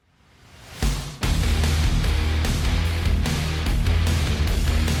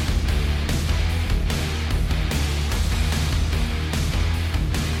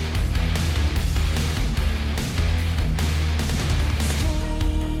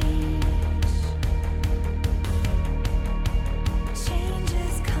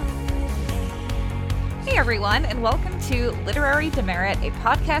everyone, and welcome to Literary Demerit, a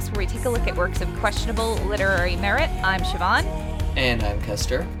podcast where we take a look at works of questionable literary merit. I'm Siobhan. And I'm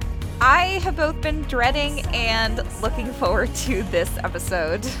Custer. I have both been dreading and looking forward to this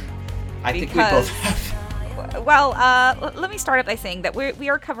episode. I think we both have. Well, let me start up by saying that we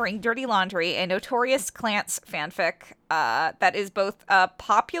are covering Dirty Laundry, a notorious Clance fanfic that is both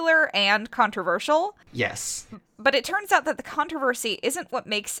popular and controversial. Yes. But it turns out that the controversy isn't what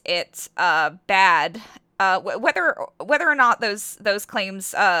makes it bad. Whether or not those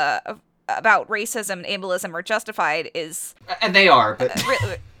claims about racism and ableism are justified is... And they are, but...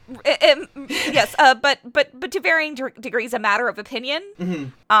 yes, but to varying degrees a matter of opinion.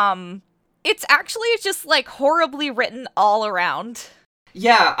 Mm-hmm. It's actually just, like, horribly written all around.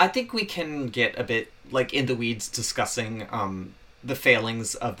 Yeah, I think we can get a bit, like, in the weeds discussing the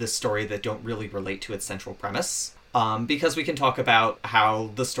failings of this story that don't really relate to its central premise. Because we can talk about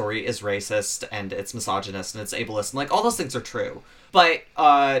how the story is racist, and it's misogynist, and it's ableist, and, like, all those things are true. But,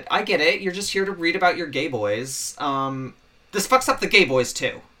 I get it, you're just here to read about your gay boys. This fucks up the gay boys,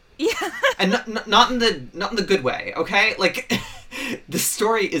 too. Yeah. And not in the good way, okay? Like... The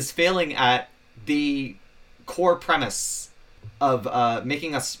story is failing at the core premise of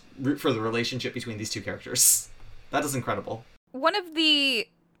making us root for the relationship between these two characters. That is incredible. One of the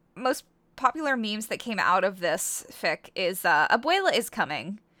most popular memes that came out of this fic is Abuela is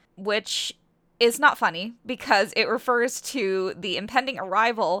coming, which is not funny because it refers to the impending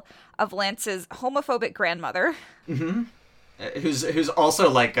arrival of Lance's homophobic grandmother. Mm-hmm. Who's also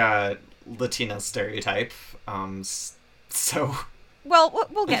like a Latina stereotype. So... Well,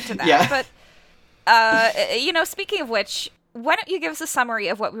 we'll get to that. Yeah. But, speaking of which, why don't you give us a summary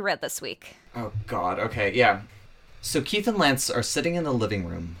of what we read this week? Oh, God. Okay, yeah. So Keith and Lance are sitting in the living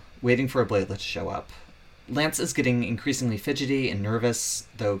room, waiting for Abuela to show up. Lance is getting increasingly fidgety and nervous,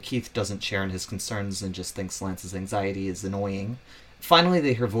 though Keith doesn't share in his concerns and just thinks Lance's anxiety is annoying. Finally,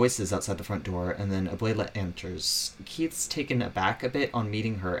 they hear voices outside the front door, and then Abuela enters. Keith's taken aback a bit on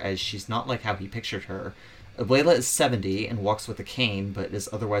meeting her, as she's not like how he pictured her. Abuela is 70 and walks with a cane, but is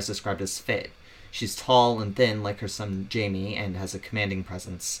otherwise described as fit. She's tall and thin like her son Jamie, and has a commanding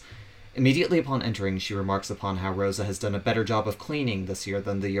presence. Immediately upon entering, she remarks upon how Rosa has done a better job of cleaning this year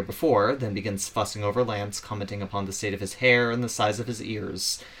than the year before, then begins fussing over Lance, commenting upon the state of his hair and the size of his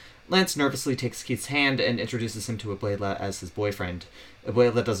ears. Lance nervously takes Keith's hand and introduces him to Abuela as his boyfriend.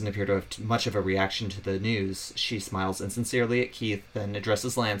 Abuela doesn't appear to have much of a reaction to the news. She smiles insincerely at Keith, then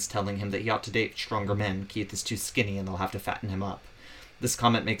addresses Lance, telling him that he ought to date stronger men. Keith is too skinny and they'll have to fatten him up. This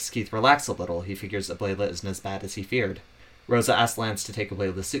comment makes Keith relax a little. He figures Abuela isn't as bad as he feared. Rosa asks Lance to take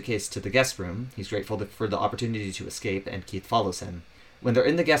Abuela's suitcase to the guest room. He's grateful for the opportunity to escape, and Keith follows him. When they're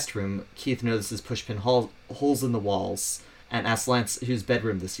in the guest room, Keith notices pushpin holes in the walls, and asks Lance whose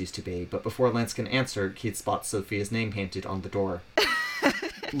bedroom this used to be, but before Lance can answer, Keith spots Sophia's name painted on the door.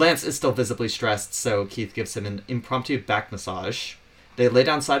 Lance is still visibly stressed, so Keith gives him an impromptu back massage. They lay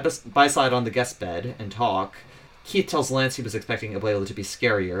down side by side on the guest bed and talk. Keith tells Lance he was expecting Abuela to be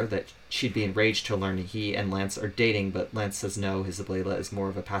scarier, that she'd be enraged to learn he and Lance are dating, but Lance says no, his Abuela is more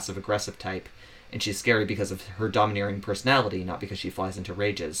of a passive-aggressive type, and she's scary because of her domineering personality, not because she flies into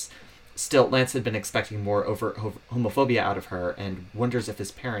rages. Still, Lance had been expecting more overt homophobia out of her, and wonders if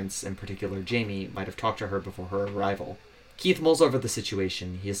his parents, in particular Jamie, might have talked to her before her arrival. Keith mulls over the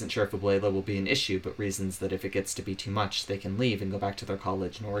situation. He isn't sure if Abuela will be an issue, but reasons that if it gets to be too much, they can leave and go back to their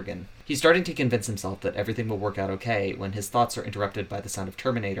college in Oregon. He's starting to convince himself that everything will work out okay, when his thoughts are interrupted by the sound of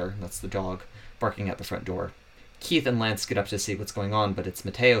Terminator, that's the dog, barking at the front door. Keith and Lance get up to see what's going on, but it's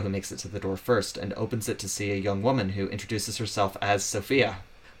Mateo who makes it to the door first, and opens it to see a young woman who introduces herself as Sophia.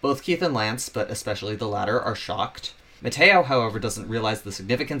 Both Keith and Lance, but especially the latter, are shocked. Mateo, however, doesn't realize the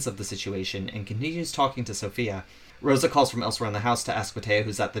significance of the situation and continues talking to Sophia. Rosa calls from elsewhere in the house to ask Mateo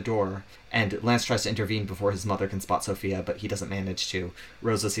who's at the door, and Lance tries to intervene before his mother can spot Sophia, but he doesn't manage to.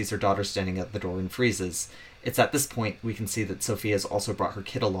 Rosa sees her daughter standing at the door and freezes. It's at this point we can see that Sophia's also brought her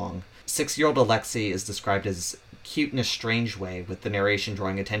kid along. 6-year-old Alexei is described as cute in a strange way, with the narration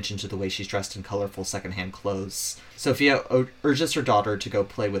drawing attention to the way she's dressed in colorful secondhand clothes. Sophia urges her daughter to go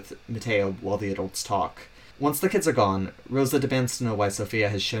play with Mateo while the adults talk. Once the kids are gone, Rosa demands to know why Sophia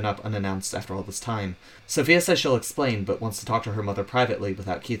has shown up unannounced after all this time. Sophia says she'll explain, but wants to talk to her mother privately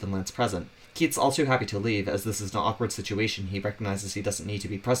without Keith and Lance present. Keith's all too happy to leave, as this is an awkward situation he recognizes he doesn't need to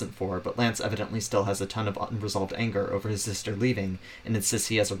be present for, but Lance evidently still has a ton of unresolved anger over his sister leaving, and insists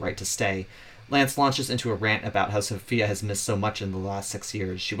he has a right to stay. Lance launches into a rant about how Sophia has missed so much in the last 6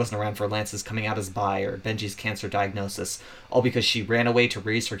 years. She wasn't around for Lance's coming out as bi or Benji's cancer diagnosis, all because she ran away to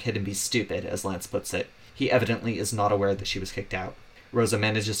raise her kid and be stupid, as Lance puts it. He evidently is not aware that she was kicked out. Rosa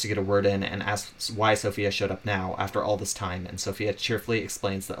manages to get a word in and asks why Sophia showed up now after all this time, and Sophia cheerfully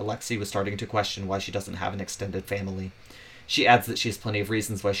explains that Alexei was starting to question why she doesn't have an extended family. She adds that she has plenty of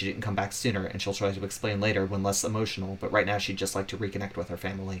reasons why she didn't come back sooner, and she'll try to explain later when less emotional, but right now she'd just like to reconnect with her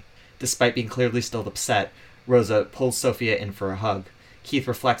family. Despite being clearly still upset, Rosa pulls Sophia in for a hug. Keith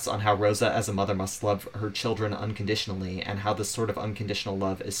reflects on how Rosa as a mother must love her children unconditionally, and how this sort of unconditional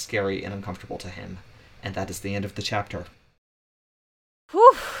love is scary and uncomfortable to him. And that is the end of the chapter.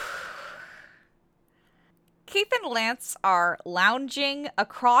 Whew. Keith and Lance are lounging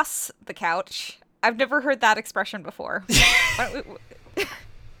across the couch. I've never heard that expression before.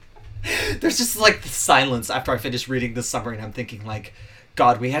 There's just like the silence after I finish reading this summary, and I'm thinking like,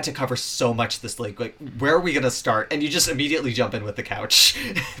 God, we had to cover so much this week. Like, where are we going to start? And you just immediately jump in with the couch.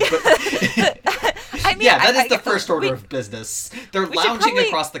 I mean, yeah, that is the first order of business. They're lounging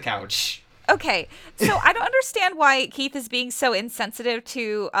across the couch. Okay, so I don't understand why Keith is being so insensitive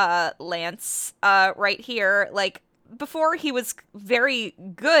to Lance right here. Like, before he was very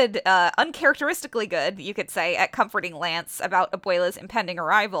good, uncharacteristically good, you could say, at comforting Lance about Abuela's impending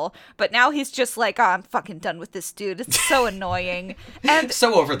arrival. But now he's just like, oh, I'm fucking done with this dude. It's so annoying. And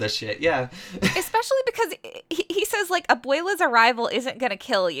so over this shit, yeah. Especially because he says, like, Abuela's arrival isn't gonna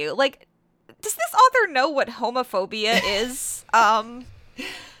kill you. Like, does this author know what homophobia is?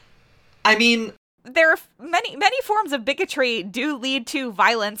 I mean, there are many forms of bigotry do lead to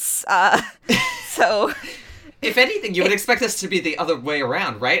violence. So, if anything, you would expect this to be the other way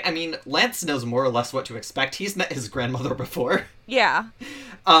around, right? I mean, Lance knows more or less what to expect. He's met his grandmother before. Yeah.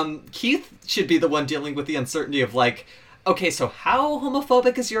 Keith should be the one dealing with the uncertainty of like, okay, so how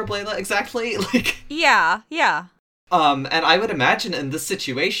homophobic is your Abuela exactly? Like, yeah. And I would imagine in this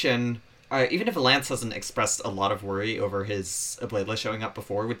situation, even if Lance hasn't expressed a lot of worry over his Abuela showing up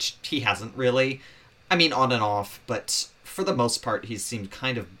before, which he hasn't really, I mean, on and off, but for the most part, he's seemed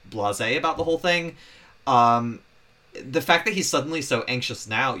kind of blasé about the whole thing. The fact that he's suddenly so anxious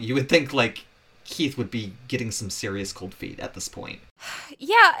now, you would think, like, Keith would be getting some serious cold feet at this point.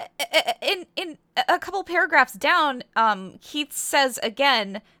 Yeah, in a couple paragraphs down, Keith says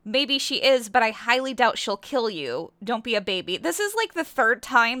again, maybe she is, but I highly doubt she'll kill you. Don't be a baby. This is like the third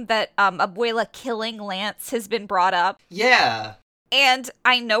time that Abuela killing Lance has been brought up. Yeah. And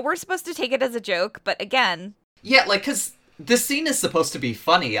I know we're supposed to take it as a joke, but again... Yeah, like, because this scene is supposed to be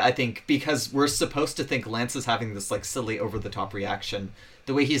funny, I think, because we're supposed to think Lance is having this, like, silly, over-the-top reaction.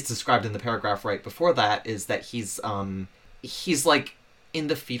 The way he's described in the paragraph right before that is that he's like, in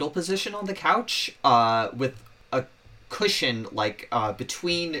the fetal position on the couch, with a cushion, like,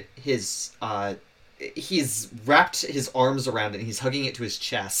 between his, he's wrapped his arms around it and he's hugging it to his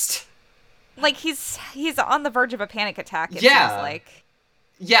chest. Like, he's on the verge of a panic attack, it seems like.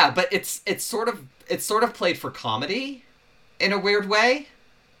 Yeah, but it's sort of played for comedy, in a weird way,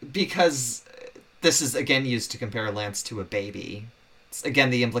 because this is, again, used to compare Lance to a baby. Again,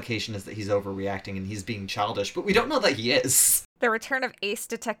 the implication is that he's overreacting and he's being childish, but we don't know that he is. The return of Ace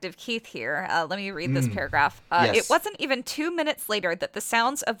Detective Keith here. Let me read this paragraph. Yes. It wasn't even 2 minutes later that the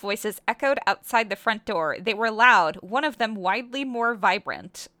sounds of voices echoed outside the front door. They were loud, one of them widely more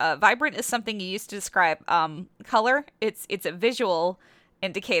vibrant. Vibrant is something you used to describe color. It's a visual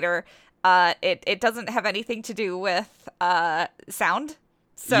indicator. It doesn't have anything to do with sound.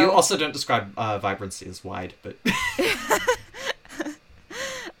 So you also don't describe vibrancy as wide, but...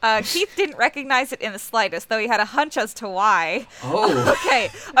 Keith didn't recognize it in the slightest, though he had a hunch as to why. Oh.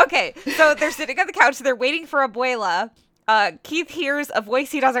 Okay. So they're sitting on the couch, they're waiting for Abuela. Keith hears a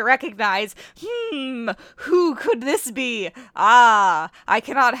voice he doesn't recognize. Who could this be? I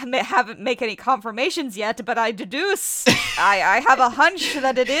cannot make any confirmations yet, but I deduce. I have a hunch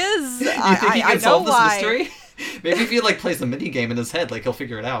that it is. You think he can solve this why. mystery? Maybe if he, like, plays a mini game in his head, like, he'll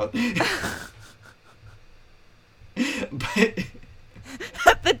figure it out. But...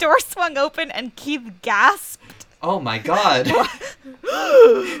 The door swung open and Keith gasped. Oh my god.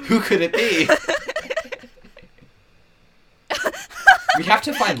 Who could it be? We have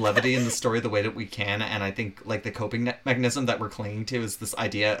to find levity in the story the way that we can, and I think, like, the coping mechanism that we're clinging to is this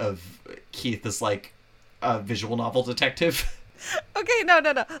idea of Keith as, like, a visual novel detective. Okay, no.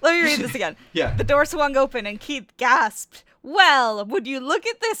 Let me read this again. Yeah. The door swung open and Keith gasped. Well, would you look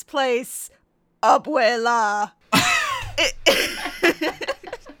at this place, Abuela?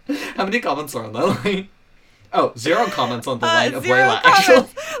 How many comments are on that line? Oh, 0 comments on the line Abuela, actually.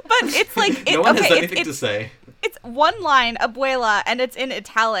 But it's like... No one has anything to say. It's one line, Abuela, and it's in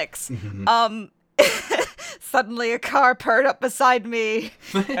italics. Mm-hmm. Suddenly a car purred up beside me.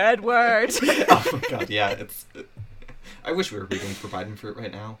 Edward. Oh my god, yeah. I wish we were reading Forbidden Fruit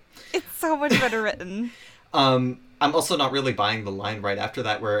right now. It's so much better written. I'm also not really buying the line right after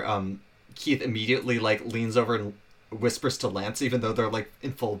that where Keith immediately like leans over and whispers to Lance, even though they're like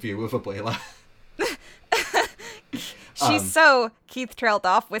in full view of Abuela. Keith trailed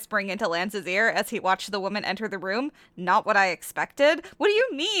off, whispering into Lance's ear as he watched the woman enter the room. Not what I expected. What do you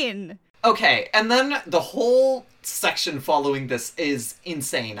mean? Okay, and then the whole section following this is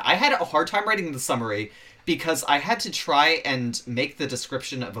insane. I had a hard time writing the summary because I had to try and make the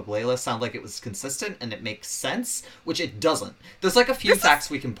description of Abuela sound like it was consistent and it makes sense, which it doesn't. There's like a few facts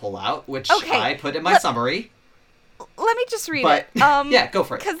we can pull out, which I put in my summary. Let me just read it. Yeah, go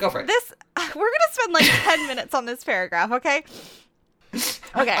for it. Go for it. We're going to spend like 10 minutes on this paragraph, okay?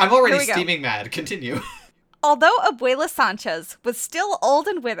 Okay. I'm already steaming mad. Continue. Although Abuela Sanchez was still old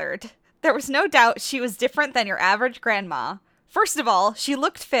and withered, there was no doubt she was different than your average grandma. First of all, she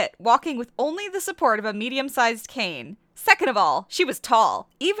looked fit, walking with only the support of a medium-sized cane. Second of all, she was tall,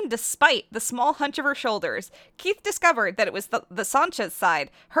 even despite the small hunch of her shoulders. Keith discovered that it was the Sanchez side,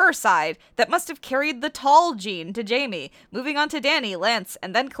 her side, that must have carried the tall gene to Jamie, moving on to Danny, Lance,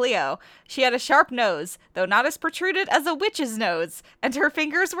 and then Cleo. She had a sharp nose, though not as protruded as a witch's nose, and her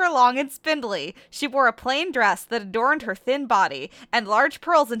fingers were long and spindly. She wore a plain dress that adorned her thin body, and large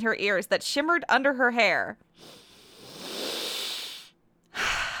pearls in her ears that shimmered under her hair.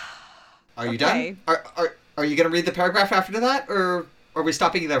 Are you done? Are you going to read the paragraph after that, or are we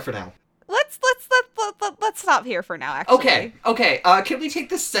stopping there for now? Let's stop here for now, actually. Okay. Can we take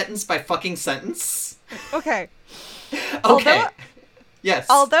this sentence by fucking sentence? Okay. Yes.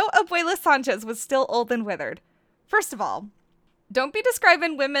 Although Abuela Sanchez was still old and withered. First of all, don't be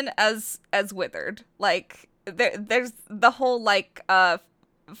describing women as withered. Like, there's the whole, like,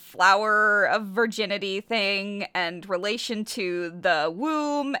 flower of virginity thing and relation to the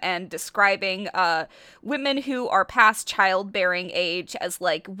womb and describing women who are past childbearing age as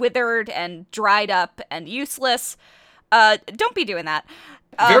like withered and dried up and useless. Don't be doing that.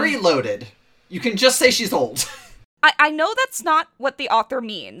 Very loaded. You can just say she's old. I know that's not what the author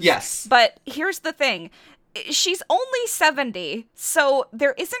means. Yes. But here's the thing. She's only 70, so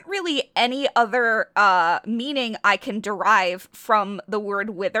there isn't really any other meaning I can derive from the word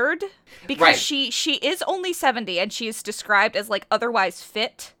withered, because she is only 70 and she is described as like otherwise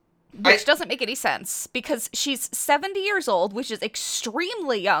fit, which doesn't make any sense because she's 70 years old, which is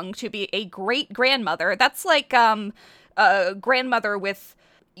extremely young to be a great grandmother. That's like a grandmother with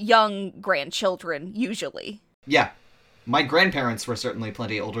young grandchildren usually. Yeah. My grandparents were certainly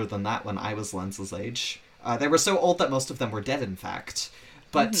plenty older than that when I was Len's age. They were so old that most of them were dead, in fact.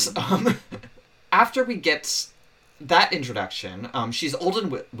 But after we get that introduction, she's old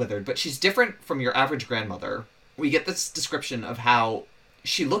and withered, but she's different from your average grandmother. We get this description of how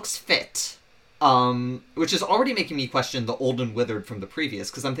she looks fit, which is already making me question the old and withered from the previous,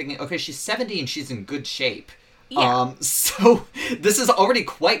 because I'm thinking, okay, she's 70 and she's in good shape. Yeah. So this is already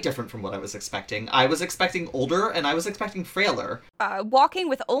quite different from what I was expecting. I was expecting older, and I was expecting frailer. Walking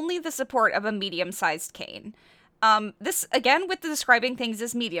with only the support of a medium-sized cane. This, again, with the describing things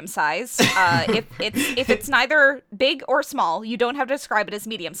as medium-sized. If it's neither big or small, you don't have to describe it as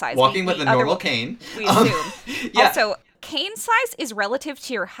medium-sized. Walking with a normal cane. We assume. Yeah. Also, cane size is relative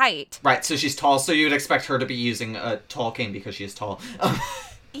to your height. Right, so she's tall, so you'd expect her to be using a tall cane because she is tall.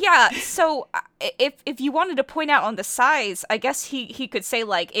 Yeah, so if you wanted to point out on the size, I guess he could say,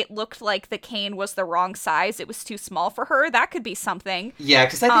 like, it looked like the cane was the wrong size. It was too small for her. That could be something. Yeah,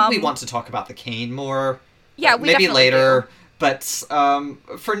 because I think we want to talk about the cane more. Yeah, we maybe later. Do. But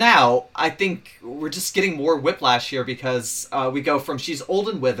for now, I think we're just getting more whiplash here because we go from she's old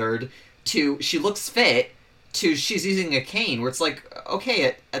and withered to she looks fit to she's using a cane, where it's like,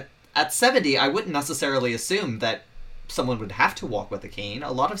 okay, at 70, I wouldn't necessarily assume that someone would have to walk with a cane.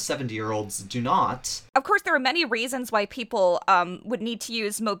 A lot of 70-year-olds do not. Of course, there are many reasons why people would need to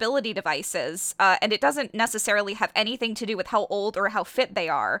use mobility devices, and it doesn't necessarily have anything to do with how old or how fit they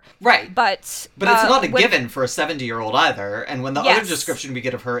are. Right. But it's not a given for a 70-year-old either, and when the other description we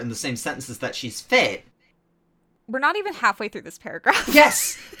get of her in the same sentence is that she's fit... We're not even halfway through this paragraph.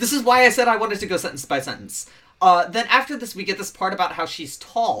 Yes! This is why I said I wanted to go sentence by sentence. Then after this, we get this part about how she's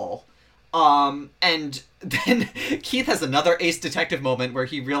tall, and then Keith has another ace detective moment where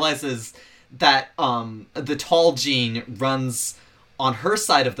he realizes that the tall gene runs on her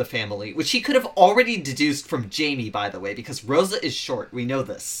side of the family, which he could have already deduced from Jamie, by the way, because Rosa is short. We know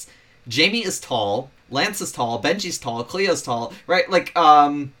this. Jamie is tall, Lance is tall, Benji's tall, Cleo's tall, right? Like,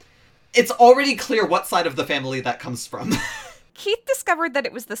 it's already clear what side of the family that comes from. Keith discovered that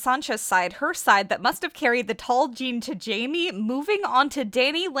it was the Sanchez side, her side, that must have carried the tall gene to Jamie, moving on to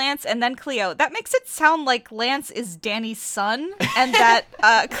Danny, Lance, and then Cleo. That makes it sound like Lance is Danny's son, and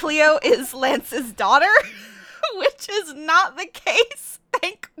that Cleo is Lance's daughter. Which is not the case,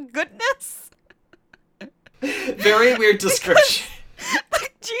 thank goodness. Very weird description. The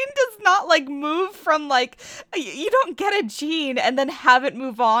gene does not, like, move from, like, you don't get a gene and then have it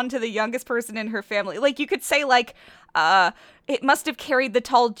move on to the youngest person in her family. Like, you could say, like, it must have carried the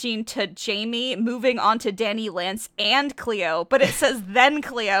tall gene to Jamie, moving on to Danny, Lance, and Cleo, but it says then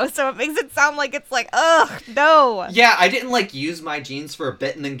Cleo, so it makes it sound like it's like, ugh, no. Yeah, I didn't, like, use my genes for a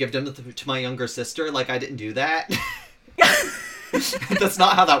bit and then give them to my younger sister. Like, I didn't do that. That's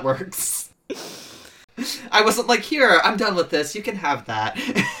not how that works. I wasn't like, here, I'm done with this, you can have that.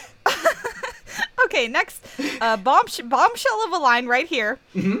 Okay, next, bombshell of a line right here.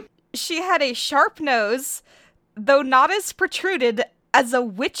 Mm-hmm. She had a sharp nose, though not as protruded as a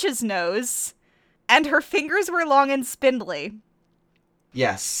witch's nose, and her fingers were long and spindly.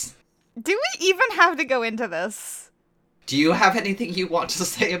 Yes. Do we even have to go into this? Do you have anything you want to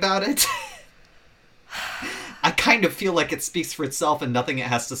say about it? I kind of feel like it speaks for itself and nothing it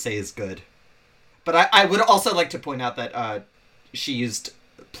has to say is good. But I would also like to point out that she used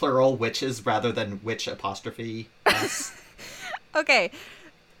plural witches rather than witch apostrophe s. Okay.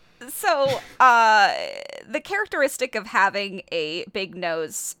 So, the characteristic of having a big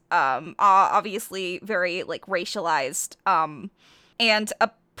nose, obviously very, like, racialized, and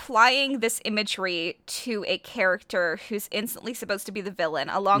applying this imagery to a character who's instantly supposed to be the villain,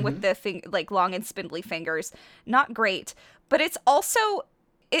 along with the, long and spindly fingers, not great. But it's also,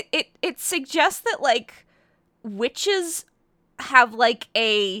 it suggests that, like, witches have, like,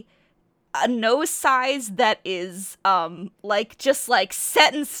 a nose size that is, like, just, like,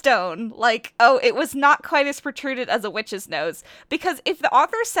 set in stone. Like, oh, it was not quite as protruded as a witch's nose. Because if the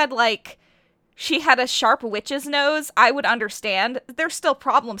author said, like, she had a sharp witch's nose, I would understand. There's still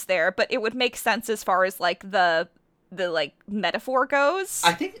problems there, but it would make sense as far as, like, the like, metaphor goes.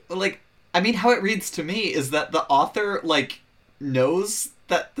 I think, like, I mean, how it reads to me is that the author, like, knows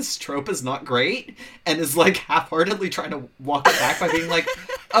that this trope is not great and is, like, half-heartedly trying to walk it back by being like,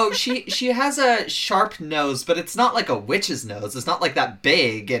 oh, she has a sharp nose, but it's not like a witch's nose. It's not, like, that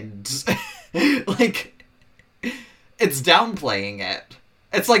big, and, like, it's downplaying it.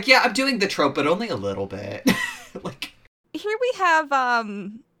 It's like, yeah, I'm doing the trope, but only a little bit. Like, here we have,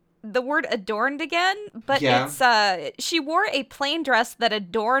 the word adorned again, but yeah. It's, she wore a plain dress that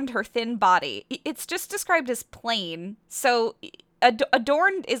adorned her thin body. It's just described as plain, so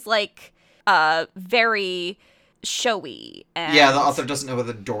adorned is, like, very showy. And yeah, the author doesn't know what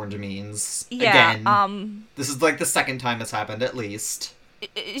adorned means. Yeah, again, this is, like, the second time it's happened, at least.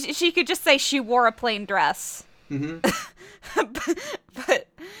 She could just say she wore a plain dress. Mm-hmm. but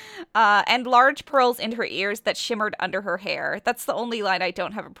and large pearls in her ears that shimmered under her hair. That's the only line I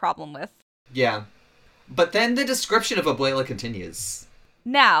don't have a problem with. Yeah. But then the description of Abuela continues.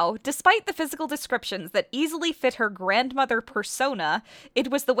 Now, despite the physical descriptions that easily fit her grandmother persona,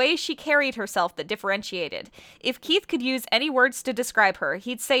 it was the way she carried herself that differentiated. If Keith could use any words to describe her,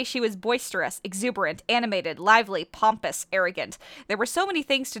 he'd say she was boisterous, exuberant, animated, lively, pompous, arrogant. There were so many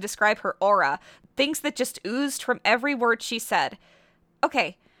things to describe her aura, things that just oozed from every word she said.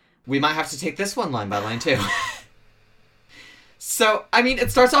 Okay. We might have to take this one line by line, too. So, I mean,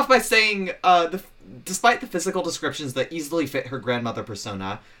 it starts off by saying, despite the physical descriptions that easily fit her grandmother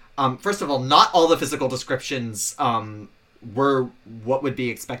persona, first of all, not all the physical descriptions were what would be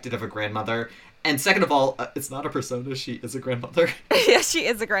expected of a grandmother. And second of all, it's not a persona, she is a grandmother. Yeah, she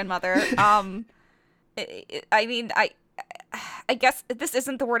is a grandmother. I mean, I guess this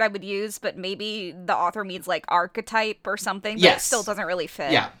isn't the word I would use, but maybe the author means, like, archetype or something, but yes. It still doesn't really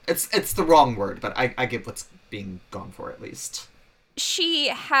fit. Yeah, it's the wrong word, but I get what's being gone for, at least. She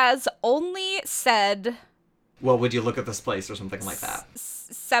has only said... Well, would you look at this place or something like that?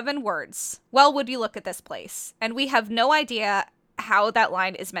 7 words. Well, would you look at this place? And we have no idea how that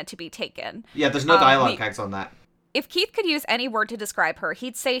line is meant to be taken. Yeah, there's no dialogue tags on that. If Keith could use any word to describe her,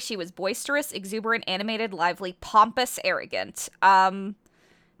 he'd say she was boisterous, exuberant, animated, lively, pompous, arrogant.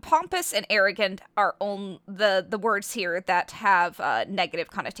 Pompous and arrogant are the words here that have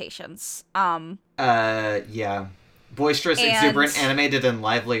negative connotations. Yeah. Boisterous, exuberant, animated, and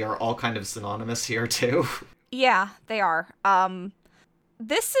lively are all kind of synonymous here, too. Yeah, they are.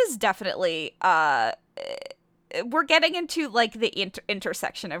 This is definitely, we're getting into, like, the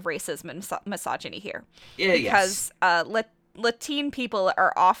intersection of racism and misogyny here. Yeah, because, Latin people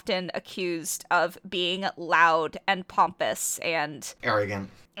are often accused of being loud and pompous and... Arrogant.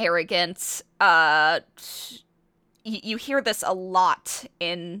 You hear this a lot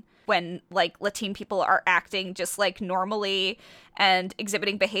when, like, Latin people are acting just, like, normally and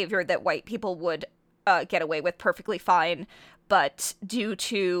exhibiting behavior that white people would get away with perfectly fine. but due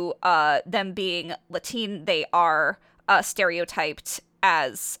to them being Latin, they are stereotyped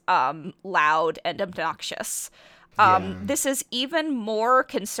as loud and obnoxious. This is even more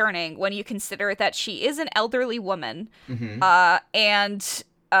concerning when you consider that she is an elderly woman. And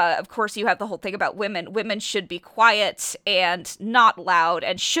of course, you have the whole thing about women. Women should be quiet and not loud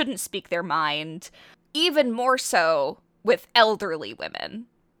and shouldn't speak their mind. Even more so with elderly women,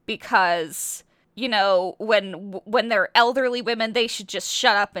 because, you know, when they're elderly women, they should just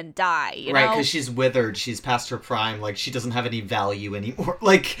shut up and die, you right, know? because she's withered, she's past her prime, like, she doesn't have any value anymore.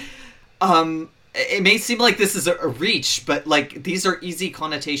 Like, it may seem like this is a reach, but, like, these are easy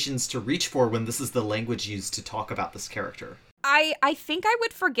connotations to reach for when this is the language used to talk about this character. I think I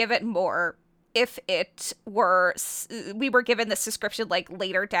would forgive it more if it were, we were given this description, like,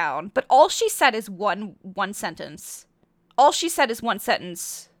 later down, but all she said is one sentence. All she said is one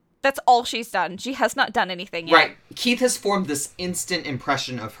sentence. That's all she's done. She has not done anything yet. Right. Keith has formed this instant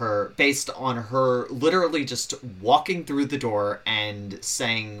impression of her based on her literally just walking through the door and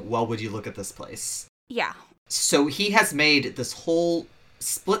saying, well, would you look at this place? Yeah. So he has made this whole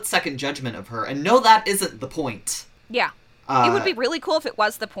split-second judgment of her, and no, that isn't the point. Yeah. It would be really cool if it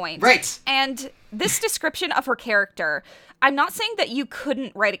was the point. Right. And this description of her character, I'm not saying that you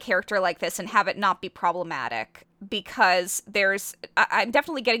couldn't write a character like this and have it not be problematic, because I'm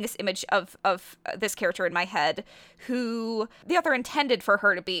definitely getting this image of this character in my head who the author intended for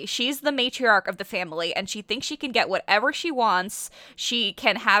her to be. She's the matriarch of the family, and she thinks she can get whatever she wants. She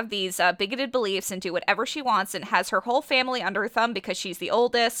can have these bigoted beliefs and do whatever she wants, and has her whole family under her thumb because she's the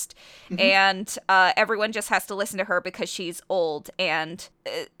oldest, and everyone just has to listen to her because she's old. And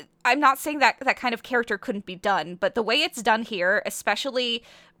I'm not saying that that kind of character couldn't be done, but the way it's done here, especially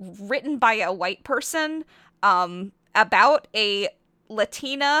written by a white person, about a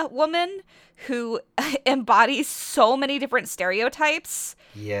Latina woman who embodies so many different stereotypes.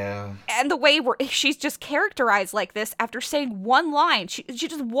 Yeah. And the way she's just characterized like this after saying one line. She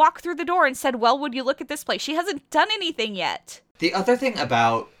just walked through the door and said, well, would you look at this place? She hasn't done anything yet. The other thing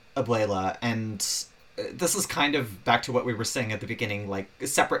about Abuela, and this is kind of back to what we were saying at the beginning, like,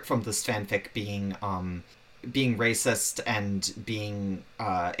 separate from this fanfic being racist and being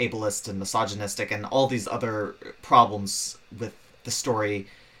ableist and misogynistic and all these other problems with the story,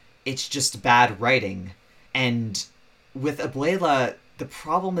 it's just bad writing. And with Abuela, the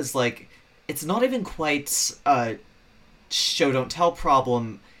problem is, like, it's not even quite a show don't tell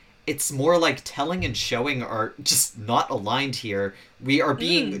problem. It's more like telling and showing are just not aligned here. We are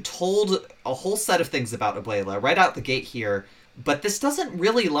being told a whole set of things about Abuela right out the gate here, but this doesn't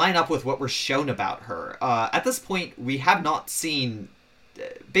really line up with what we're shown about her. At this point, we have not seen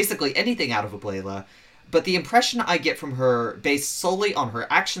basically anything out of Abuela, but the impression I get from her, based solely on her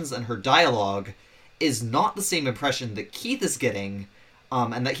actions and her dialogue, is not the same impression that Keith is getting,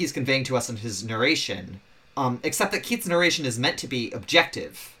 and that he's conveying to us in his narration, except that Keith's narration is meant to be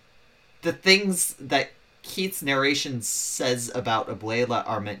objective. The things that Keith's narration says about Abuela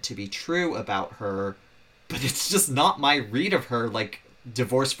are meant to be true about her, but it's just not my read of her, like,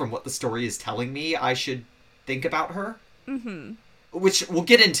 divorced from what the story is telling me I should think about her. Mm-hmm. Which we'll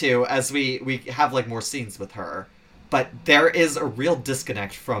get into as we have, like, more scenes with her. But there is a real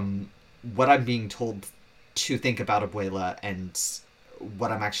disconnect from what I'm being told to think about Abuela and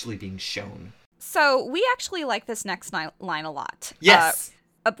what I'm actually being shown. So, we actually like this next line a lot. Yes!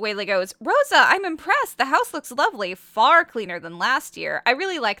 Abuela goes, Rosa, I'm impressed. The house looks lovely, far cleaner than last year. I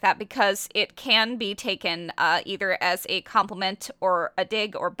really like that because it can be taken either as a compliment or a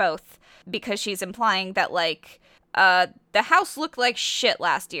dig or both, because she's implying that, like, the house looked like shit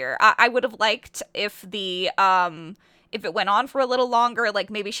last year. I would have liked if if it went on for a little longer, like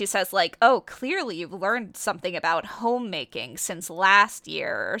maybe she says, like, oh, clearly you've learned something about homemaking since last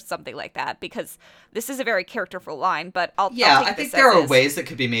year or something like that, because this is a very characterful line, but I'll take I think there are ways that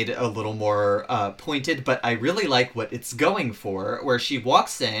could be made a little more pointed, but I really like what it's going for, where she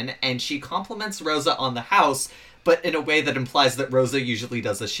walks in and she compliments Rosa on the house, but in a way that implies that Rosa usually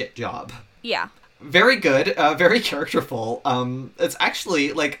does a shit job. Yeah. Very good, very characterful. It's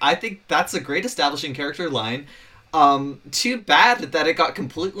actually, like, I think that's a great establishing character line. Too bad that it got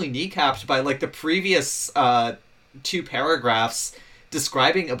completely kneecapped by, like, the previous 2 paragraphs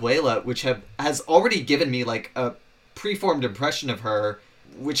describing Abuela, which has already given me, like, a preformed impression of her,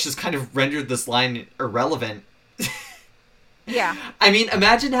 which has kind of rendered this line irrelevant. Yeah. I mean,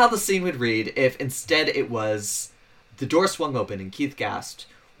 imagine how the scene would read if instead it was, the door swung open and Keith gasped,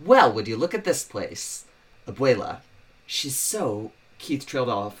 well, would you look at this place? Abuela. She's so... Keith trailed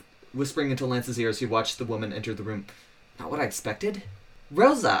off, whispering into Lance's ear as he watched the woman enter the room. Not what I expected.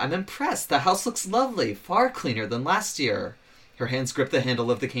 Rosa, I'm impressed. The house looks lovely, far cleaner than last year. Her hands grip the handle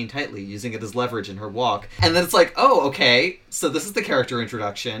of the cane tightly, using it as leverage in her walk. And then it's like, oh, okay, so this is the character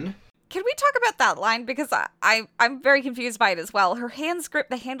introduction. Can we talk about that line? Because I'm very confused by it as well. Her hands grip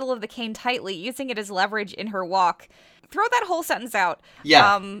the handle of the cane tightly, using it as leverage in her walk. Throw that whole sentence out.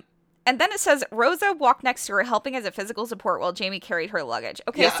 Yeah. And then it says, Rosa walked next to her, helping as a physical support while Jamie carried her luggage.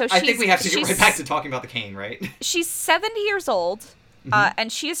 Okay, yeah, so I think we have to get right back to talking about the cane, right? She's 70 years old,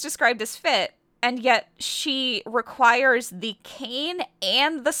 and she is described as fit, and yet she requires the cane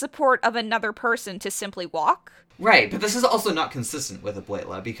and the support of another person to simply walk. Right, but this is also not consistent with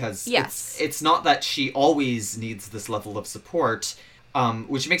Abuela, because it's not that she always needs this level of support,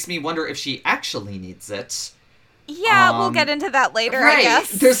 which makes me wonder if she actually needs it. Yeah, we'll get into that later, right. I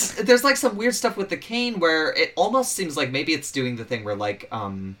guess. There's like some weird stuff with the cane where it almost seems like maybe it's doing the thing where like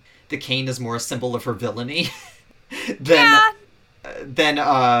the cane is more a symbol of her villainy than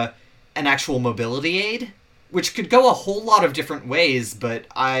an actual mobility aid, which could go a whole lot of different ways, but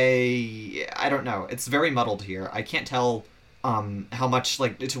I don't know. It's very muddled here. I can't tell how much,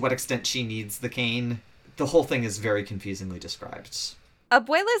 like, to what extent she needs the cane. The whole thing is very confusingly described.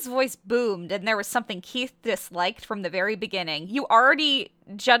 Abuela's voice boomed, and there was something Keith disliked from the very beginning. You already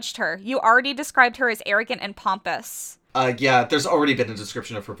judged her. You already described her as arrogant and pompous. Yeah, there's already been a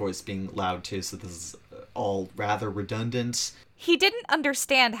description of her voice being loud, too, so this is all rather redundant. He didn't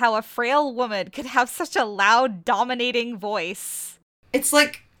understand how a frail woman could have such a loud, dominating voice. It's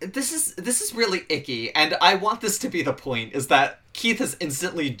like, this is really icky, and I want this to be the point, is that Keith has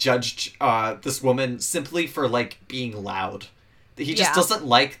instantly judged this woman simply for, like, being loud. He just doesn't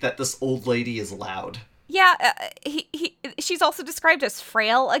like that this old lady is loud. Yeah, she's also described as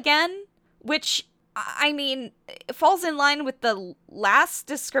frail again, which, I mean, falls in line with the last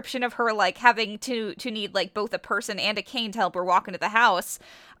description of her, like, having to need, like, both a person and a cane to help her walk into the house.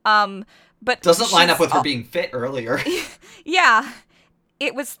 But doesn't line up with her being fit earlier. Yeah.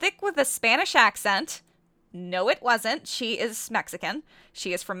 It was thick with a Spanish accent. No, it wasn't. She is Mexican.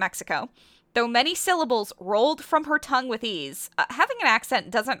 She is from Mexico. Though many syllables rolled from her tongue with ease. Having an accent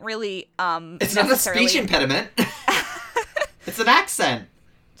doesn't really, It's not a speech impediment. It's an accent.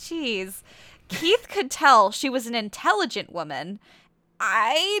 Jeez. Keith could tell she was an intelligent woman.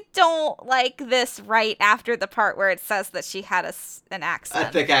 I don't like this right after the part where it says that she had an accent.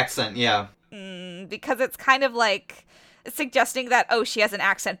 A thick accent, yeah. Because it's kind of like suggesting that, oh, she has an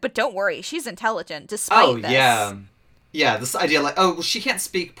accent, but don't worry, she's intelligent, despite this. Yeah. Yeah, this idea like, oh, well, she can't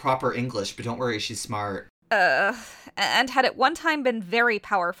speak proper English, but don't worry, she's smart. And had at one time been very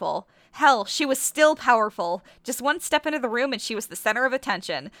powerful. Hell, she was still powerful. Just one step into the room and she was the center of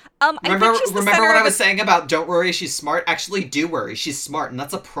attention. Remember what I was saying about don't worry, she's smart? Actually, do worry, she's smart, and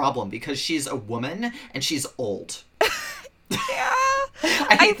that's a problem, because she's a woman and she's old. Yeah.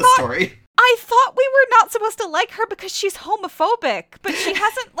 I hate the story. I thought we were not supposed to like her because she's homophobic, but she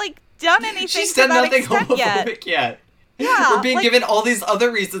hasn't, like, done anything She's to done that nothing extent homophobic yet. Yeah, we're being given all these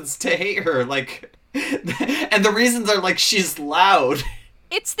other reasons to hate her, like, and the reasons are, like, she's loud.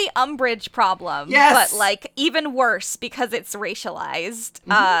 It's the Umbridge problem, yes! But, like, even worse because it's racialized.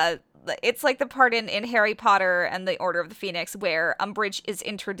 Mm-hmm. It's like the part in Harry Potter and the Order of the Phoenix where Umbridge is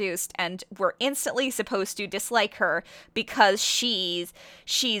introduced and we're instantly supposed to dislike her because she's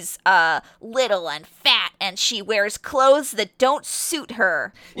little and fat and she wears clothes that don't suit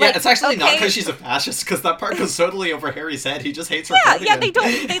her. Yeah, like, it's actually not because she's a fascist, because that part goes totally over Harry's head. He just hates her. Yeah, they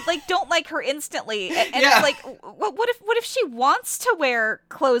don't like her instantly. And it's like, what if she wants to wear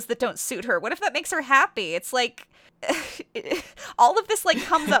clothes that don't suit her? What if that makes her happy? It's like, all of this, like,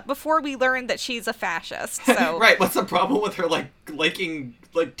 comes up before we learn that she's a fascist. So right, what's the problem with her, like, liking,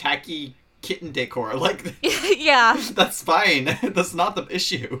 like, tacky kitten decor? Like, yeah, that's fine. That's not the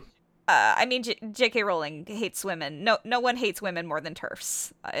issue. I mean, J.K. Rowling hates women. No one hates women more than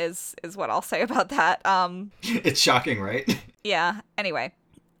TERFs, is what I'll say about that. It's shocking, right? Yeah. Anyway.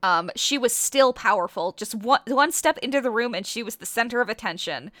 She was still powerful. Just one step into the room and she was the center of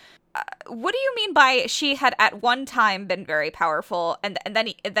attention. What do you mean by she had at one time been very powerful and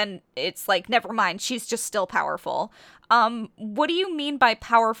then it's like, never mind, she's just still powerful? What do you mean by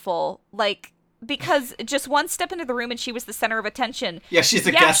powerful? Like, because just one step into the room and she was the center of attention. Yeah, she's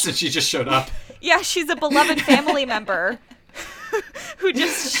a guest and she just showed up. Yeah, she's a beloved family member who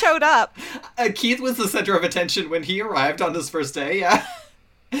just showed up. Keith was the center of attention when he arrived on his first day, yeah.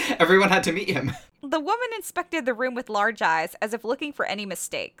 Everyone had to meet him. The woman inspected the room with large eyes, as if looking for any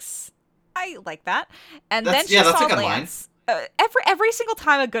mistakes. I like that. And then she saw Lance. Every single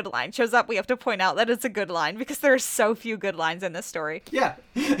time a good line shows up, we have to point out that it's a good line, because there are so few good lines in this story. Yeah.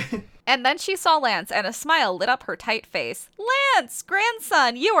 And then she saw Lance, and a smile lit up her tight face. Lance,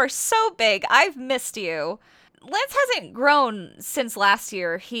 grandson, you are so big. I've missed you. Lance hasn't grown since last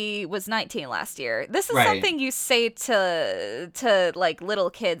year. He was 19 last year. This is something you say to like little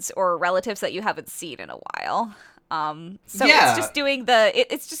kids or relatives that you haven't seen in a while. So it's just doing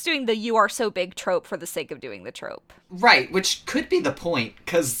the you are so big trope for the sake of doing the trope. Right, which could be the point,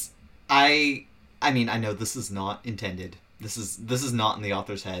 because I mean, I know this is not intended. This is not in the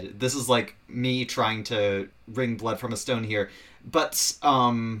author's head. This is like me trying to wring blood from a stone here. But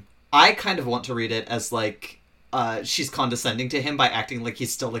I kind of want to read it as like she's condescending to him by acting like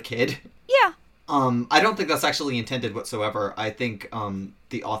he's still a kid. Yeah. I don't think that's actually intended whatsoever. I think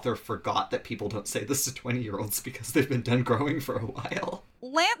the author forgot that people don't say this to 20-year-olds because they've been done growing for a while.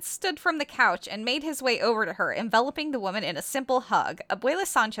 Lance stood from the couch and made his way over to her, enveloping the woman in a simple hug. Abuela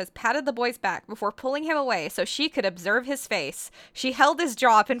Sanchez patted the boy's back before pulling him away so she could observe his face. She held his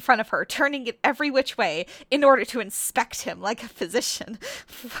jaw up in front of her, turning it every which way in order to inspect him like a physician.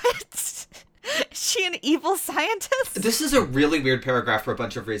 What? Is she an evil scientist? This is a really weird paragraph for a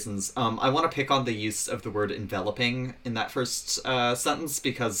bunch of reasons. I want to pick on the use of the word enveloping in that first sentence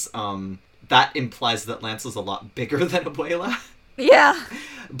because that implies that Lance is a lot bigger than Abuela. Yeah.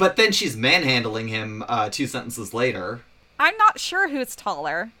 But then she's manhandling him 2 sentences later. I'm not sure who's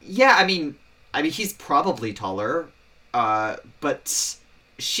taller. Yeah, I mean he's probably taller, but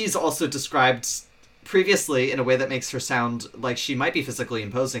she's also described previously in a way that makes her sound like she might be physically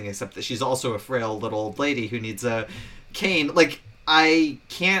imposing, except that she's also a frail little old lady who needs a cane. Like, I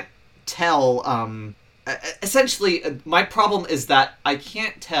can't tell, essentially, my problem is that I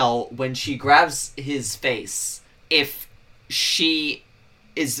can't tell when she grabs his face if she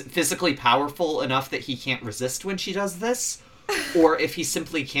is physically powerful enough that he can't resist when she does this, or if he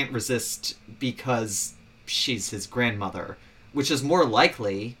simply can't resist because she's his grandmother, which is more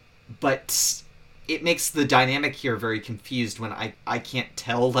likely, but it makes the dynamic here very confused when I can't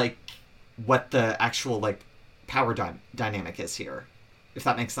tell, like, what the actual, like, power dynamic is here, if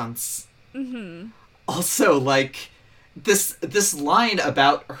that makes sense. Mm-hmm. Also, like, this line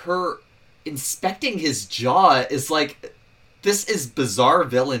about her inspecting his jaw is, like, this is bizarre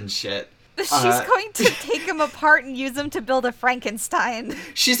villain shit. She's going to take him apart and use him to build a Frankenstein.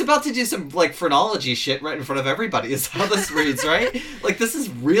 She's about to do some, like, phrenology shit right in front of everybody, is how this reads, right? Like, this is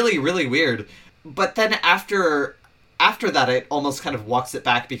really, really weird. But then after that, it almost kind of walks it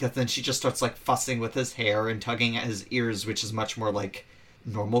back, because then she just starts, like, fussing with his hair and tugging at his ears, which is much more, like,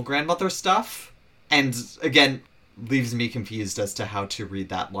 normal grandmother stuff. And, again, leaves me confused as to how to read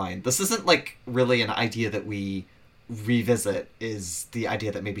that line. This isn't, like, really an idea that we revisit, is the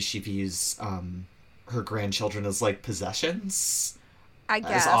idea that maybe she views her grandchildren as, like, possessions? I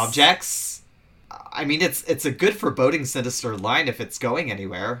guess. As objects? I mean, it's a good foreboding, sinister line if it's going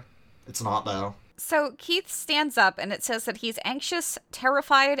anywhere. It's not, though. So Keith stands up and it says that he's anxious,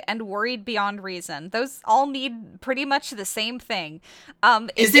 terrified, and worried beyond reason. Those all need pretty much the same thing.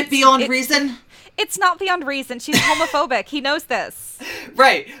 Is it beyond reason? It's not beyond reason. She's homophobic. He knows this.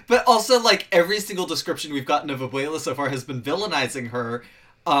 Right. But also, like, every single description we've gotten of Abuela so far has been villainizing her.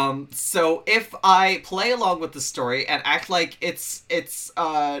 So if I play along with the story and act like it's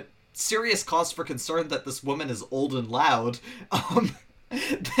serious cause for concern that this woman is old and loud,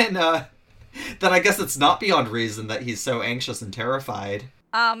 then I guess it's not beyond reason that he's so anxious and terrified.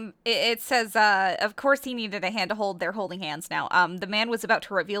 It says, of course he needed a hand to hold. They're holding hands now. The man was about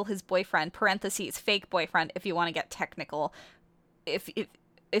to reveal his boyfriend, parentheses, fake boyfriend, if you want to get technical.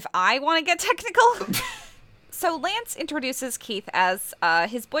 If I want to get technical? So Lance introduces Keith as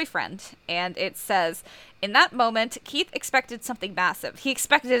his boyfriend, and it says, in that moment, Keith expected something massive. He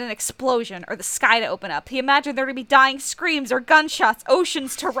expected an explosion or the sky to open up. He imagined there to be dying screams or gunshots,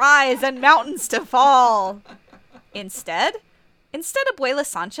 oceans to rise, and mountains to fall. Instead, Abuela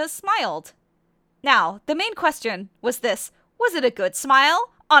Sanchez smiled. Now, the main question was this: was it a good smile?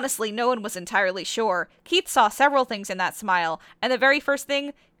 Honestly, no one was entirely sure. Keith saw several things in that smile, and the very first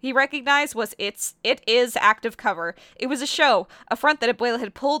thing he recognized was it is active cover. It was a show, a front that Abuela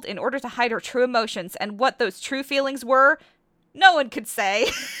had pulled in order to hide her true emotions, and what those true feelings were, no one could say.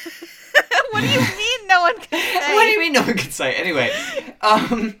 What do you mean no one could say? What do you mean no one could say? Anyway,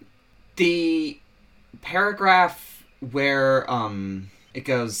 the paragraph where it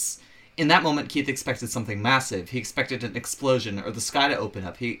goes, in that moment, Keith expected something massive. He expected an explosion or the sky to open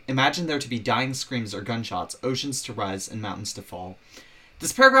up. He imagined there to be dying screams or gunshots, oceans to rise, and mountains to fall.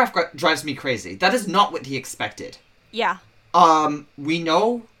 This paragraph drives me crazy. That is not what he expected. Yeah. We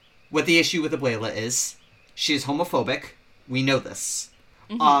know what the issue with Abuela is. She is homophobic. We know this.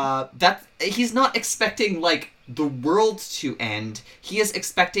 Mm-hmm. That he's not expecting, like, the world to end. He is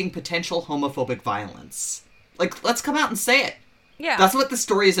expecting potential homophobic violence. Like, let's come out and say it. Yeah. That's what the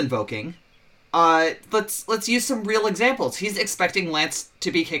story is invoking. let's use some real examples. He's expecting Lance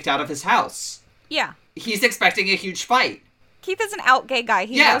to be kicked out of his house. Yeah. He's expecting a huge fight. Keith is an out gay guy.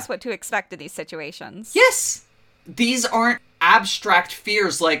 He knows what to expect in these situations. Yes. These aren't abstract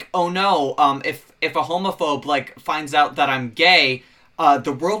fears like, oh no, if a homophobe, like, finds out that I'm gay,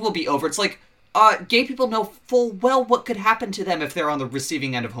 the world will be over. It's like, gay people know full well what could happen to them if they're on the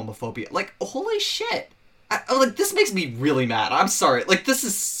receiving end of homophobia. Like, holy shit. Like, this makes me really mad. I'm sorry. Like, this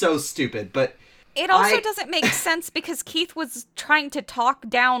is so stupid, but... It also doesn't make sense because Keith was trying to talk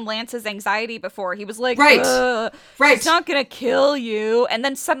down Lance's anxiety before. He was like, right. It's not gonna kill you. And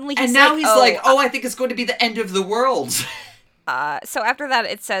then suddenly he's like, I think it's going to be the end of the world. So after that,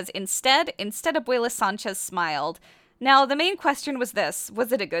 it says, instead, Abuela Sanchez smiled. Now, the main question was this.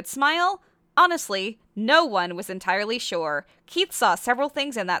 Was it a good smile? Honestly, no one was entirely sure. Keith saw several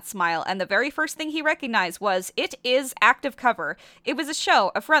things in that smile, and the very first thing he recognized was, it is active cover. It was a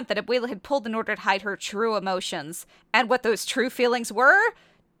show, a front that Abuela had pulled in order to hide her true emotions. And what those true feelings were?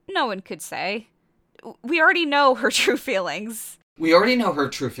 No one could say. We already know her true feelings.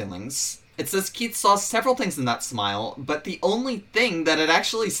 It says Keith saw several things in that smile, but the only thing that it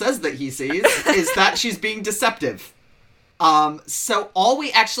actually says that he sees is that she's being deceptive. So all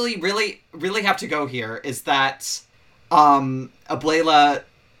we actually really have to go here is that, Abuela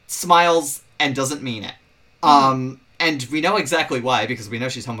smiles and doesn't mean it. And we know exactly why, because we know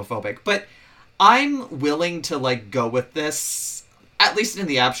she's homophobic, but I'm willing to, like, go with this, at least in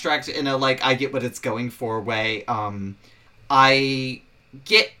the abstract, in a, like, I get what it's going for way. I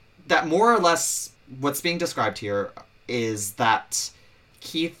get that more or less what's being described here is that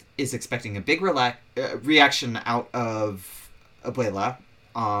Keith is expecting a big reaction out of Abuela.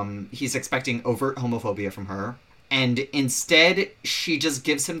 He's expecting overt homophobia from her. And instead, she just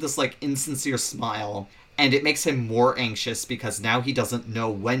gives him this, like, insincere smile. And it makes him more anxious because now he doesn't know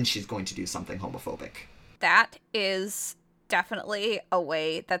when she's going to do something homophobic. That is definitely a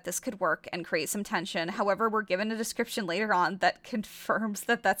way that this could work and create some tension. However, we're given a description later on that confirms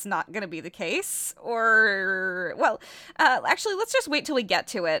that that's not going to be the case. Or, well, actually, let's just wait till we get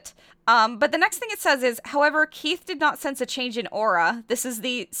to it. But the next thing it says is, however, Keith did not sense a change in aura. This is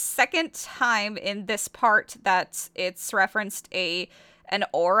the second time in this part that it's referenced an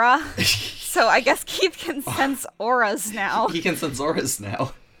aura. So I guess Keith can sense auras now. He can sense auras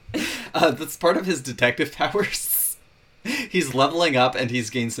now. That's part of his detective powers. He's leveling up and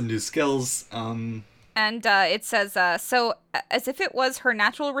he's gained some new skills. And it says, so as if it was her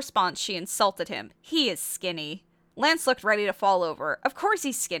natural response, she insulted him. He is skinny. Lance looked ready to fall over. Of course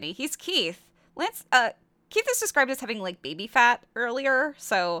he's skinny. He's Keith. Keith is described as having, like, baby fat earlier,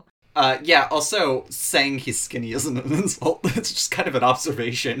 so... Yeah, also, saying he's skinny isn't an insult. It's just kind of an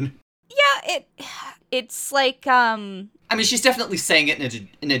observation. Yeah, it's like, I mean, she's definitely saying it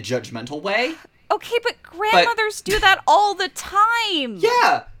in a judgmental way. Okay, but grandmothers do that all the time!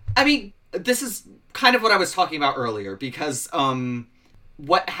 Yeah! I mean, this is kind of what I was talking about earlier, because,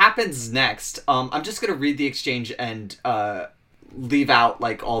 what happens next, I'm just gonna read the exchange and, leave out,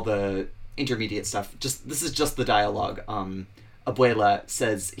 like, all the intermediate stuff. This is just the dialogue. Abuela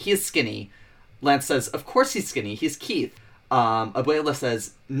says, he is skinny. Lance says, of course he's skinny, he's Keith. Abuela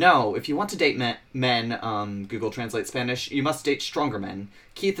says, no, if you want to date men, Google Translate Spanish, you must date stronger men.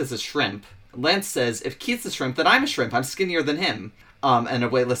 Keith is a shrimp. Lance says, if Keith's a shrimp, then I'm a shrimp, I'm skinnier than him. And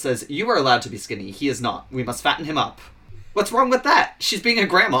Abuela says, you are allowed to be skinny, he is not. We must fatten him up. What's wrong with that? She's being a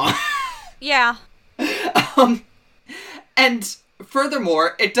grandma. Yeah. And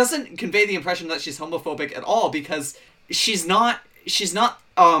furthermore, it doesn't convey the impression that she's homophobic at all, because she's not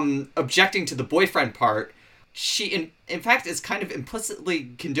objecting to the boyfriend part. She, in fact, is kind of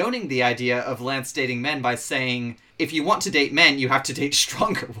implicitly condoning the idea of Lance dating men by saying, if you want to date men, you have to date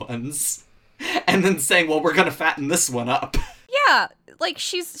stronger ones. And then saying, well, we're gonna fatten this one up. Yeah, like,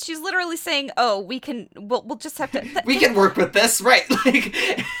 she's literally saying, oh, we'll just have to... we can work with this, right? Like,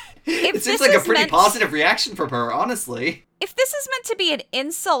 it seems like a pretty positive reaction from her, honestly. If this is meant to be an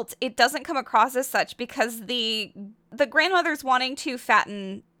insult, it doesn't come across as such, because the grandmother's wanting to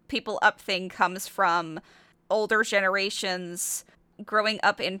fatten people up thing comes from older generations growing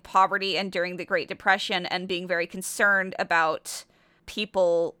up in poverty and during the Great Depression and being very concerned about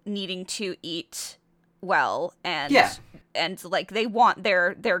people needing to eat well and like they want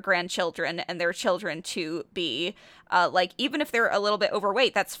their grandchildren and their children to be like, even if they're a little bit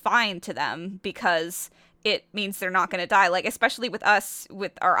overweight, that's fine to them because it means they're not going to die. Like, especially with us,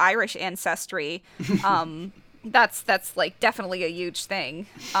 with our Irish ancestry, that's like definitely a huge thing.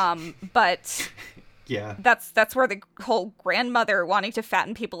 But yeah, that's where the whole grandmother wanting to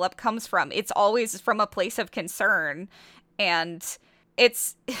fatten people up comes from. It's always from a place of concern, and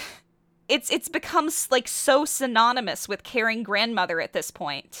it's it's become like so synonymous with caring grandmother at this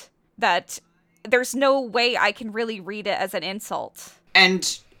point that there's no way I can really read it as an insult.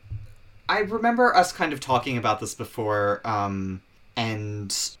 And I remember us kind of talking about this before,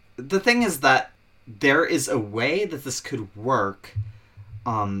 and the thing is that there is a way that this could work,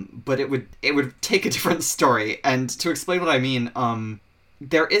 but it would take a different story. And to explain what I mean,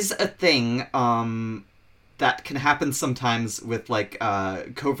 there is a thing that can happen sometimes with, like,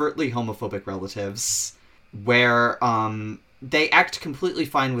 covertly homophobic relatives, where they act completely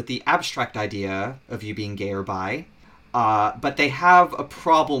fine with the abstract idea of you being gay or bi, but they have a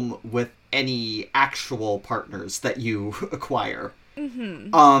problem with any actual partners that you acquire.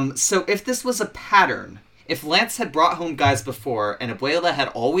 Mm-hmm. So if this was a pattern, if Lance had brought home guys before, and Abuela had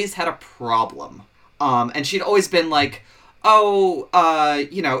always had a problem, and she'd always been like, oh,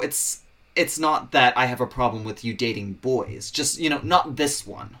 it's not that I have a problem with you dating boys, just, not this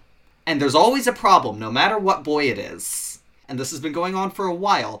one. And there's always a problem, no matter what boy it is. And this has been going on for a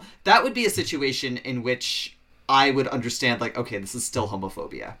while. That would be a situation in which I would understand, like, okay, this is still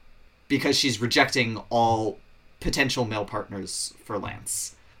homophobia. Because she's rejecting all potential male partners for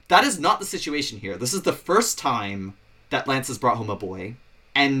Lance. That is not the situation here. This is the first time that Lance has brought home a boy,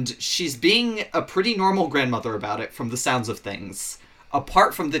 and she's being a pretty normal grandmother about it from the sounds of things,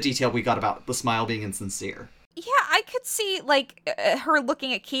 apart from the detail we got about the smile being insincere. Yeah, I could see, like, her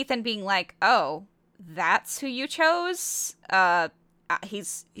looking at Keith and being like, oh, that's who you chose?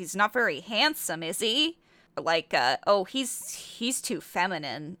 He's not very handsome, is he? Like, oh, he's too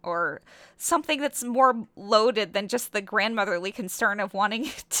feminine, or something that's more loaded than just the grandmotherly concern of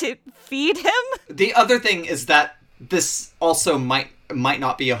wanting to feed him. The other thing is that this also might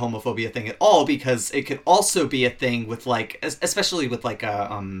not be a homophobia thing at all, because it could also be a thing with, like, especially with, like,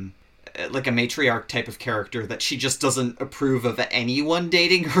 a matriarch type of character, that she just doesn't approve of anyone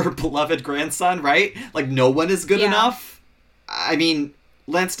dating her beloved grandson, right? Like, no one is good enough. I mean,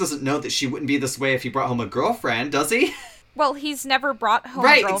 Lance doesn't know that she wouldn't be this way if he brought home a girlfriend, does he? Well, he's never brought home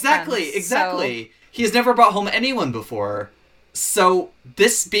right, a girlfriend. exactly. So... He's never brought home anyone before. So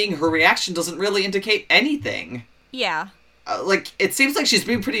this being her reaction doesn't really indicate anything. Yeah. It seems like she's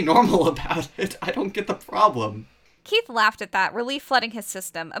being pretty normal about it. I don't get the problem. Keith laughed at that, relief flooding his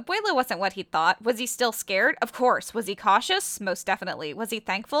system. Abuela wasn't what he thought. Was he still scared? Of course. Was he cautious? Most definitely. Was he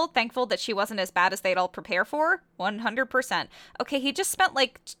thankful? Thankful that she wasn't as bad as they'd all prepare for? 100%. Okay, he just spent,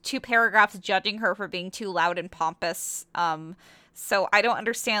 like, 2 paragraphs judging her for being too loud and pompous. So I don't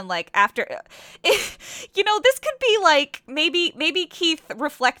understand, like, after... this could be, like, maybe Keith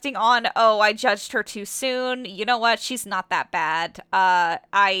reflecting on, oh, I judged her too soon. You know what? She's not that bad.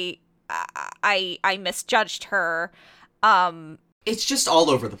 I misjudged her. It's just all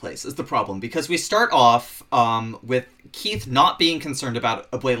over the place is the problem, because we start off with Keith not being concerned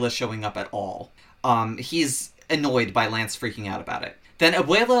about Abuela showing up at all. He's annoyed by Lance freaking out about it. Then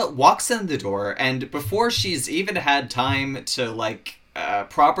Abuela walks in the door, and before she's even had time to, like,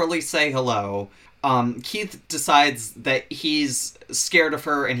 properly say hello, Keith decides that he's scared of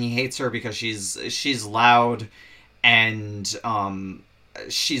her and he hates her because she's loud and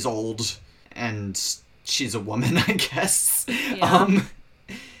she's old and she's a woman, I guess. Yeah.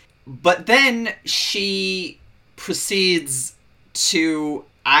 But then she proceeds to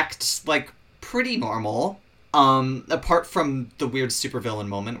act, like, pretty normal. Apart from the weird supervillain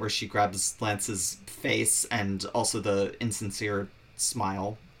moment where she grabs Lance's face and also the insincere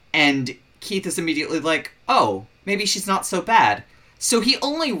smile. And Keith is immediately like, oh, maybe she's not so bad. So he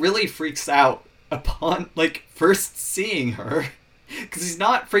only really freaks out upon, like, first seeing her. Because he's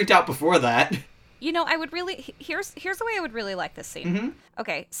not freaked out before that. I would really... Here's the way I would really like this scene. Mm-hmm.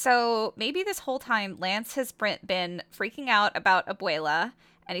 Okay, so maybe this whole time Lance has been freaking out about Abuela,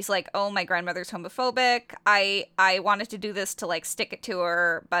 and he's like, oh, my grandmother's homophobic. I wanted to do this to, like, stick it to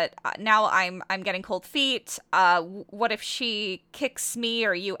her, but now I'm getting cold feet. What if she kicks me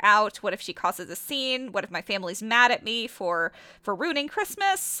or you out? What if she causes a scene? What if my family's mad at me for ruining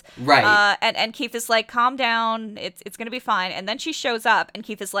Christmas? Right. And Keith is like, calm down. It's gonna be fine. And then she shows up, and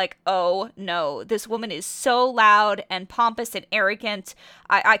Keith is like, oh no, this woman is so loud and pompous and arrogant.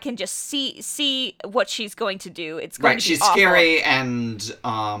 I can just see what she's going to do. It's going to be she's awful. Scary and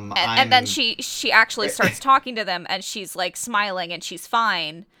then she actually starts talking to them, and she's like smiling, and she's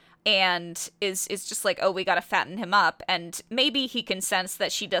fine, and is just like, oh, we gotta fatten him up. And maybe he can sense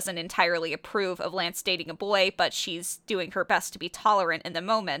that she doesn't entirely approve of Lance dating a boy, but she's doing her best to be tolerant in the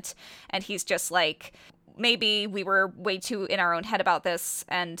moment. And he's just like, maybe we were way too in our own head about this,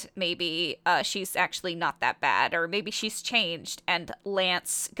 and maybe she's actually not that bad, or maybe she's changed. And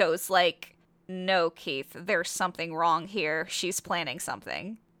Lance goes like, no, Keith, there's something wrong here. She's planning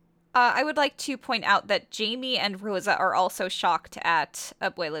something. I would like to point out that Jamie and Rosa are also shocked at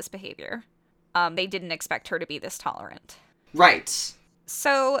Abuela's behavior. They didn't expect her to be this tolerant. Right.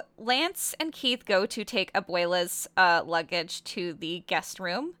 So Lance and Keith go to take Abuela's luggage to the guest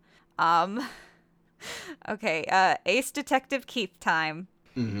room. Okay, Ace Detective Keith time.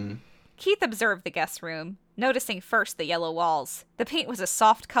 Mm-hmm. Keith observed the guest room, noticing first the yellow walls. The paint was a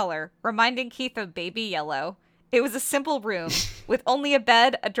soft color, reminding Keith of baby yellow. It was a simple room, with only a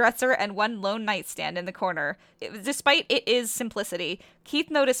bed, a dresser, and one lone nightstand in the corner. Despite its simplicity, Keith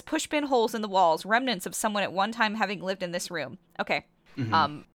noticed pushpin holes in the walls, remnants of someone at one time having lived in this room. Okay.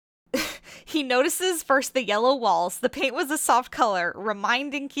 Mm-hmm. He notices first the yellow walls. The paint was a soft color,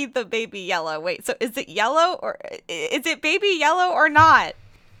 reminding Keith of baby yellow. Wait, so is it yellow or is it baby yellow or not?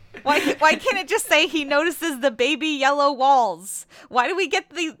 Why can't it just say he notices the baby yellow walls? Why do we get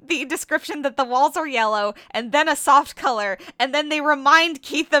the description that the walls are yellow and then a soft color and then they remind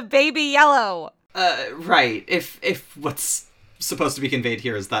Keith of baby yellow? Right. If what's supposed to be conveyed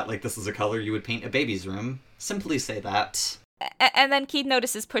here is that, like, this is a color you would paint a baby's room, simply say that. And then Keith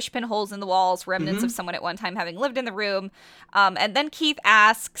notices pushpin holes in the walls, remnants of someone at one time having lived in the room. And then Keith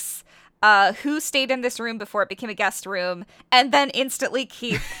asks who stayed in this room before it became a guest room. And then instantly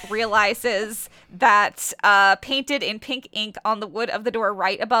Keith realizes that painted in pink ink on the wood of the door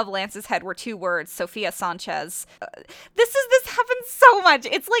right above Lance's head were two words, Sofia Sanchez. This happens so much.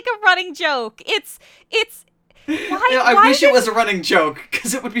 It's like a running joke. It's I wish it was a running joke,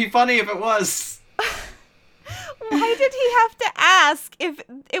 because it would be funny if it was. Why did he have to ask if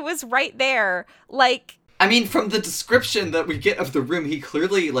it was right there? Like, I mean, from the description that we get of the room, he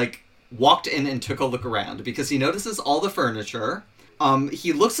clearly, like, walked in and took a look around, because he notices all the furniture.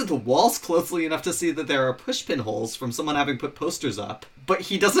 He looks at the walls closely enough to see that there are pushpin holes from someone having put posters up, but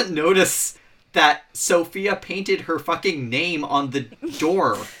he doesn't notice that Sophia painted her fucking name on the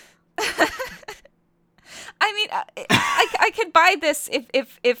door. I mean, I could buy this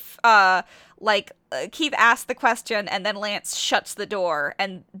if Keith asks the question and then Lance shuts the door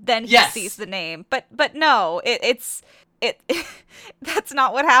and then he sees the name. But no, it's that's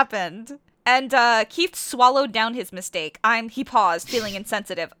not what happened. And Keith swallowed down his mistake. He paused, feeling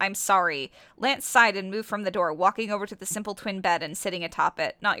insensitive. I'm sorry. Lance sighed and moved from the door, walking over to the simple twin bed and sitting atop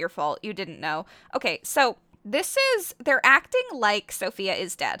it. Not your fault. You didn't know. Okay, so they're acting like Sophia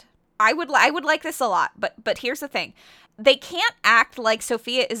is dead. I would like this a lot, but here's the thing. They can't act like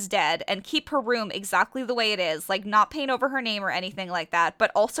Sophia is dead and keep her room exactly the way it is, like not paint over her name or anything like that, but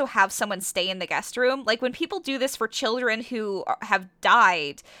also have someone stay in the guest room. Like when people do this for children who have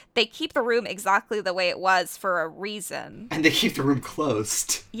died, they keep the room exactly the way it was for a reason. And they keep the room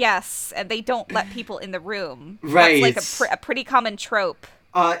closed. Yes, and they don't let people in the room. Right. That's like a pretty common trope.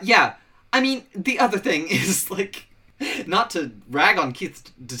 Yeah. I mean, the other thing is, like, not to rag on Keith's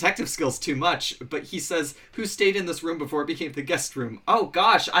detective skills too much, but he says, who stayed in this room before it became the guest room? Oh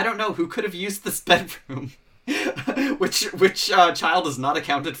gosh, I don't know, who could have used this bedroom? which child is not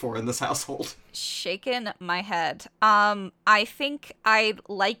accounted for in this household? Shaking my head. I think I'd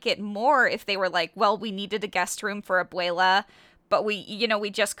like it more if they were like, well, we needed a guest room for Abuela, but we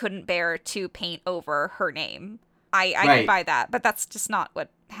just couldn't bear to paint over her name. I can buy that, but that's just not what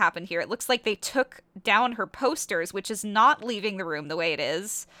happened here. It looks like they took down her posters, which is not leaving the room the way it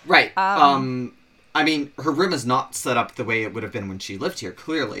is. Right. I mean, her room is not set up the way it would have been when she lived here,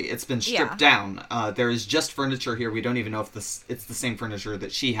 clearly. It's been stripped down. There is just furniture here. We don't even know if it's the same furniture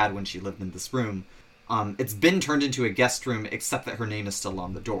that she had when she lived in this room. It's been turned into a guest room, except that her name is still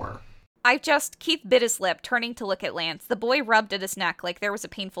on the door. Keith bit his lip, turning to look at Lance. The boy rubbed at his neck like there was a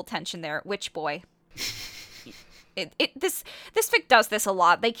painful tension there. Which boy? This fic does this a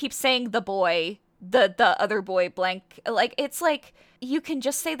lot. They keep saying the boy, the other boy, blank. Like, it's like, you can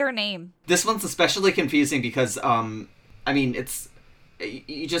just say their name. This one's especially confusing because, I mean,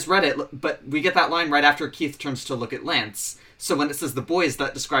 you just read it, but we get that line right after Keith turns to look at Lance. So when it says the boy, is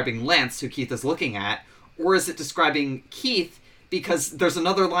that describing Lance, who Keith is looking at? Or is it describing Keith because there's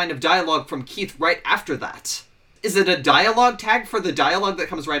another line of dialogue from Keith right after that? Is it a dialogue tag for the dialogue that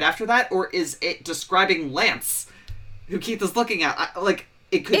comes right after that? Or is it describing Lance, who Keith is looking at?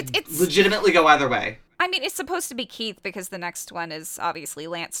 It could legitimately go either way. I mean, it's supposed to be Keith because the next one is obviously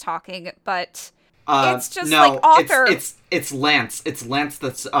Lance talking, but it's just like author. It's Lance. It's Lance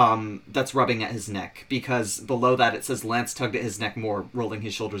that's rubbing at his neck, because below that it says Lance tugged at his neck more, rolling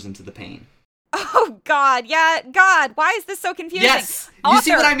his shoulders into the pain. Oh God, yeah, God, why is this so confusing? Yes, you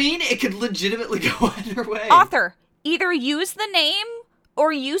see what I mean? It could legitimately go either way. Author, either use the name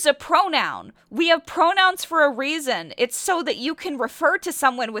or use a pronoun. We have pronouns for a reason. It's so that you can refer to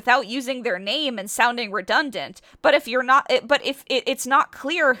someone without using their name and sounding redundant. But if it's not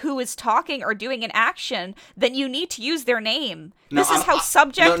clear who is talking or doing an action, then you need to use their name. This is how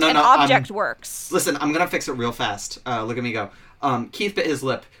subject and object works. Listen, I'm gonna fix it real fast. Look at me go. Keith bit his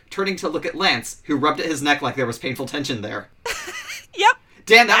lip, turning to look at Lance, who rubbed at his neck like there was painful tension there. Yep.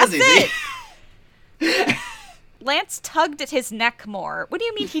 Damn, that was easy. Lance tugged at his neck more. What do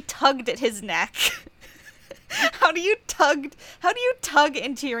you mean he tugged at his neck? How do you tug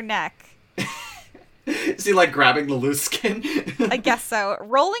into your neck? Is he like grabbing the loose skin? I guess so.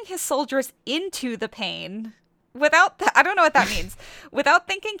 Rolling his soldiers into the pain. I don't know what that means. Without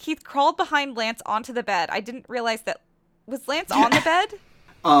thinking, Keith crawled behind Lance onto the bed. I didn't realize that. Was Lance on the bed?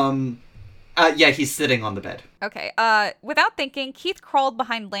 Yeah, he's sitting on the bed. Okay, without thinking, Keith crawled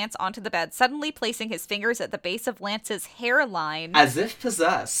behind Lance onto the bed, suddenly placing his fingers at the base of Lance's hairline. As if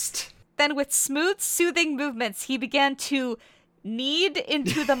possessed. Then with smooth, soothing movements, he began to knead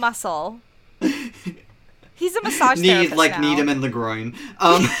into the muscle. He's a massage therapist now. Knead him in the groin.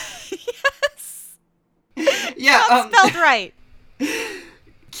 Yes! Yeah, spelled right.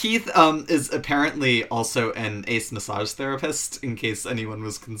 Keith is apparently also an ace massage therapist, in case anyone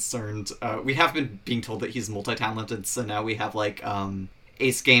was concerned. We have been being told that he's multi-talented, so now we have, like,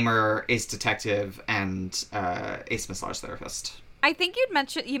 ace gamer, ace detective, and ace massage therapist. I think you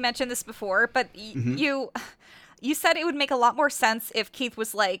mentioned this before, but you said it would make a lot more sense if Keith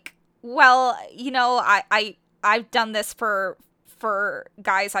was like, well, I've done this for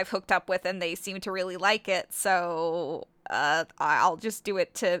guys I've hooked up with, and they seem to really like it, so... I'll just do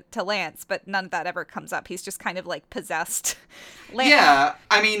it to Lance, but none of that ever comes up. He's just kind of, like, possessed. Yeah,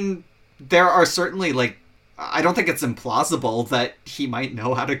 I mean, there are certainly, like, I don't think it's implausible that he might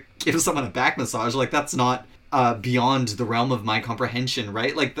know how to give someone a back massage. Like, that's not beyond the realm of my comprehension,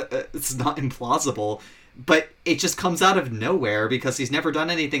 right? Like, it's not implausible, but it just comes out of nowhere because he's never done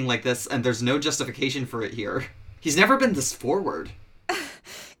anything like this, and there's no justification for it here. He's never been this forward.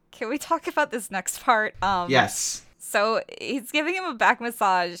 Can we talk about this next part? Yes. So he's giving him a back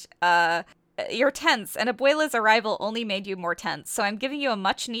massage. You're tense, and Abuela's arrival only made you more tense. So I'm giving you a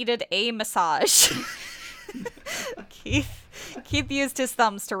much-needed massage. Keith used his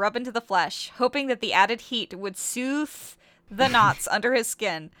thumbs to rub into the flesh, hoping that the added heat would soothe the knots under his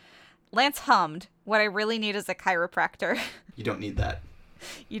skin. Lance hummed, "What I really need is a chiropractor." You don't need that.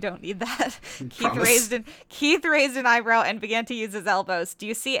 You don't need that. Keith raised an eyebrow and began to use his elbows. Do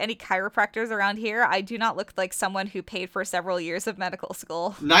you see any chiropractors around here? I do not look like someone who paid for several years of medical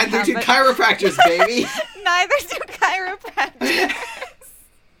school. Neither do chiropractors, baby. Neither do chiropractors.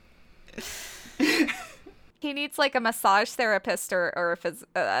 He needs like a massage therapist or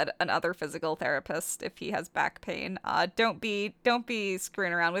another physical therapist if he has back pain. Don't be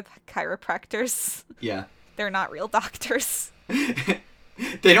screwing around with chiropractors. Yeah. They're not real doctors.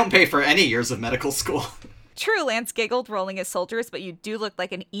 They don't pay for any years of medical school. True, Lance giggled, rolling his shoulders, but you do look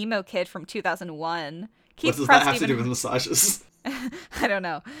like an emo kid from 2001. What does that have to do with massages? I don't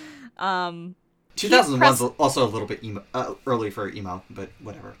know. 2001's also a little bit early for emo, but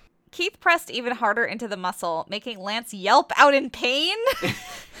whatever. Keith pressed even harder into the muscle, making Lance yelp out in pain.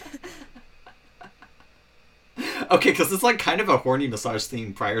 Okay, because it's like kind of a horny massage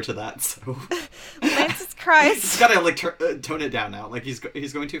theme prior to that, so... Lance's cries... He's gotta, like, tone it down now. Like, he's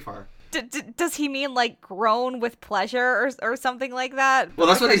going too far. Does he mean, like, groan with pleasure or something like that? Well,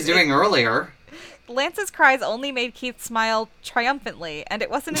 that's what he's doing earlier. Lance's cries only made Keith smile triumphantly, and it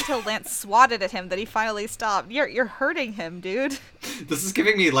wasn't until Lance swatted at him that he finally stopped. You're hurting him, dude. This is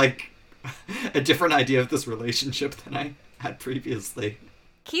giving me, like, a different idea of this relationship than I had previously.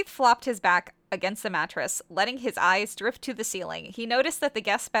 Keith flopped his back against the mattress, letting his eyes drift to the ceiling. He noticed that the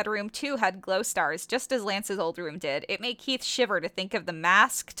guest bedroom, too, had glow stars, just as Lance's old room did. It made Keith shiver to think of the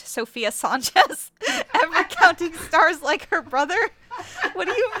masked Sophia Sanchez ever counting stars like her brother. What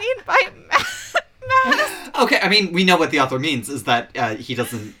do you mean by masked? Okay, I mean, we know what the author means, is that he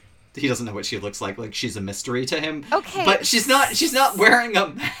doesn't know what she looks like. Like, she's a mystery to him. Okay. But she's not wearing a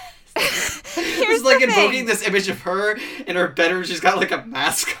mask. He's like invoking this image of her in her bedroom. She's got like a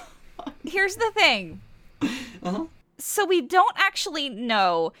mask on. Here's the thing. Uh-huh. So we don't actually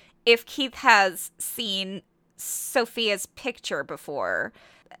know if Keith has seen Sophia's picture before.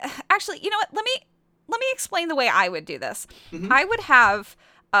 Actually, you know what? Let me explain the way I would do this. Mm-hmm. I would have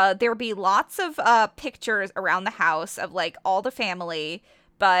there would be lots of pictures around the house of like all the family,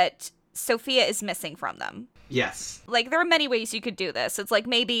 but Sophia is missing from them. Yes. Like, there are many ways you could do this. It's like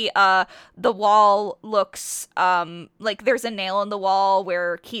maybe the wall looks like there's a nail in the wall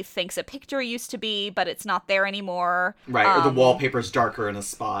where Keith thinks a picture used to be, but it's not there anymore. Right, or the wallpaper's darker in a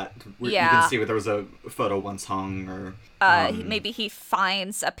spot where yeah. you can see where there was a photo once hung, or... Maybe he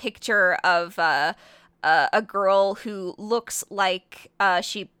finds a picture of a girl who looks like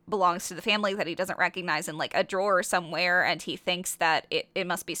she belongs to the family that he doesn't recognize in like a drawer somewhere, and he thinks that it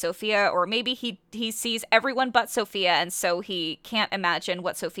must be Sophia. Or maybe he sees everyone but Sophia, and so he can't imagine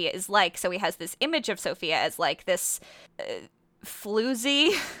what Sophia is like, so he has this image of Sophia as like this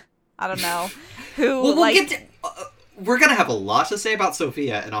floozy I don't know who well, like we're gonna have a lot to say about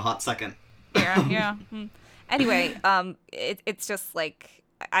Sophia in a hot second. yeah. Anyway, it's just like,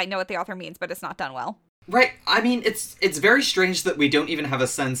 I know what the author means, but it's not done well. Right. I mean, it's very strange that we don't even have a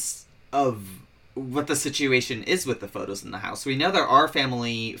sense of what the situation is with the photos in the house. We know there are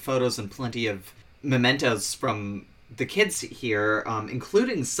family photos and plenty of mementos from the kids here,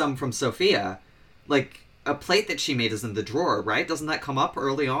 including some from Sophia. Like, a plate that she made is in the drawer, right? Doesn't that come up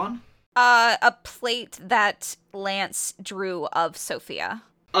early on? A plate that Lance drew of Sophia.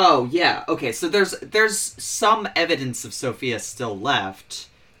 Oh, yeah. Okay, so there's some evidence of Sophia still left.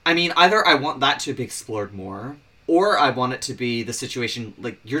 I mean, either I want that to be explored more, or I want it to be the situation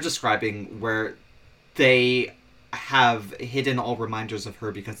like you're describing where they have hidden all reminders of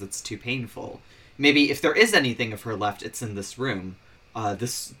her because it's too painful. Maybe if there is anything of her left, it's in this room.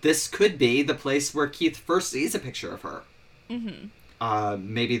 This could be the place where Keith first sees a picture of her.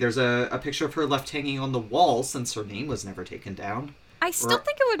 Mm-hmm. Maybe there's a picture of her left hanging on the wall since her name was never taken down. I still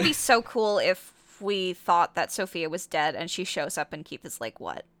think it would be so cool if we thought that Sophia was dead and she shows up and Keith is like,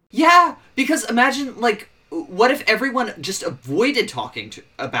 what? Yeah, because imagine, like, what if everyone just avoided talking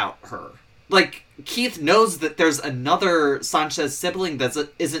about her? Like, Keith knows that there's another Sanchez sibling that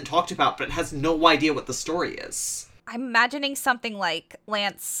isn't talked about, but has no idea what the story is. I'm imagining something like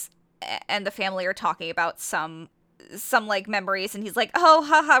Lance and the family are talking about some like memories, and he's like, oh,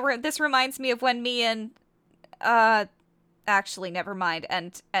 haha, this reminds me of when me and, actually, never mind,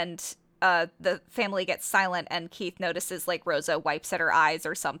 and the family gets silent, and Keith notices, like, Rosa wipes at her eyes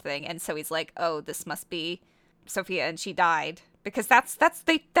or something, and so he's like, oh, this must be Sophia, and she died. Because that's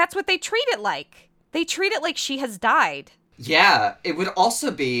what they treat it like. They treat it like she has died. Yeah, it would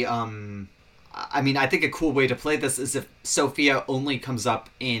also be, I mean, I think a cool way to play this is if Sophia only comes up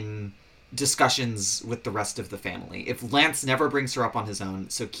in discussions with the rest of the family. If Lance never brings her up on his own,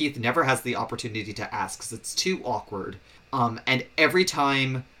 so Keith never has the opportunity to ask, because it's too awkward. And every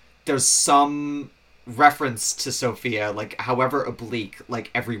time there's some reference to Sophia, like, however oblique,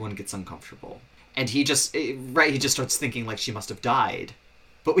 like, everyone gets uncomfortable. And he just starts thinking, like, she must have died.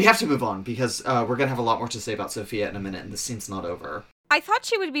 But we have to move on, because we're going to have a lot more to say about Sophia in a minute, and the scene's not over. I thought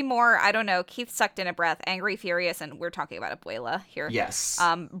she would be more, I don't know, Keith sucked in a breath, angry, furious, and we're talking about Abuela here. Yes.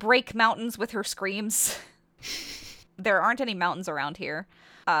 Break mountains with her screams. There aren't any mountains around here.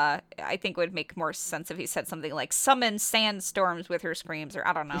 I think it would make more sense if he said something like, summon sandstorms with her screams, or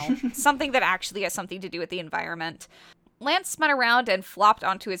I don't know. Something that actually has something to do with the environment. Lance spun around and flopped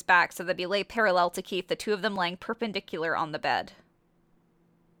onto his back so that he lay parallel to Keith, the two of them lying perpendicular on the bed.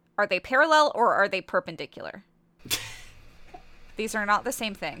 Are they parallel or are they perpendicular? These are not the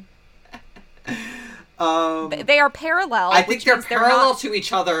same thing. They are parallel. I think they're parallel to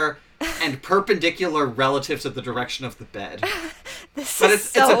each other and perpendicular relative to the direction of the bed. It's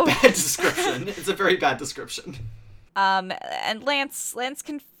a bad description. It's a very bad description. And Lance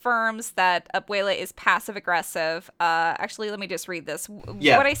confirms that Abuela is passive aggressive. Actually, let me just read this.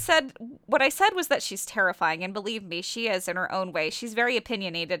 Yeah. What I said was that she's terrifying, and believe me, she is in her own way. She's very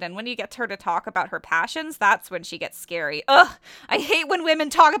opinionated, and when you get her to talk about her passions, that's when she gets scary. Ugh, I hate when women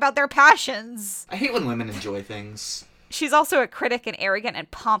talk about their passions. I hate when women enjoy things. She's also a critic and arrogant and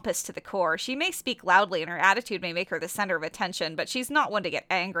pompous to the core. She may speak loudly and her attitude may make her the center of attention, but she's not one to get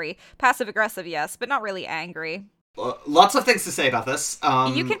angry. Passive-aggressive, yes, but not really angry. Lots of things to say about this.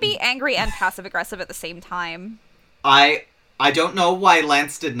 You can be angry and passive-aggressive at the same time. I don't know why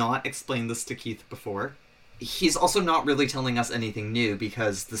Lance did not explain this to Keith before. He's also not really telling us anything new,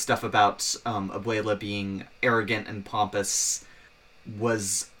 because the stuff about Abuela being arrogant and pompous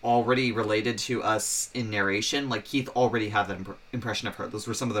was already related to us in narration. Like, Keith already had that impression of her. Those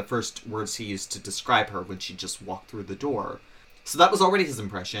were some of the first words he used to describe her when she just walked through the door. So that was already his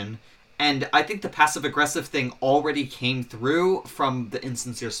impression. And I think the passive-aggressive thing already came through from the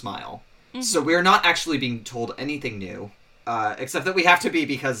insincere smile. Mm-hmm. So we're not actually being told anything new. Except that we have to be,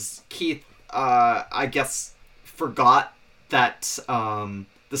 because Keith, I guess, forgot that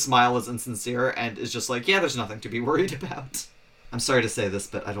the smile is insincere and is just like, yeah, there's nothing to be worried about. I'm sorry to say this,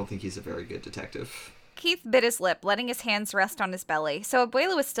 but I don't think he's a very good detective. Keith bit his lip, letting his hands rest on his belly. So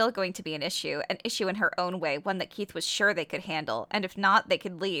Abuela was still going to be an issue in her own way, one that Keith was sure they could handle. And if not, they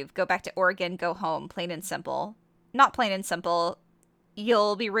could leave, go back to Oregon, go home, plain and simple. Not plain and simple,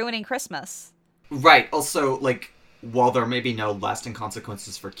 you'll be ruining Christmas. Right. Also, like, while there may be no lasting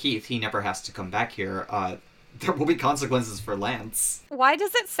consequences for Keith, he never has to come back here. There will be consequences for Lance. Why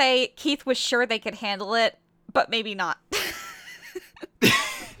does it say Keith was sure they could handle it, but maybe not?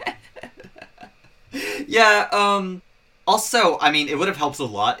 Yeah, also, I mean, it would have helped a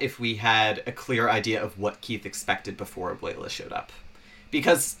lot if we had a clear idea of what Keith expected before Abuela showed up.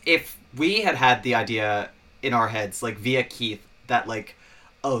 Because if we had the idea in our heads, like, via Keith, that, like,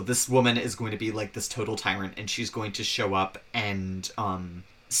 oh, this woman is going to be, like, this total tyrant, and she's going to show up and,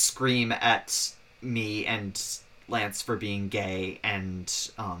 scream at me and Lance for being gay,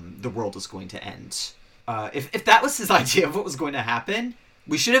 and, the world is going to end. If that was his idea of what was going to happen,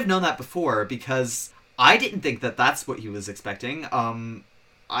 we should have known that before, because I didn't think that that's what he was expecting.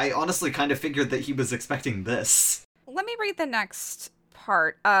 I honestly kind of figured that he was expecting this. Let me read the next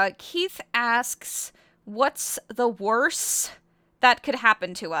part. Keith asks, what's the worst that could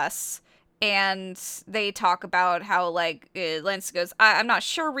happen to us? And they talk about how, like, Lance goes, I'm not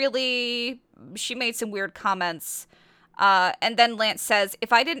sure, really. She made some weird comments. And then Lance says,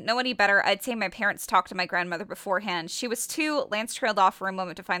 if I didn't know any better, I'd say my parents talked to my grandmother beforehand. She was too. Lance trailed off for a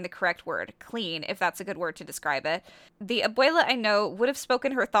moment to find the correct word. Clean, if that's a good word to describe it. The Abuela I know would have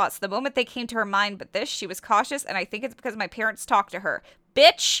spoken her thoughts the moment they came to her mind, but this, she was cautious, and I think it's because my parents talked to her.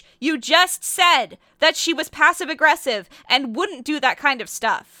 Bitch, you just said that she was passive-aggressive and wouldn't do that kind of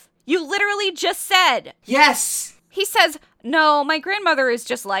stuff. You literally just said. Yes! He says, no, my grandmother is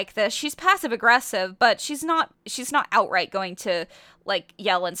just like this. She's passive-aggressive, but she's not outright going to, like,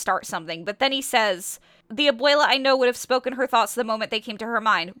 yell and start something. But then he says, the Abuela I know would have spoken her thoughts the moment they came to her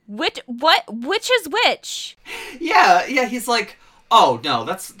mind. Which is which? Yeah, he's like, oh, no,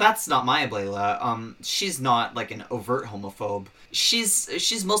 that's not my Abuela. She's not, like, an overt homophobe.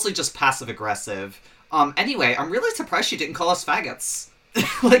 She's mostly just passive-aggressive. Anyway, I'm really surprised she didn't call us faggots.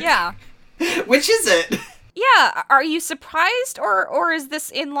 Like, yeah. Which is it? Yeah, are you surprised, or is this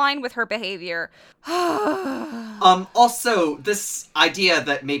in line with her behavior? Also, this idea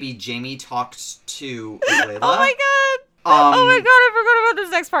that maybe Jamie talked to Abuela. Oh my god! Oh my god, I forgot about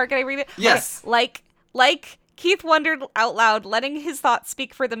this next part. Can I read it? Yes. Okay. Like, Keith wondered out loud, letting his thoughts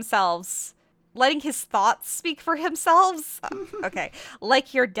speak for themselves. Letting his thoughts speak for themselves? Okay.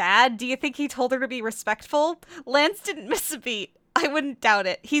 Like your dad, do you think he told her to be respectful? Lance didn't miss a beat. I wouldn't doubt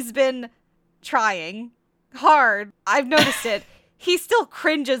it. He's been trying hard. I've noticed it. He still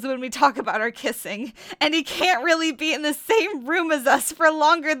cringes when we talk about our kissing, and he can't really be in the same room as us for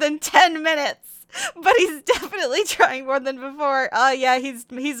longer than 10 minutes. But he's definitely trying more than before. Yeah, he's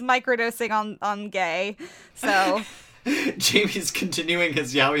microdosing on gay. So Jamie's continuing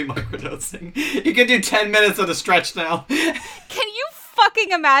his yaoi microdosing. You can do 10 minutes at a stretch now. Can you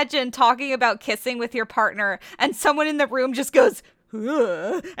fucking imagine talking about kissing with your partner and someone in the room just goes,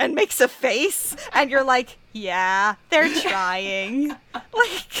 ugh, and makes a face, and you're like, yeah, they're trying.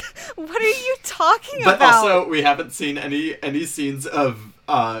 Like, what are you talking about? But also, we haven't seen any scenes of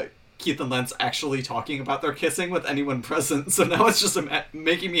Keith and Lance actually talking about their kissing with anyone present, so now it's just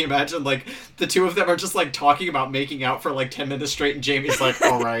making me imagine, like, the two of them are just, like, talking about making out for, like, 10 minutes straight, and Jamie's like,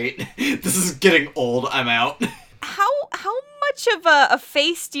 alright, this is getting old, I'm out. How much of a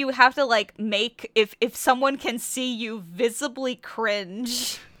face do you have to, like, make if someone can see you visibly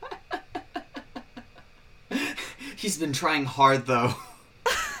cringe? He's been trying hard, though.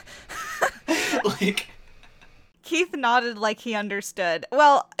 Like, Keith nodded like he understood.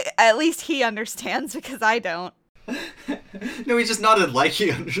 Well, at least he understands, because I don't. No, he just nodded like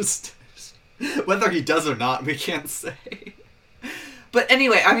he understood. Whether he does or not, we can't say. But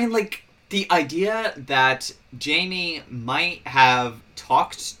anyway, I mean, like, the idea that Jamie might have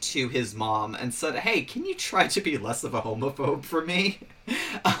talked to his mom and said, hey, can you try to be less of a homophobe for me?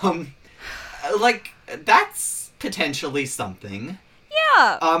 Like, that's potentially something.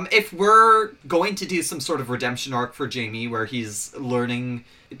 Yeah. If we're going to do some sort of redemption arc for Jamie where he's learning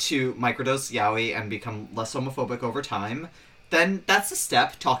to microdose yaoi and become less homophobic over time, then that's a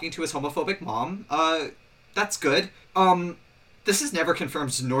step, talking to his homophobic mom. That's good. This is never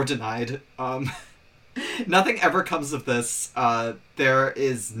confirmed nor denied. Nothing ever comes of this. There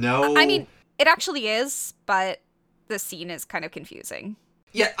is no... I mean, it actually is, but the scene is kind of confusing.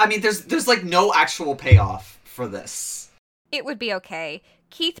 Yeah, I mean, there's like no actual payoff for this. It would be okay.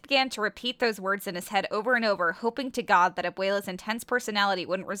 Keith began to repeat those words in his head over and over, hoping to God that Abuela's intense personality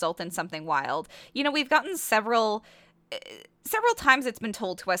wouldn't result in something wild. You know, we've gotten several several times it's been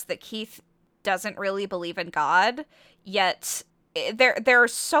told to us that Keith doesn't really believe in God, yet there are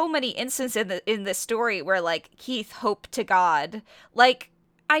so many instances in this story where, like, Keith hoped to God. Like,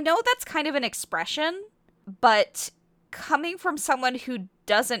 I know that's kind of an expression, but coming from someone who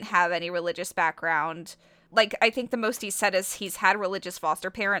doesn't have any religious background, like, I think the most he's said is he's had religious foster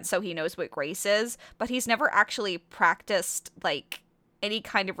parents, so he knows what grace is, but he's never actually practiced, like, any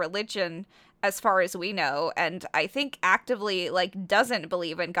kind of religion as far as we know, and I think actively, like, doesn't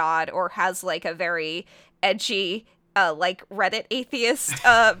believe in God or has, like, a very edgy, like, Reddit atheist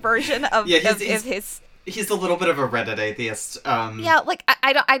version of, his... He's a little bit of a Reddit atheist. Yeah, like,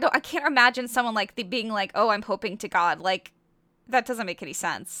 I can't imagine someone, like, being like, oh, I'm hoping to God. Like, that doesn't make any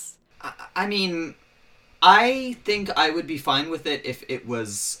sense. I mean, I think I would be fine with it if it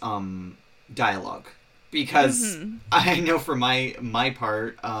was, dialogue. Because I know for my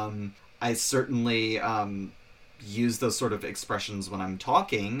part, I certainly, use those sort of expressions when I'm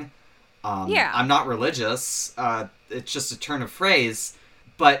talking. Yeah. I'm not religious. It's just a turn of phrase.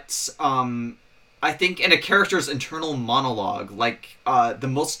 But, I think in a character's internal monologue, like, the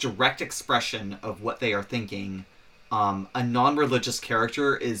most direct expression of what they are thinking, a non-religious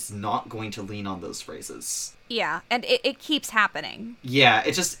character is not going to lean on those phrases. Yeah, and it keeps happening. Yeah,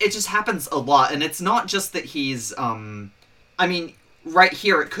 it just happens a lot, and it's not just that he's, I mean, right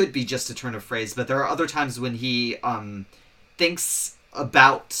here it could be just a turn of phrase, but there are other times when he, thinks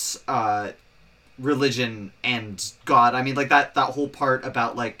about, religion and God. I mean, like, that whole part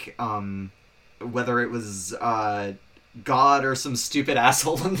about, like, whether it was God or some stupid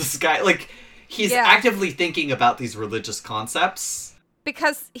asshole in the sky. Like, he's actively thinking about these religious concepts.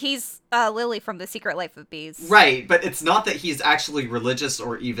 Because he's Lily from The Secret Life of Bees. Right, but it's not that he's actually religious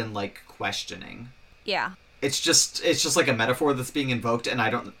or even, like, questioning. Yeah. It's just like a metaphor that's being invoked, and I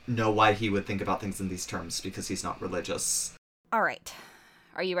don't know why he would think about things in these terms, because he's not religious. All right.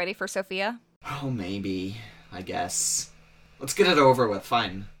 Are you ready for Sophia? Oh, maybe. I guess. Let's get it over with.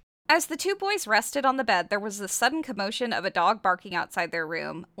 Fine. As the two boys rested on the bed, there was the sudden commotion of a dog barking outside their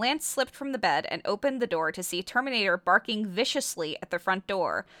room. Lance slipped from the bed and opened the door to see Terminator barking viciously at the front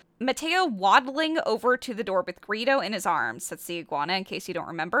door. Mateo waddling over to the door with Greedo in his arms. That's the iguana, in case you don't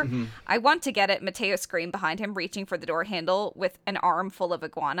remember. Mm-hmm. I want to get it, Mateo screamed behind him, reaching for the door handle with an arm full of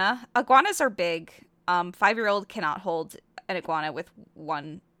iguana. Iguanas are big. 5-year-old cannot hold an iguana with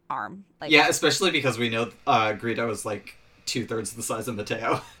one arm. Like, yeah, especially because we know Greedo is, like, 2/3 the size of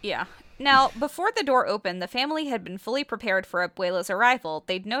Mateo. Yeah. Now, before the door opened, the family had been fully prepared for Abuela's arrival.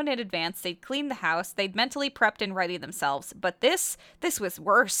 They'd known in advance, they'd cleaned the house, they'd mentally prepped and readied themselves. But this was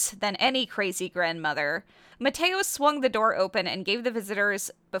worse than any crazy grandmother. Mateo swung the door open and gave the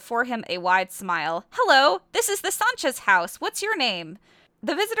visitors before him a wide smile. "Hello, this is the Sanchez house. What's your name?"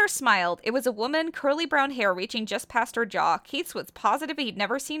 The visitor smiled. It was a woman, curly brown hair reaching just past her jaw. Keith was positive he'd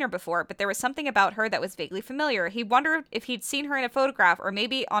never seen her before, but there was something about her that was vaguely familiar. He wondered if he'd seen her in a photograph, or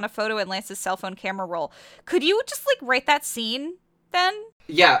maybe on a photo in Lance's cell phone camera roll. Could you just, like, write that scene, then?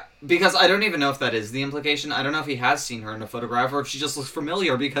 Yeah, because I don't even know if that is the implication. I don't know if he has seen her in a photograph, or if she just looks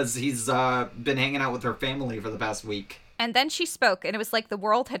familiar because he's been hanging out with her family for the past week. And then she spoke, and it was like the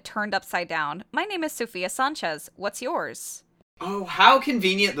world had turned upside down. "My name is Sophia Sanchez. What's yours?" Oh, how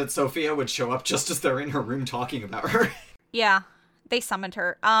convenient that Sophia would show up just as they're in her room talking about her. Yeah, they summoned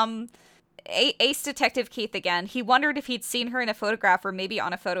her. Ace Detective Keith again. He wondered if he'd seen her in a photograph or maybe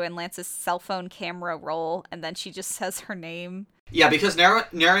on a photo in Lance's cell phone camera roll, and then she just says her name. Yeah, because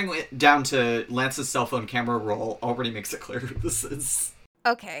narrowing it down to Lance's cell phone camera roll already makes it clear who this is.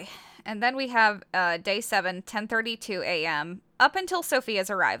 Okay, and then we have day 7, 10:32 a.m. Up until Sophia's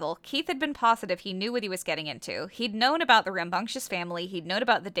arrival, Keith had been positive he knew what he was getting into. He'd known about the rambunctious family, he'd known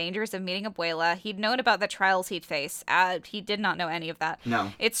about the dangers of meeting Abuela, he'd known about the trials he'd face. He did not know any of that.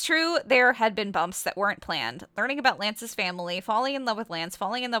 No. It's true, there had been bumps that weren't planned. Learning about Lance's family, falling in love with Lance,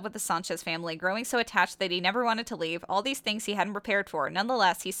 falling in love with the Sanchez family, growing so attached that he never wanted to leave, all these things he hadn't prepared for.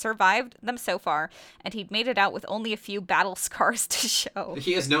 Nonetheless, he survived them so far, and he'd made it out with only a few battle scars to show.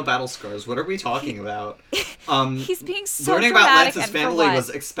 He has no battle scars. What are we talking about? He's being so learning dramatic. About Lance's family was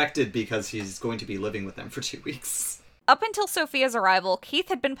expected because he's going to be living with them for 2 weeks. Up until Sophia's arrival, Keith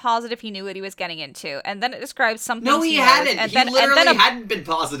had been positive he knew what he was getting into, and then it describes something. No, he hadn't. He hadn't been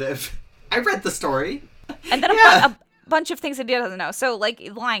positive. I read the story. And then a bunch of things that he doesn't know. So, like,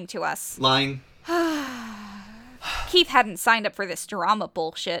 lying to us. Lying. Keith hadn't signed up for this drama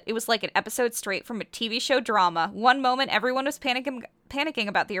bullshit. It was like an episode straight from a TV show drama. One moment, everyone was panicking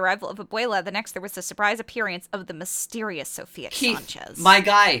about the arrival of Abuela. The next, there was the surprise appearance of the mysterious Sophia Sanchez. My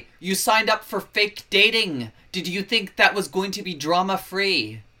guy, you signed up for fake dating. Did you think that was going to be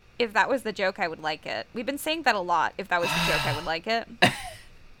drama-free? If that was the joke, I would like it. We've been saying that a lot. If that was the joke, I would like it.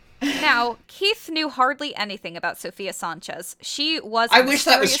 Now, Keith knew hardly anything about Sofia Sanchez. She was I wish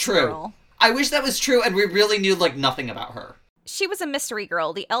that was true. Girl. I wish that was true, and we really knew, like, nothing about her. She was a mystery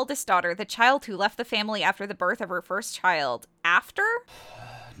girl, the eldest daughter, the child who left the family after the birth of her first child. After?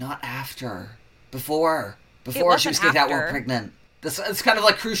 Not after. Before she was kicked out while pregnant. It's kind of,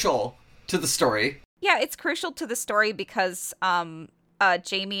 like, crucial to the story. Yeah, it's crucial to the story because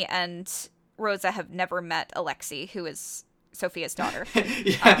Jamie and Rosa have never met Alexei, who is Sophia's daughter.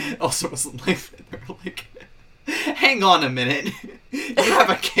 Yeah, also wasn't like, they were like, hang on a minute. You have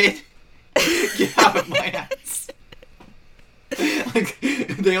a kid? Get out of my house. Like,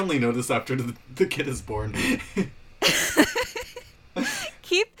 they only know this after the kid is born.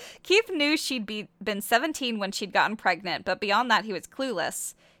 Keith knew she'd been 17 when she'd gotten pregnant, but beyond that, he was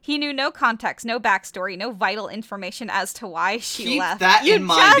clueless. He knew no context, no backstory, no vital information as to why she left. Keep that in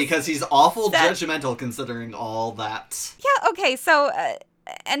mind, because he's awful judgmental considering all that. Yeah, okay, so,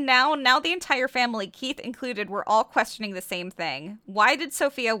 and now the entire family, Keith included, were all questioning the same thing. Why did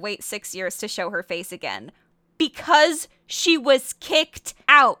Sophia wait 6 years to show her face again? Because she was kicked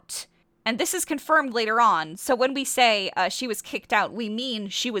out. And this is confirmed later on. So when we say she was kicked out, we mean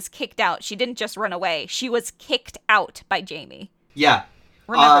she was kicked out. She didn't just run away. She was kicked out by Jamie. Yeah.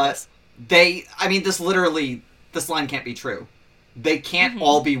 Remember this. This line can't be true. They can't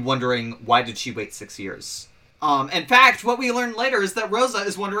all be wondering, why did she wait 6 years? In fact, what we learn later is that Rosa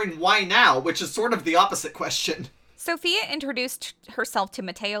is wondering why now, which is sort of the opposite question. Sophia introduced herself to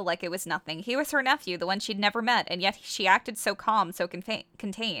Mateo like it was nothing. He was her nephew, the one she'd never met, and yet she acted so calm, so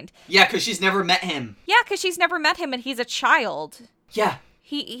contained. Yeah, because she's never met him. Yeah, because she's never met him, and he's a child. Yeah.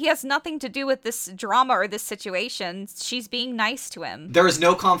 He has nothing to do with this drama or this situation. She's being nice to him. There is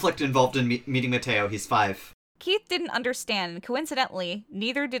no conflict involved in meeting Mateo. He's 5. Keith didn't understand, and coincidentally,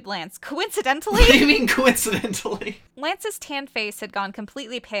 neither did Lance. Coincidentally? What do you mean, coincidentally? Lance's tan face had gone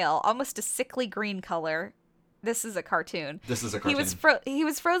completely pale, almost a sickly green color. This is a cartoon. He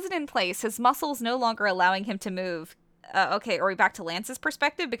was frozen in place, his muscles no longer allowing him to move. Okay, are we back to Lance's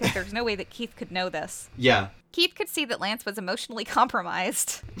perspective? Because there's no way that Keith could know this. Yeah. Keith could see that Lance was emotionally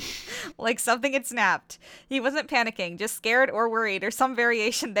compromised. Like something had snapped. He wasn't panicking, just scared or worried, or some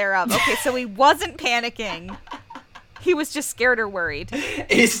variation thereof. Okay, so he wasn't panicking. He was just scared or worried.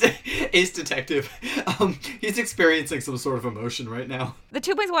 Ace detective. He's experiencing some sort of emotion right now. The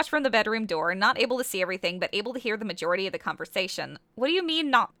two boys watched from the bedroom door, not able to see everything, but able to hear the majority of the conversation. What do you mean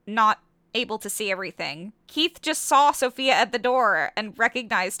not able to see everything? Keith just saw Sophia at the door and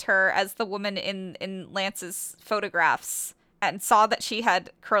recognized her as the woman in Lance's photographs and saw that she had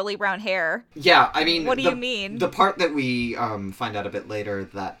curly brown hair. Yeah, I mean... What do you mean? The part that we find out a bit later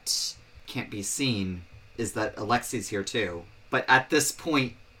that can't be seen is that Alexei's here too. But at this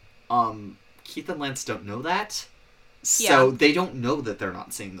point, Keith and Lance don't know that. So they don't know that they're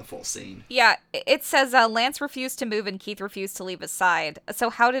not seeing the full scene. Yeah, it says Lance refused to move and Keith refused to leave his side.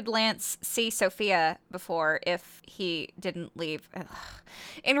 So how did Lance see Sophia before if he didn't leave? Ugh.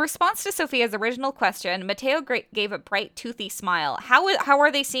 In response to Sophia's original question, Mateo gave a bright, toothy smile. How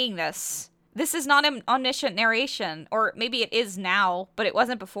are they seeing this? This is not an omniscient narration, or maybe it is now, but it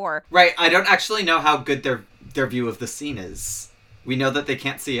wasn't before. Right, I don't actually know how good their view of the scene is. We know that they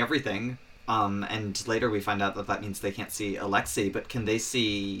can't see everything. And later we find out that means they can't see Alexei, but can they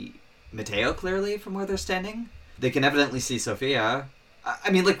see Mateo clearly from where they're standing? They can evidently see Sophia. I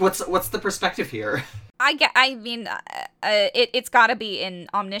mean, like, what's the perspective here? It's gotta be in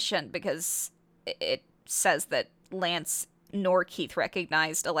omniscient because it says that Lance nor Keith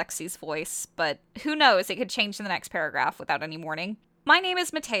recognized Alexei's voice, but who knows, it could change in the next paragraph without any warning. My name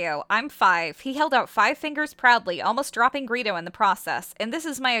is Mateo. I'm 5. He held out 5 fingers proudly, almost dropping Greedo in the process. And this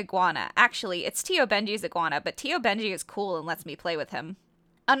is my iguana. Actually, it's Tio Benji's iguana, but Tio Benji is cool and lets me play with him.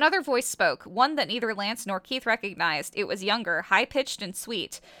 Another voice spoke, one that neither Lance nor Keith recognized. It was younger, high-pitched, and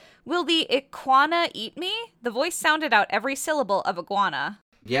sweet. Will the iguana eat me? The voice sounded out every syllable of iguana.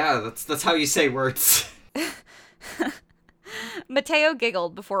 Yeah, that's how you say words. Mateo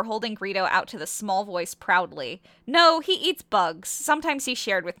giggled before holding Greedo out to the small voice proudly. No, he eats bugs. Sometimes he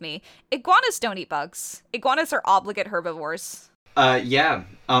shared with me. Iguanas don't eat bugs. Iguanas are obligate herbivores. Yeah.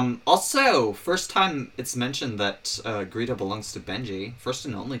 Also, first time it's mentioned that Greedo belongs to Benji. First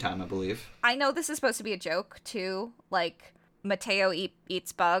and only time, I believe. I know this is supposed to be a joke, too. Like, Mateo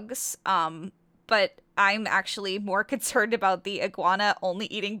eats bugs. But I'm actually more concerned about the iguana only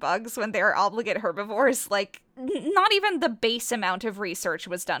eating bugs when they're obligate herbivores. Like, not even the base amount of research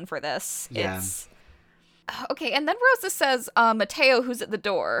was done for this. Yeah. Okay, and then Rosa says, Mateo, who's at the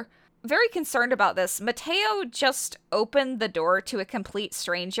door. very concerned about this. Mateo just opened the door to a complete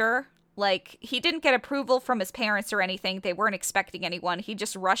stranger. Like, he didn't get approval from his parents or anything. They weren't expecting anyone. He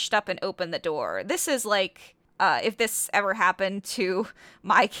just rushed up and opened the door. This is like, if this ever happened to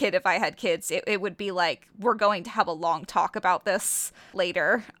my kid, if I had kids, it would be like, we're going to have a long talk about this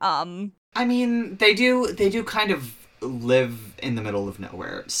later. I mean, they do kind of live in the middle of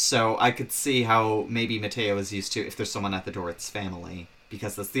nowhere, so I could see how maybe Mateo is used to, if there's someone at the door, it's family,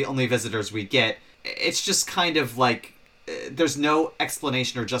 because that's the only visitors we get. It's just kind of like, there's no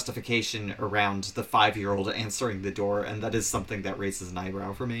explanation or justification around the 5-year-old answering the door, and that is something that raises an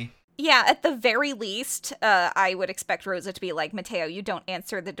eyebrow for me. Yeah, at the very least, I would expect Rosa to be like, Mateo, you don't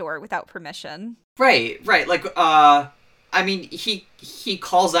answer the door without permission. Right, like, I mean, he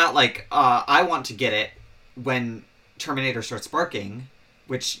calls out, like, I want to get it, when Terminator starts barking,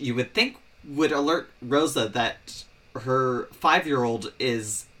 which you would think would alert Rosa that her 5-year-old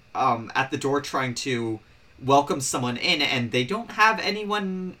is at the door trying to welcome someone in, and they don't have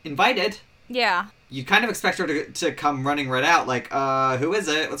anyone invited. Yeah. You kind of expect her to come running right out, like, who is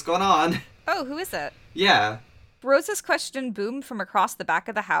it? What's going on? Oh, who is it? Yeah. Rosa's question boomed from across the back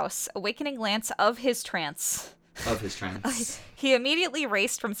of the house, awakening Lance of his trance. He immediately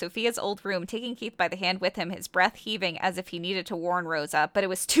raced from Sophia's old room, taking Keith by the hand with him, his breath heaving as if he needed to warn Rosa. But it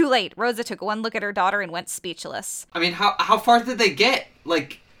was too late. Rosa took one look at her daughter and went speechless. I mean, how far did they get?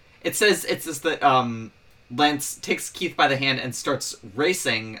 Like, it says that Lance takes Keith by the hand and starts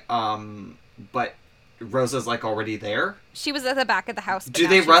racing, but Rosa's, like, already there? She was at the back of the house. Do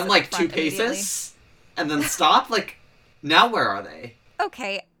they run, like, 2 paces? And then stop? Like, now where are they?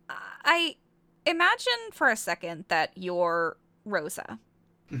 Okay, I imagine for a second that you're Rosa.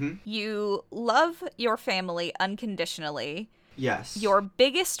 Mm-hmm. You love your family unconditionally. Yes. Your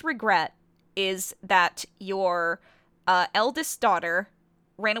biggest regret is that your eldest daughter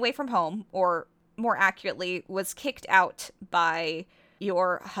ran away from home, or more accurately, was kicked out by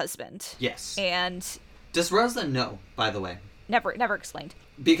your husband. Yes. And does Rosa know, by the way? Never explained.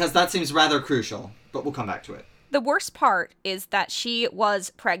 Because that seems rather crucial, but we'll come back to it. The worst part is that she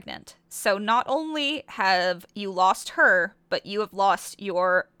was pregnant. So not only have you lost her, but you have lost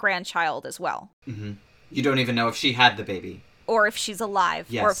your grandchild as well. Mm-hmm. You don't even know if she had the baby. Or if she's alive.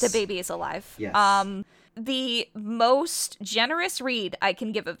 Yes. Or if the baby is alive. Yes. The most generous read I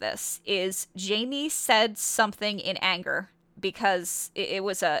can give of this is Jamie said something in anger, because it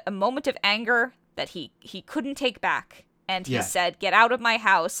was a moment of anger that he couldn't take back. And he said, get out of my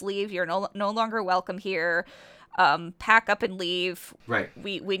house, leave, you're no longer welcome here, pack up and leave. Right.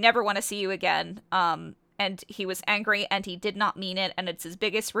 We never want to see you again. And he was angry, and he did not mean it, and it's his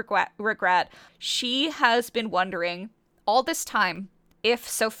biggest regret. She has been wondering all this time if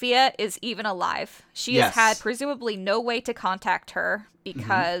Sophia is even alive. She has had presumably no way to contact her,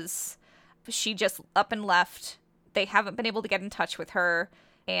 because she just up and left. They haven't been able to get in touch with her,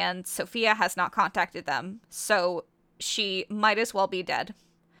 and Sophia has not contacted them. So she might as well be dead.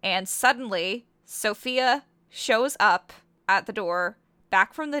 And suddenly, Sophia shows up at the door,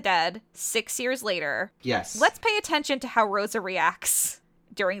 back from the dead, 6 years later. Yes. Let's pay attention to how Rosa reacts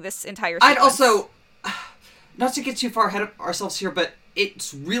during this entire sequence. I'd also, not to get too far ahead of ourselves here, but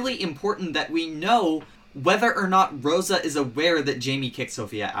it's really important that we know whether or not Rosa is aware that Jamie kicked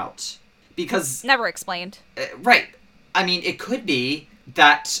Sophia out. Because... Never explained. Right. I mean, it could be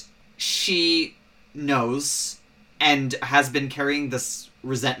that she knows and has been carrying this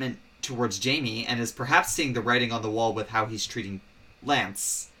resentment towards Jamie and is perhaps seeing the writing on the wall with how he's treating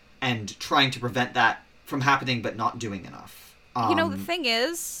Lance and trying to prevent that from happening but not doing enough. The thing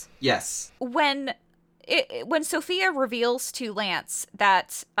is... Yes. When Sophia reveals to Lance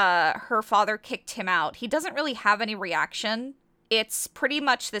that her father kicked him out, he doesn't really have any reaction. It's pretty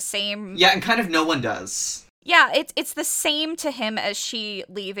much the same... Yeah, and kind of no one does. Yeah, it's the same to him as she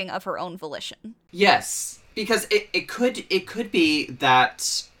leaving of her own volition. Yes, because it could be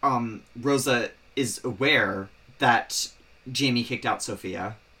that Rosa is aware that Jamie kicked out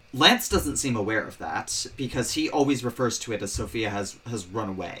Sophia. Lance doesn't seem aware of that, because he always refers to it as Sophia has run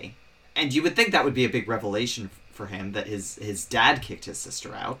away. And you would think that would be a big revelation for him, that his dad kicked his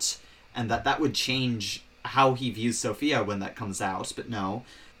sister out, and that would change how he views Sophia when that comes out, but no.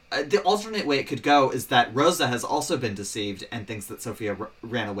 The alternate way it could go is that Rosa has also been deceived and thinks that Sophia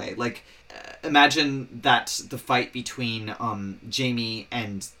ran away. Like, imagine that the fight between Jamie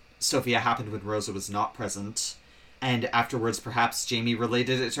and Sophia happened when Rosa was not present, and afterwards perhaps Jamie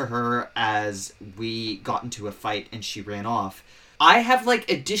related it to her as we got into a fight and she ran off. I have,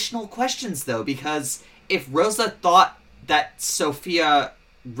 like, additional questions, though, because if Rosa thought that Sophia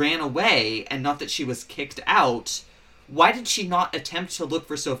ran away and not that she was kicked out, why did she not attempt to look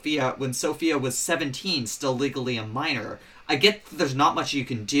for Sophia when Sophia was 17, still legally a minor? I get that there's not much you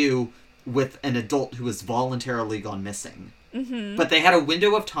can do with an adult who has voluntarily gone missing. Mm-hmm. But they had a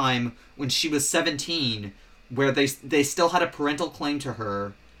window of time when she was 17 where they still had a parental claim to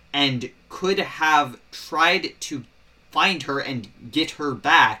her and could have tried to find her and get her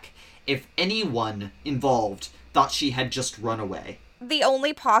back if anyone involved thought she had just run away. The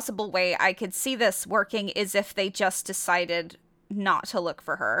only possible way I could see this working is if they just decided not to look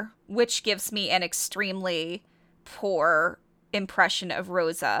for her, which gives me an extremely poor impression of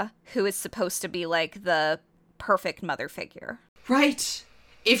Rosa, who is supposed to be like the perfect mother figure. Right.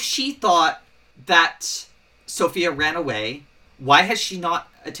 If she thought that Sophia ran away, why has she not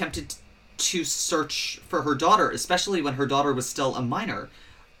attempted to search for her daughter, especially when her daughter was still a minor?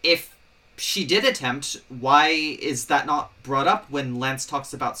 If she did attempt, why is that not brought up when Lance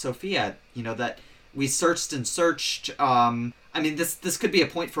talks about Sophia? You know, that we searched and searched. I mean, this could be a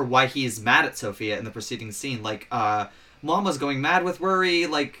point for why he is mad at Sophia in the preceding scene. Like, Mom was going mad with worry.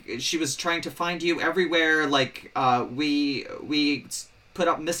 Like, she was trying to find you everywhere. Like, we put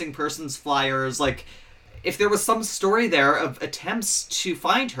up missing persons flyers. Like, if there was some story there of attempts to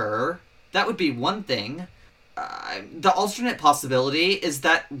find her, that would be one thing. The alternate possibility is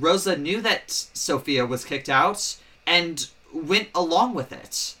that Rosa knew that Sophia was kicked out and went along with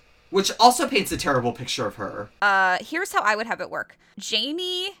it, which also paints a terrible picture of her. Here's how I would have it work.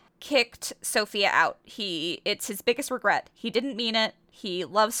 Jamie kicked Sophia out. It's his biggest regret. He didn't mean it. He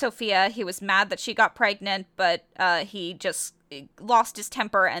loves Sophia. He was mad that she got pregnant, but he just lost his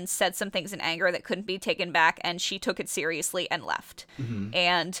temper and said some things in anger that couldn't be taken back, and she took it seriously and left. Mm-hmm.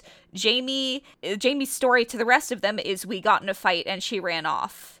 And Jamie's story to the rest of them is we got in a fight and she ran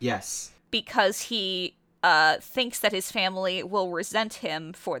off. Yes. Because he thinks that his family will resent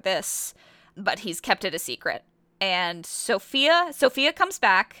him for this, but he's kept it a secret. And Sophia comes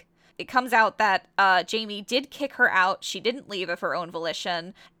back. It comes out that Jamie did kick her out. She didn't leave of her own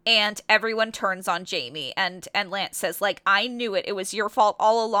volition. And everyone turns on Jamie. And Lance says, like, I knew it. It was your fault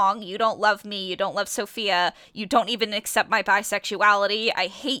all along. You don't love me. You don't love Sophia. You don't even accept my bisexuality. I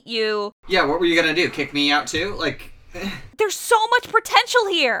hate you. Yeah, what were you gonna do? Kick me out too? Like... There's so much potential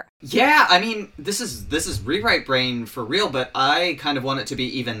here. Yeah, I mean, this is rewrite brain for real, but I kind of want it to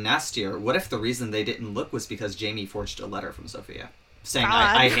be even nastier. What if the reason they didn't look was because Jamie forged a letter from Sophia? Saying,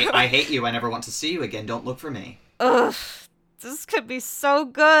 I hate you, I never want to see you again, don't look for me. Ugh, this could be so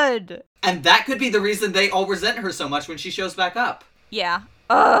good. And that could be the reason they all resent her so much when she shows back up. Yeah.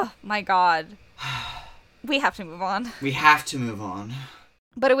 Ugh, my god. We have to move on. We have to move on.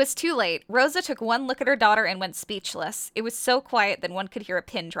 But it was too late. Rosa took one look at her daughter and went speechless. It was so quiet that one could hear a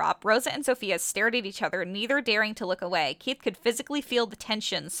pin drop. Rosa and Sophia stared at each other, neither daring to look away. Keith could physically feel the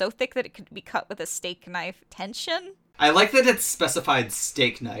tension, so thick that it could be cut with a steak knife. Tension? I like that it's specified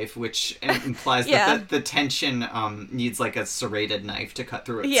steak knife, which implies that the tension needs like a serrated knife to cut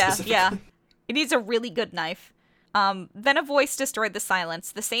through it specifically. Yeah. It needs a really good knife. Then a voice destroyed the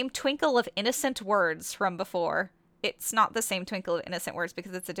silence, the same twinkle of innocent words from before. It's not the same twinkle of innocent words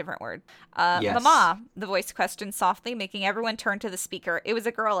because it's a different word. Yes. Mama, the voice questioned softly, making everyone turn to the speaker. It was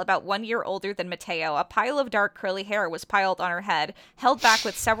a girl about 1 year older than Mateo. A pile of dark curly hair was piled on her head, held back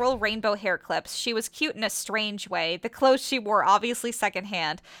with several rainbow hair clips. She was cute in a strange way. The clothes she wore obviously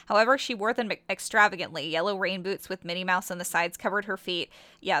secondhand. However, she wore them extravagantly. Yellow rain boots with Minnie Mouse on the sides covered her feet.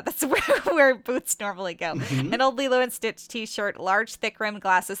 Yeah, that's where boots normally go. Mm-hmm. An old Lilo and Stitch t-shirt, large thick-rimmed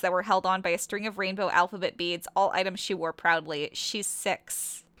glasses that were held on by a string of rainbow alphabet beads, all items she wore proudly. She's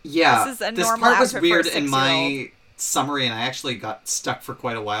 6. Yeah, this is a this normal part was outfit weird for a in 6-year-old. my summary, and I actually got stuck for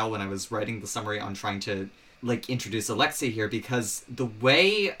quite a while when I was writing the summary on trying to like introduce Alexei here, because the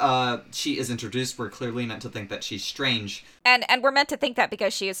way she is introduced, we're clearly meant to think that she's strange. And we're meant to think that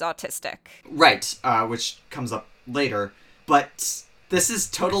because she is autistic. Right, which comes up later. But this is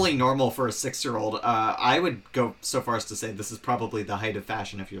totally normal for a 6-year-old. I would go so far as to say this is probably the height of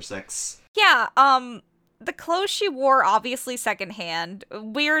fashion if you're 6. Yeah, the clothes she wore, obviously secondhand.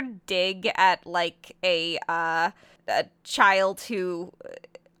 Weird dig at, like, a child who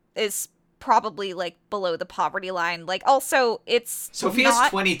is probably, like, below the poverty line. Like, also, it's Sophia's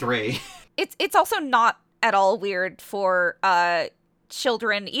 23. It's also not at all weird for,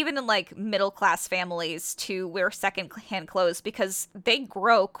 children, even in, like, middle-class families, to wear second-hand clothes because they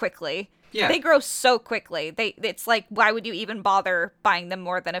grow quickly. Yeah. They grow so quickly. It's like, why would you even bother buying them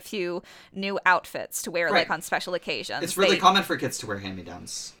more than a few new outfits to wear, right, like, on special occasions? It's really common for kids to wear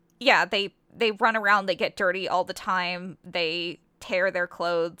hand-me-downs. Yeah, they run around, they get dirty all the time, they tear their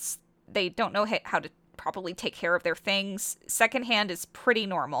clothes, they don't know how to properly take care of their things. Secondhand is pretty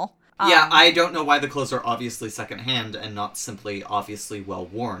normal. Yeah, I don't know why the clothes are obviously secondhand and not simply obviously well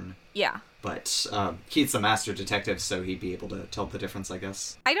worn. Yeah. But Keith's a master detective, so he'd be able to tell the difference, I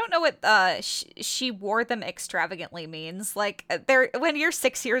guess. I don't know what she wore them extravagantly means. Like, when you're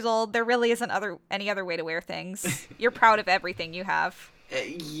 6 years old, there really isn't any other way to wear things. You're proud of everything you have.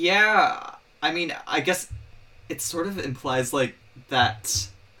 Yeah, I mean, I guess it sort of implies, like, that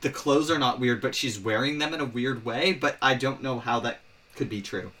the clothes are not weird, but she's wearing them in a weird way, but I don't know how that could be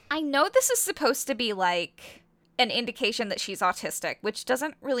true. I know this is supposed to be, like, an indication that she's autistic, which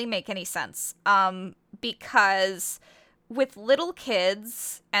doesn't really make any sense. Because with little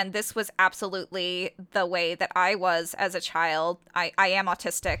kids, and this was absolutely the way that I was as a child, I am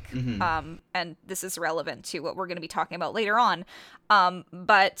autistic, and this is relevant to what we're going to be talking about later on.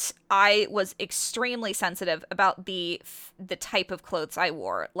 But I was extremely sensitive about the type of clothes I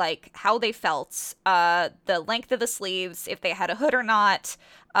wore, like how they felt, the length of the sleeves, if they had a hood or not,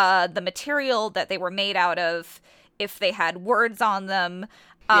 the material that they were made out of, if they had words on them.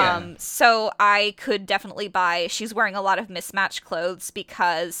 So I could definitely buy, she's wearing a lot of mismatched clothes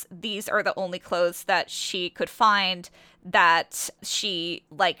because these are the only clothes that she could find that she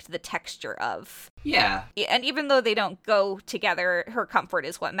liked the texture of. Yeah. And even though they don't go together, her comfort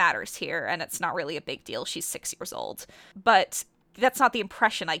is what matters here, and it's not really a big deal. She's 6 years old. But that's not the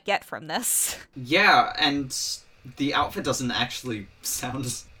impression I get from this. Yeah, and the outfit doesn't actually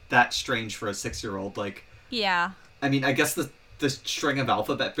sound that strange for a 6-year-old. Like, yeah. I mean, I guess the string of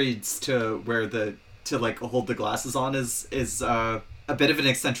alphabet beads to hold the glasses on is a bit of an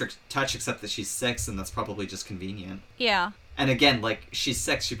eccentric touch, except that she's 6, and that's probably just convenient. Yeah. And again, like, she's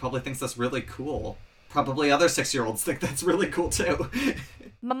 6, she probably thinks that's really cool. Probably other 6-year-olds think that's really cool, too.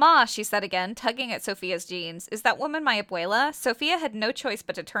 Mama, she said again, tugging at Sophia's jeans. Is that woman my abuela? Sophia had no choice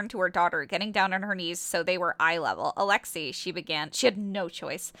but to turn to her daughter, getting down on her knees so they were eye level. Alexi, she began. She had no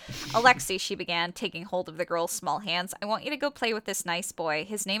choice. Alexi, she began, taking hold of the girl's small hands. I want you to go play with this nice boy.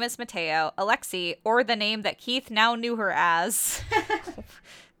 His name is Mateo. Alexi, or the name that Keith now knew her as.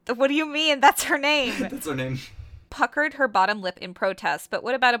 What do you mean? That's her name. That's her name. Puckered her bottom lip in protest. But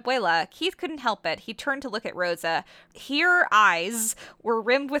what about Abuela? Keith couldn't help it. He turned to look at Rosa. Her eyes were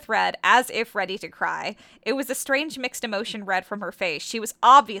rimmed with red, as if ready to cry. It was a strange mixed emotion red from her face. She was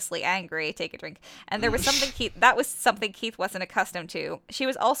obviously angry. Take a drink. And there was something Keith wasn't accustomed to. She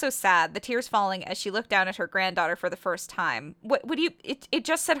was also sad, the tears falling as she looked down at her granddaughter for the first time. What would you? It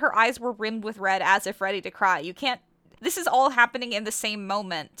just said her eyes were rimmed with red, as if ready to cry. You can't. This is all happening in the same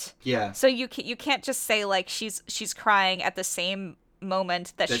moment. Yeah. So you can't just say, like, she's crying at the same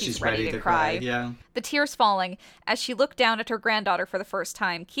moment that she's ready to cry. Yeah. The tears falling as she looked down at her granddaughter for the first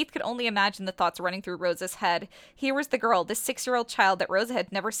time. Keith could only imagine the thoughts running through Rosa's head. Here was the girl, this 6-year-old child that Rosa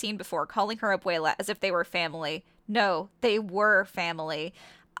had never seen before, calling her abuela as if they were family. No, they were family.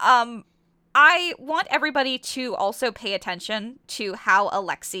 I want everybody to also pay attention to how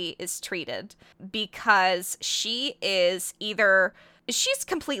Alexi is treated, because she's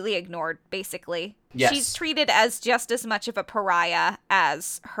completely ignored, basically. Yes. She's treated as just as much of a pariah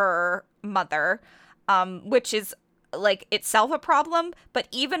as her mother, which is, like, itself a problem, but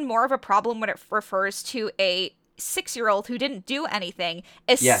even more of a problem when it refers to a 6-year-old who didn't do anything,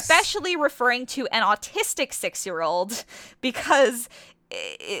 especially referring to an autistic 6-year-old, because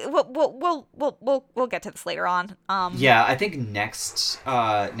we'll get to this later on. Yeah, I think next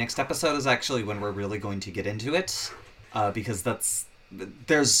episode is actually when we're really going to get into it, because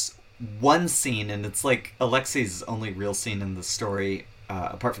there's one scene, and it's like Alexi's only real scene in the story,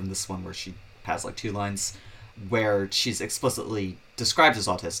 apart from this one where she has like 2 lines, where she's explicitly described as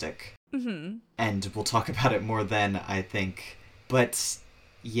autistic. Mm-hmm. And we'll talk about it more then, I think. But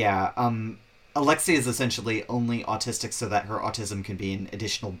yeah, Alexi is essentially only autistic so that her autism can be an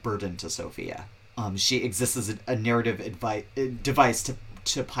additional burden to Sophia. She exists as a narrative device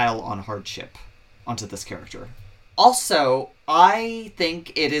to pile on hardship onto this character. Also, I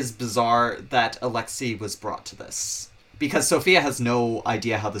think it is bizarre that Alexi was brought to this, because Sophia has no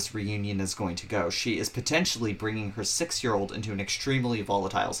idea how this reunion is going to go. She is potentially bringing her 6-year-old into an extremely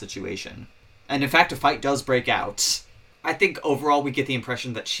volatile situation. And in fact, a fight does break out. I think overall we get the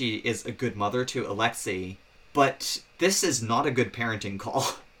impression that she is a good mother to Alexi, but this is not a good parenting call.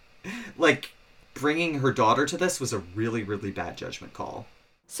 Like, bringing her daughter to this was a really, really bad judgment call.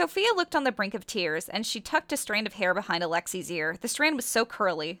 Sophia looked on the brink of tears, and she tucked a strand of hair behind Alexi's ear. The strand was so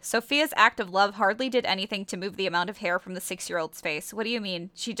curly. Sophia's act of love hardly did anything to move the amount of hair from the 6-year-old's face. What do you mean?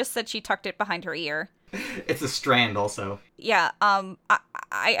 She just said she tucked it behind her ear. It's a strand, also. Yeah,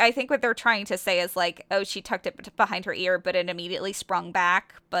 I think what they're trying to say is, like, oh, she tucked it behind her ear, but it immediately sprung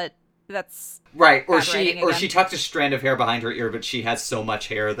back, but that's right. Or bad writing she again. tucked a strand of hair behind her ear, but she has so much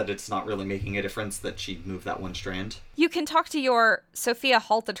hair that it's not really making a difference that she moved that one strand. You can talk to your... Sophia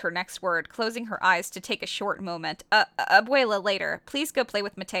halted her next word, closing her eyes to take a short moment. Abuela, later. Please go play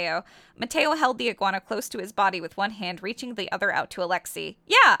with Mateo. Mateo held the iguana close to his body with one hand, reaching the other out to Alexi.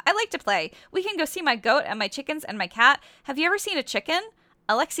 Yeah, I like to play. We can go see my goat and my chickens and my cat. Have you ever seen a chicken?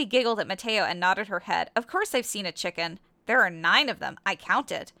 Alexi giggled at Mateo and nodded her head. Of course I've seen a chicken. There are 9 of them. I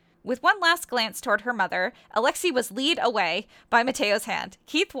counted. With one last glance toward her mother, Alexi was lead away by Mateo's hand.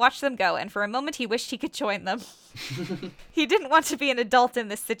 Keith watched them go, and for a moment he wished he could join them. He didn't want to be an adult in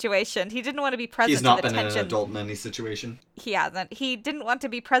this situation. He didn't want to be present to the tension. He's not been an adult in any situation. He hasn't. He didn't want to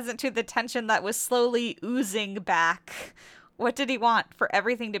be present to the tension that was slowly oozing back. What did he want? For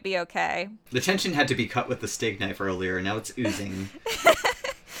everything to be okay. The tension had to be cut with the steak knife earlier. Now it's oozing.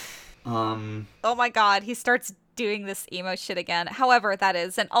 Oh my god, he starts doing this emo shit again. However, that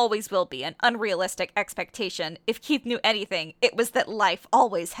is, and always will be, an unrealistic expectation. If Keith knew anything, it was that life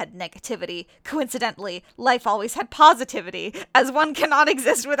always had negativity. Coincidentally, life always had positivity, as one cannot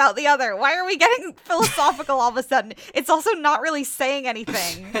exist without the other. Why are we getting philosophical all of a sudden? It's also not really saying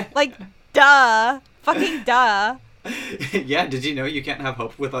anything. Like, duh. Fucking duh. Yeah, did you know you can't have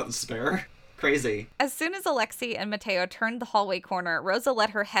hope without despair? Crazy. As soon as Alexi and Mateo turned the hallway corner, Rosa let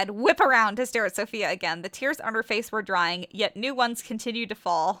her head whip around to stare at Sophia again. The tears on her face were drying, yet new ones continued to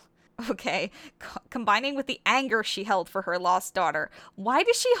fall. Okay, combining with the anger she held for her lost daughter. Why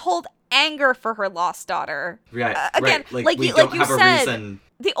does she hold anger for her lost daughter? Right, again, right. like we you, don't like you have said, a reason.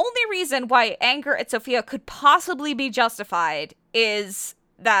 The only reason why anger at Sophia could possibly be justified is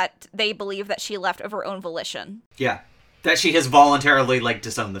that they believe that she left of her own volition. Yeah. That she has voluntarily,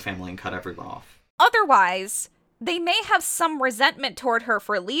 disowned the family and cut everyone off. Otherwise, they may have some resentment toward her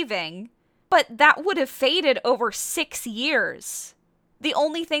for leaving, but that would have faded over 6 years. The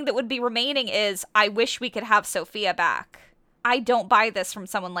only thing that would be remaining is, I wish we could have Sophia back. I don't buy this from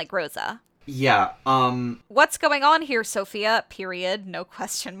someone like Rosa. Yeah, What's going on here, Sophia? Period. No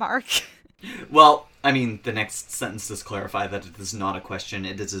question mark. Well, I mean, the next sentence does clarify that it is not a question,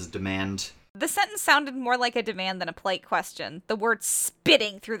 it is a demand. The sentence sounded more like a demand than a polite question, the word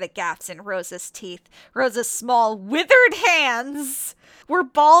spitting through the gaps in Rosa's teeth. Rosa's small, withered hands were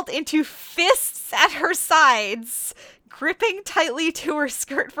balled into fists at her sides, gripping tightly to her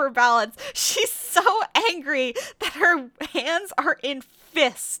skirt for balance. She's so angry that her hands are in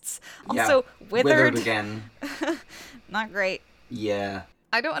fists. Also, yeah, withered again. Not great. Yeah.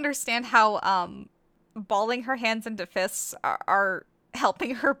 I don't understand how balling her hands into fists are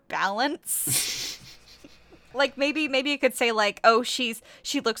helping her balance. Like maybe you could say oh, she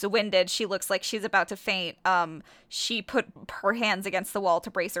looks winded, she looks like she's about to faint, she put her hands against the wall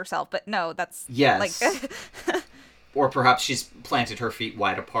to brace herself, but no, that's yes. Or perhaps she's planted her feet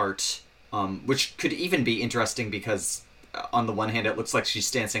wide apart, which could even be interesting because on the one hand it looks like she's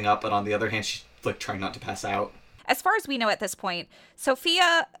standing up, but on the other hand she's trying not to pass out. As far as we know at this point,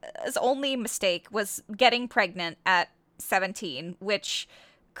 Sophia's only mistake was getting pregnant at 17, which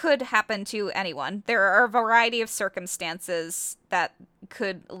could happen to anyone. There are a variety of circumstances that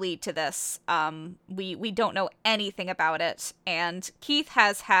could lead to this. We don't know anything about it, and Keith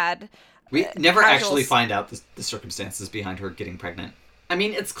has had... We never actually find out the circumstances behind her getting pregnant. I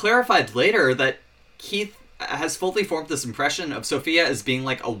mean, it's clarified later that Keith has fully formed this impression of Sophia as being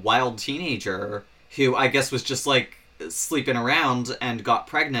a wild teenager who I guess was just sleeping around and got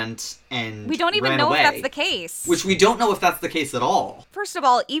pregnant and we don't even ran know away. If that's the case. Which we don't know if that's the case at all. First of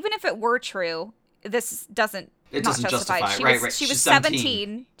all, even if it were true, this doesn't justify it. Right. She was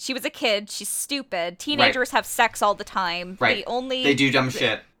 17. She was a kid. She's stupid. Teenagers have sex all the time. Right. They do dumb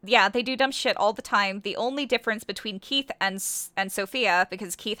shit. Yeah, they do dumb shit all the time. The only difference between Keith and Sophia,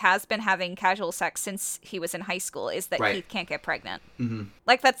 because Keith has been having casual sex since he was in high school, is that Keith can't get pregnant. Mm-hmm.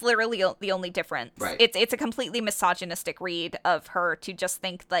 That's literally the only difference. Right. It's a completely misogynistic read of her to just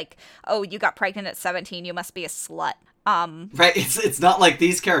think oh, you got pregnant at 17, you must be a slut. Right. It's not like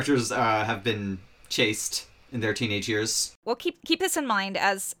these characters have been chased in their teenage years. Well, keep this in mind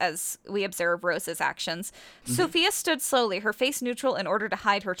as we observe Rosa's actions. Mm-hmm. Sophia stood slowly, her face neutral in order to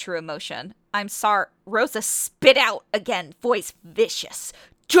hide her true emotion. I'm sorry. Rosa spit out again, voice vicious.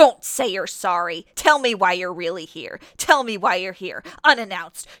 Don't say you're sorry. Tell me why you're really here. Tell me why you're here,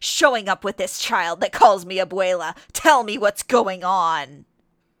 unannounced, showing up with this child that calls me Abuela. Tell me what's going on.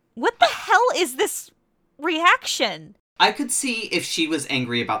 What the hell is this reaction? I could see if she was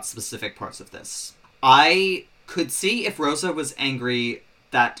angry about specific parts of this. I could see if Rosa was angry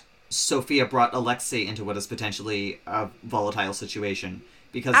that Sophia brought Alexei into what is potentially a volatile situation.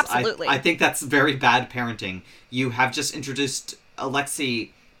 Because absolutely. I think that's very bad parenting. You have just introduced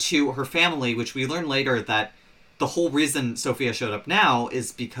Alexei to her family, which we learn later that the whole reason Sophia showed up now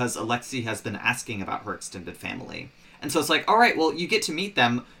is because Alexei has been asking about her extended family. And so it's like, all right, well, you get to meet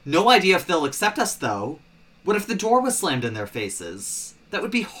them. No idea if they'll accept us, though. What if the door was slammed in their faces? That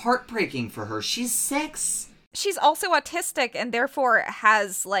would be heartbreaking for her. She's 6. She's also autistic and therefore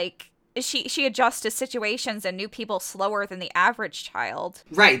has, like, she adjusts to situations and new people slower than the average child.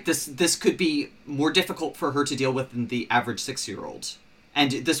 Right. This could be more difficult for her to deal with than the average 6-year-old.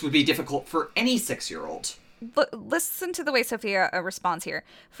 And this would be difficult for any 6-year-old. Listen to the way Sophia responds here.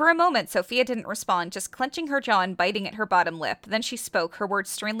 For a moment, Sophia didn't respond, just clenching her jaw and biting at her bottom lip. Then she spoke, her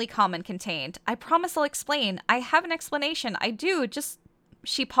words strangely calm and contained. I promise I'll explain. I have an explanation. I do. Just...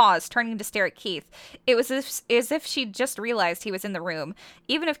 She paused, turning to stare at Keith. It was as if she'd just realized he was in the room.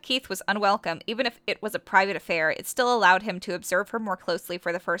 Even if Keith was unwelcome, even if it was a private affair, it still allowed him to observe her more closely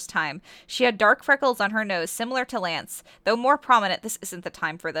for the first time. She had dark freckles on her nose, similar to Lance. Though more prominent, this isn't the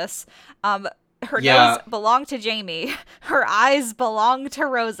time for this. Her nose belonged to Jamie. Her eyes belonged to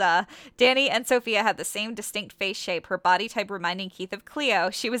Rosa. Danny and Sophia had the same distinct face shape, her body type reminding Keith of Cleo.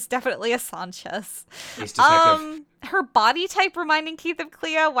 She was definitely a Sanchez. Ace detective. Her body type reminding Keith of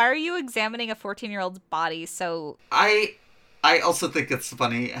Cleo? Why are you examining a 14-year-old's body so... I also think it's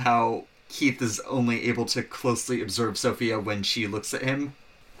funny how Keith is only able to closely observe Sophia when she looks at him.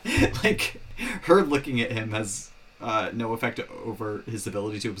 Like, her looking at him has... no effect over his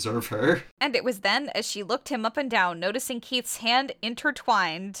ability to observe her. And it was then, as she looked him up and down, noticing Keith's hand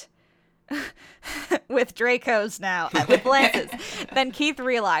intertwined with Draco's now, with Lance's. Then Keith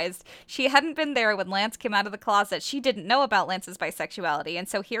realized she hadn't been there when Lance came out of the closet. She didn't know about Lance's bisexuality, and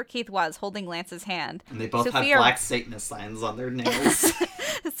so here Keith was, holding Lance's hand. And they both had black Satanist signs on their nails.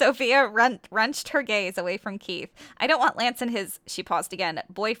 Sophia wrenched her gaze away from Keith. I don't want Lance and his, she paused again,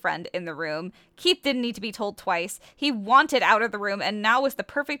 boyfriend in the room. Keith didn't need to be told twice. He wanted out of the room, and now was the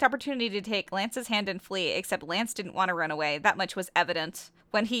perfect opportunity to take Lance's hand and flee, except Lance didn't want to run away. That much was evident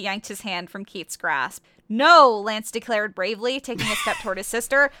when he yanked his hand from Keith's grasp. No, Lance declared bravely, taking a step toward his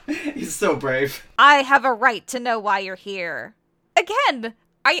sister. He's so brave. I have a right to know why you're here. Again,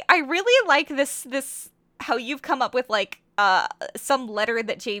 I really like this how you've come up with, like, some letter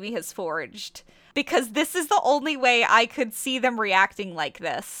that Jamie has forged. Because this is the only way I could see them reacting like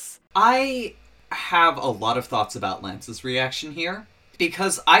this. I have a lot of thoughts about Lance's reaction here.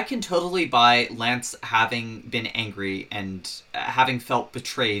 Because I can totally buy Lance having been angry and having felt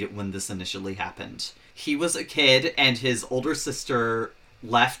betrayed when this initially happened. He was a kid, and his older sister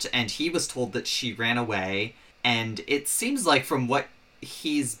left, and he was told that she ran away. And it seems like from what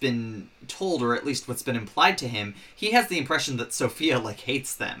he's been told, or at least what's been implied to him, he has the impression that Sophia, like,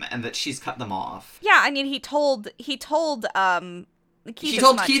 hates them, and that she's cut them off. Yeah, I mean, he told Keith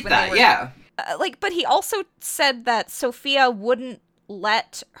that, yeah. But he also said that Sophia wouldn't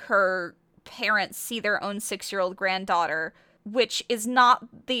let her parents see their own 6-year-old granddaughter, which is not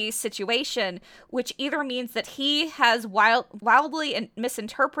the situation, which either means that he has wildly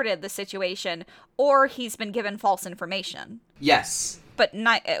misinterpreted the situation, or he's been given false information. Yes. But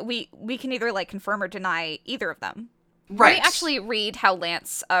we can either, like, confirm or deny either of them. Right. Let me actually read how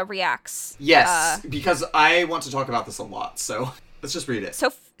Lance reacts. Yes, because I want to talk about this a lot, so let's just read it.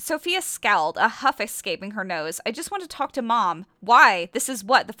 Sophia scowled, a huff escaping her nose. I just want to talk to Mom. Why? This is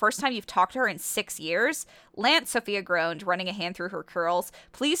what, the first time you've talked to her in 6 years? Lance, Sophia groaned, running a hand through her curls.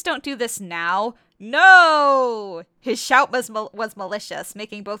 Please don't do this now. No! His shout was malicious,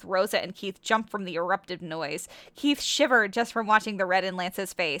 making both Rosa and Keith jump from the eruptive noise. Keith shivered just from watching the red in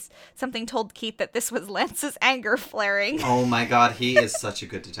Lance's face. Something told Keith that this was Lance's anger flaring. Oh my god, he is such a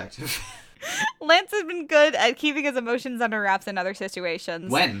good detective. Lance has been good at keeping his emotions under wraps in other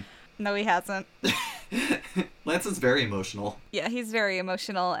situations. When? No, he hasn't. Lance is very emotional. Yeah, he's very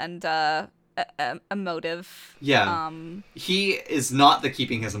emotional and emotive. Yeah. He is not the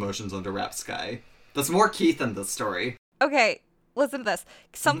keeping his emotions under wraps guy. That's more Keith in this story. Okay, listen to this.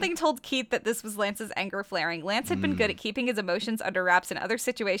 Something told Keith that this was Lance's anger flaring. Lance had been good at keeping his emotions under wraps in other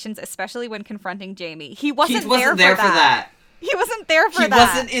situations, especially when confronting Jamie. He wasn't there for that. He wasn't there for that. He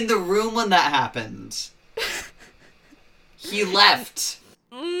wasn't in the room when that happened. He left.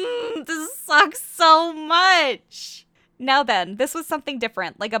 This sucks so much. Now then, this was something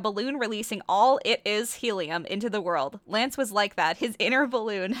different, like a balloon releasing all it is helium into the world. Lance was like that. His inner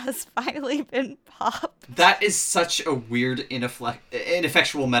balloon has finally been popped. That is such a weird,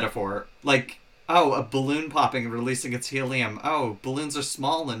 ineffectual metaphor. Like, oh, a balloon popping and releasing its helium. Oh, balloons are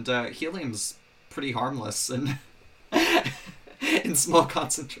small and helium's pretty harmless and in small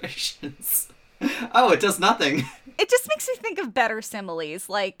concentrations. Oh, it does nothing. It just makes me think of better similes.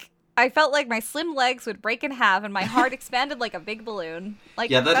 Like, I felt like my slim legs would break in half and my heart expanded like a big balloon.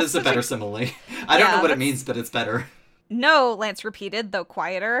 Like, yeah, that is a better simile. I don't know what it means, but it's better. No, Lance repeated, though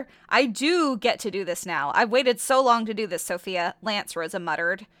quieter. I do get to do this now. I've waited so long to do this, Sophia, Lance, Rosa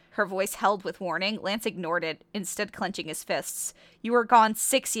muttered. Her voice held with warning. Lance ignored it, instead clenching his fists. You were gone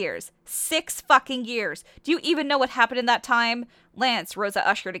 6 years. 6 fucking years. Do you even know what happened in that time? Lance, Rosa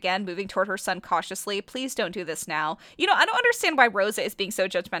ushered again, moving toward her son cautiously. Please don't do this now. You know, I don't understand why Rosa is being so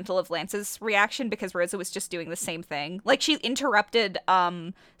judgmental of Lance's reaction, because Rosa was just doing the same thing. Like, she interrupted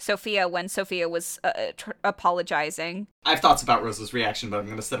Sophia when Sophia was apologizing. I have thoughts about Rosa's reaction, but I'm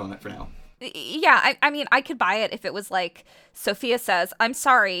going to sit on it for now. Yeah, I mean, I could buy it if it was like, Sophia says, I'm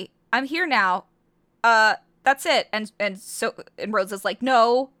sorry, I'm here now. That's it. And Rosa's like,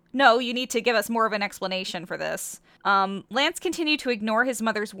 no, you need to give us more of an explanation for this. Lance continued to ignore his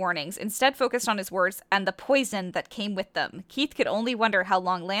mother's warnings, instead focused on his words and the poison that came with them. Keith could only wonder how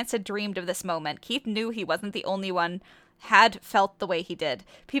long Lance had dreamed of this moment. Keith knew he wasn't the only one had felt the way he did.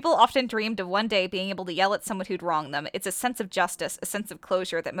 People often dreamed of one day being able to yell at someone who'd wronged them. It's a sense of justice, a sense of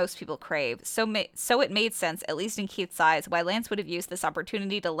closure that most people crave. So it made sense, at least in Keith's eyes, why Lance would have used this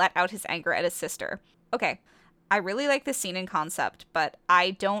opportunity to let out his anger at his sister. Okay, I really like this scene in concept, but I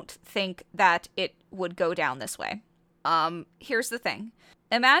don't think that it would go down this way. Here's the thing.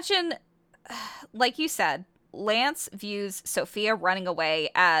 Imagine, like you said, Lance views Sophia running away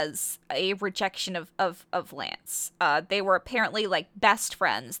as a rejection of Lance. They were apparently like best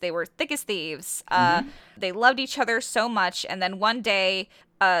friends. They were thick as thieves. They loved each other so much. And then one day,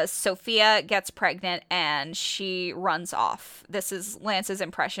 Sophia gets pregnant and she runs off. This is Lance's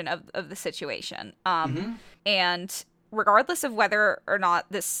impression of the situation. And regardless of whether or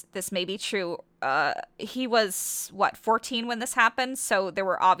not this may be true, he was 14 when this happened, so there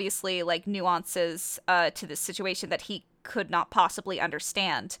were obviously like nuances to this situation that he could not possibly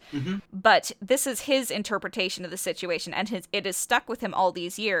understand. But this is his interpretation of the situation, and it has stuck with him all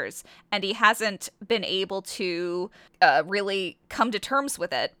these years, and he hasn't been able to really come to terms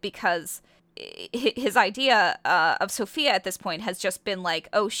with it, because his idea of Sophia at this point has just been like,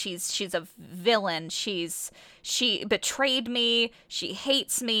 oh, she's a villain, she betrayed me, she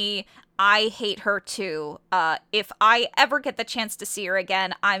hates me, I hate her too. If I ever get the chance to see her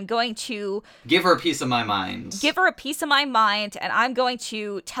again, I'm going to give her a piece of my mind. And I'm going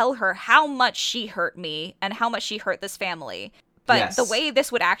to tell her how much she hurt me and how much she hurt this family. But the way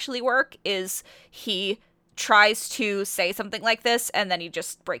this would actually work is he tries to say something like this and then he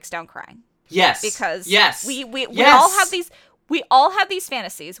just breaks down crying. Yes. Because we yes. all have these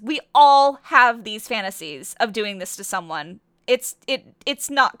fantasies. We all have these fantasies of doing this to someone. It's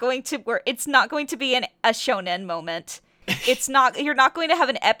not going to work. It's not going to be a shonen moment. You're not going to have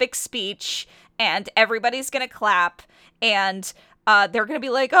an epic speech and everybody's going to clap and they're going to be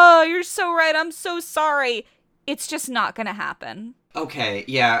like, "Oh, you're so right. I'm so sorry." It's just not going to happen. Okay.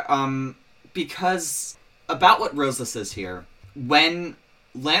 Yeah. Because about what Rosa says here, when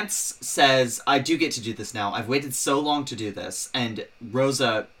Lance says, I do get to do this now. I've waited so long to do this. And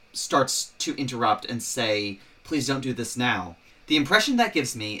Rosa starts to interrupt and say, please don't do this now. The impression that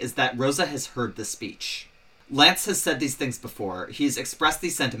gives me is that Rosa has heard this speech. Lance has said these things before. He's expressed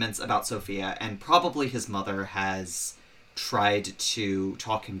these sentiments about Sophia, and probably his mother has tried to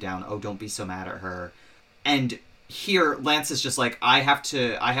talk him down. Oh, don't be so mad at her. And here, Lance is just like, I have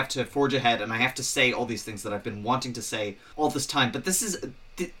to forge ahead, and I have to say all these things that I've been wanting to say all this time. But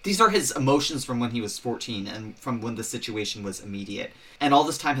these are his emotions from when he was 14 and from when the situation was immediate. And all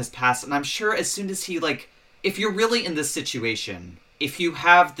this time has passed, and I'm sure as soon as he, like, if you're really in this situation, if you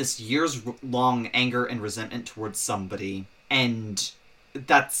have this years-long anger and resentment towards somebody, and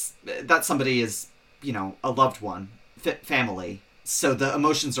that somebody is, you know, a loved one, family, so the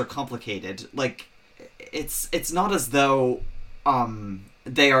emotions are complicated, like, it's not as though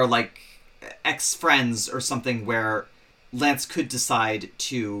they are like ex-friends or something where Lance could decide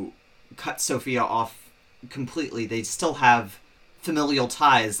to cut Sophia off completely. They still have familial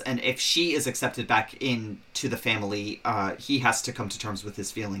ties, and if she is accepted back into the family, he has to come to terms with his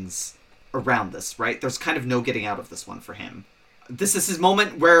feelings around this, right? There's kind of no getting out of this one for him. This is his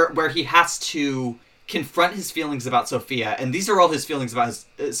moment where he has to confront his feelings about Sophia, and these are all his feelings about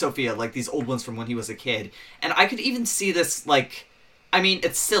Sophia, like these old ones from when he was a kid. And I could even see this, like, I mean,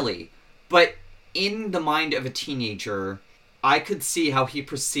 it's silly, but in the mind of a teenager, I could see how he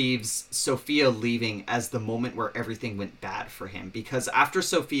perceives Sophia leaving as the moment where everything went bad for him. Because after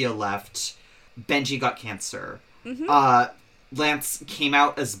Sophia left, Benji got cancer. Lance came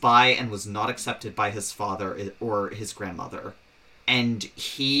out as bi and was not accepted by his father or his grandmother. And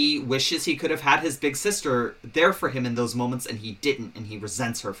he wishes he could have had his big sister there for him in those moments, and he didn't, and he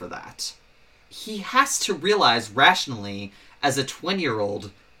resents her for that. He has to realize rationally, as a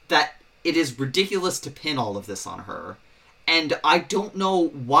 20-year-old, that it is ridiculous to pin all of this on her. And I don't know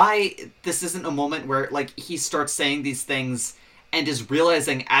why this isn't a moment where, like, he starts saying these things and is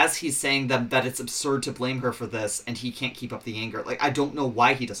realizing as he's saying them that it's absurd to blame her for this, and he can't keep up the anger. Like, I don't know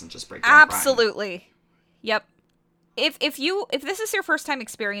why he doesn't just break down Absolutely. Crying. Yep. If this is your first time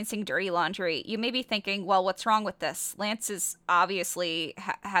experiencing dirty laundry, you may be thinking, well, what's wrong with this? Lance is obviously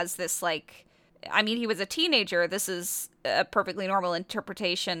has this, like, I mean, he was a teenager. This is a perfectly normal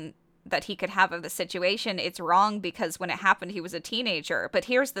interpretation that he could have of the situation. It's wrong because when it happened, he was a teenager. But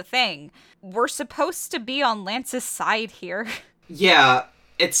here's the thing. We're supposed to be on Lance's side here. Yeah,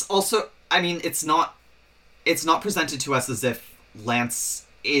 it's also, I mean, it's not presented to us as if Lance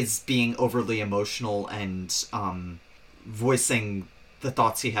is being overly emotional and voicing the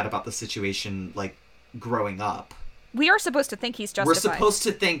thoughts he had about the situation, like, growing up. We are supposed to think he's justified. We're supposed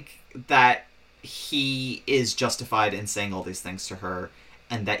to think that he is justified in saying all these things to her,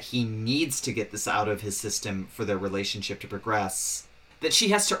 and that he needs to get this out of his system for their relationship to progress. That she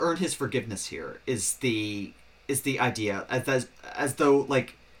has to earn his forgiveness here is the idea, as though,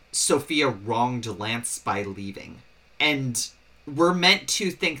 like, Sophia wronged Lance by leaving. And we're meant to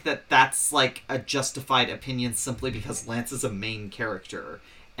think that that's, like, a justified opinion simply because Lance is a main character,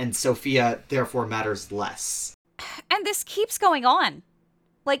 and Sophia, therefore, matters less. And this keeps going on.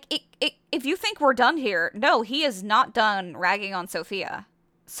 Like, if you think we're done here, no, he is not done ragging on Sophia.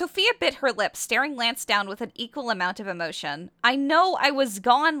 Sophia bit her lip, staring Lance down with an equal amount of emotion. I know I was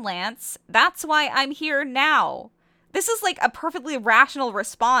gone, Lance. That's why I'm here now. This is, like, a perfectly rational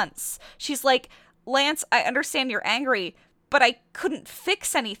response. She's like, Lance, I understand you're angry, but I couldn't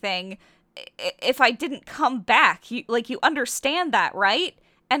fix anything if I didn't come back. You understand that, right?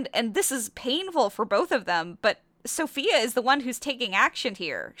 And this is painful for both of them, but Sophia is the one who's taking action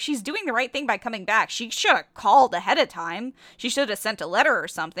here. She's doing the right thing by coming back. She should have called ahead of time. She should have sent a letter or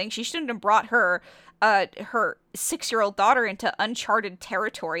something. She shouldn't have brought her 6-year-old daughter into uncharted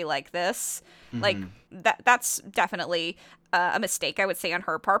territory like this. Mm-hmm. Like, that's definitely a mistake, I would say, on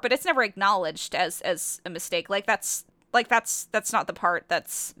her part, but it's never acknowledged as a mistake. That's not the part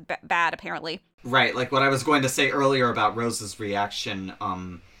that's bad, apparently. Right, like what I was going to say earlier about Rose's reaction,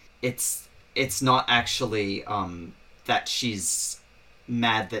 it's not actually that she's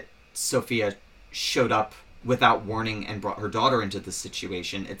mad that Sophia showed up without warning and brought her daughter into this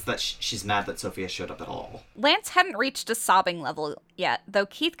situation. It's that she's mad that Sophia showed up at all. Lance hadn't reached a sobbing level yet, though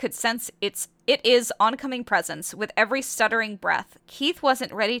Keith could sense it is oncoming presence with every stuttering breath. Keith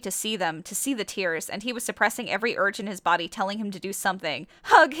wasn't ready to see the tears, and he was suppressing every urge in his body, telling him to do something.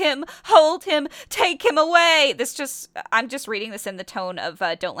 Hug him, hold him, take him away. I'm just reading this in the tone of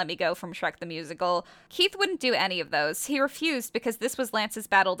Don't Let Me Go from Shrek the Musical. Keith wouldn't do any of those. He refused because this was Lance's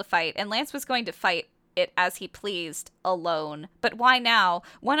battle to fight, and Lance was going to fight it as he pleased, alone. But why now?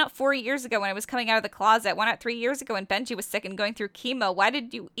 Why not 4 years ago when I was coming out of the closet? Why not 3 years ago when Benji was sick and going through chemo? Why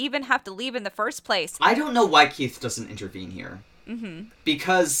did you even have to leave in the first place? I don't know why Keith doesn't intervene here. Mm-hmm.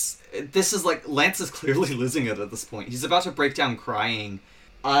 Because this is like, Lance is clearly losing it at this point. He's about to break down crying.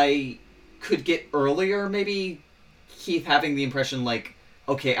 I could get earlier, maybe, Keith having the impression like,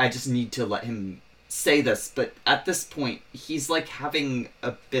 okay, I just need to let him say this. But at this point, he's like having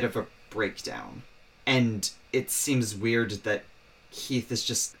a bit of a breakdown. And it seems weird that Keith is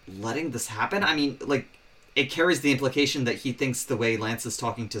just letting this happen. I mean, like, it carries the implication that he thinks the way Lance is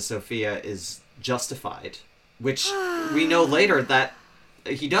talking to Sophia is justified. Which we know later that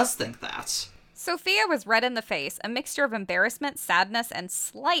he does think that. Sophia was red in the face, a mixture of embarrassment, sadness, and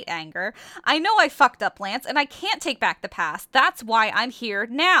slight anger. I know I fucked up, Lance, and I can't take back the past. That's why I'm here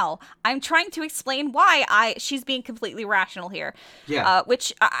now. I'm trying to explain why she's being completely rational here. Yeah.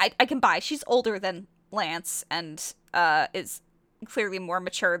 Which I can buy. She's older than Lance and is clearly more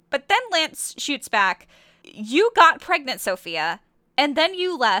mature. But then Lance shoots back. You got pregnant, Sophia, and then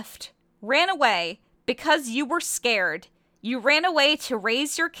you left, ran away because you were scared. You ran away to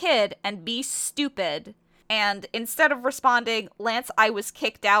raise your kid and be stupid. And instead of responding, Lance, I was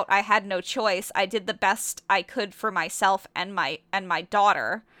kicked out. I had no choice. I did the best I could for myself and my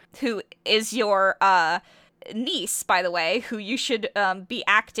daughter, who is your niece, by the way, who you should be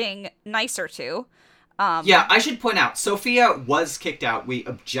acting nicer to. Yeah, I should point out, Sophia was kicked out. We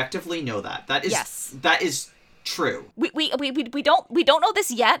objectively know that. That is true. We don't know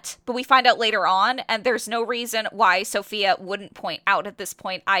this yet, but we find out later on, and there's no reason why Sophia wouldn't point out at this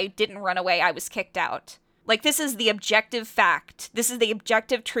point, I didn't run away, I was kicked out. Like, this is the objective fact. This is the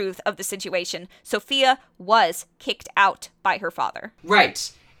objective truth of the situation. Sophia was kicked out by her father.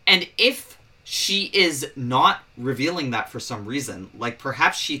 Right. And if she is not revealing that for some reason, like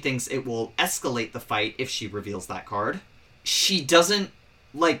perhaps she thinks it will escalate the fight if she reveals that card, she doesn't,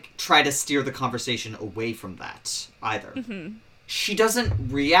 like, try to steer the conversation away from that either. Mm-hmm. She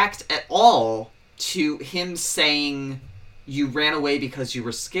doesn't react at all to him saying, you ran away because you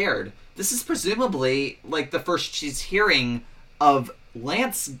were scared. This is presumably, like, the first she's hearing of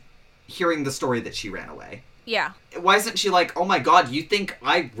Lance hearing the story that she ran away. Yeah. Why isn't she like, oh my god, you think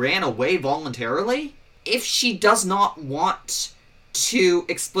I ran away voluntarily? If she does not want to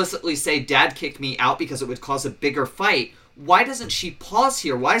explicitly say Dad kicked me out because it would cause a bigger fight, why doesn't she pause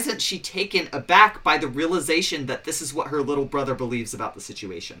here? Why isn't she taken aback by the realization that this is what her little brother believes about the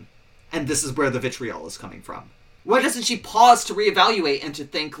situation? And this is where the vitriol is coming from. Why doesn't she pause to reevaluate and to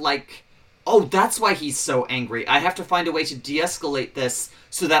think, like, oh, that's why he's so angry. I have to find a way to de-escalate this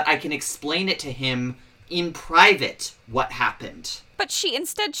so that I can explain it to him in private what happened. But she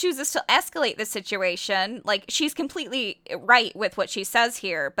instead chooses to escalate the situation. Like, she's completely right with what she says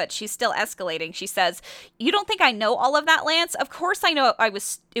here, but she's still escalating. She says, you don't think I know all of that, Lance? Of course I know it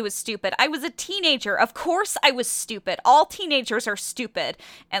was stupid. I was a teenager. Of course I was stupid. All teenagers are stupid.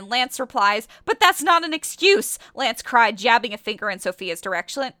 And Lance replies, but that's not an excuse. Lance cried, jabbing a finger in Sophia's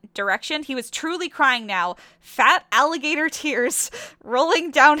direction. He was truly crying now. Fat alligator tears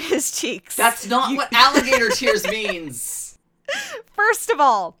rolling down his cheeks. That's not what alligator tears means. First of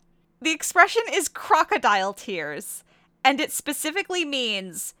all, the expression is crocodile tears, and it specifically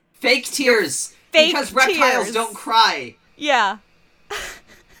means fake tears. Fake because reptiles tears. don't cry. Yeah.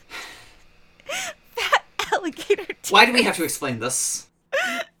 Fat alligator tears. Why do we have to explain this?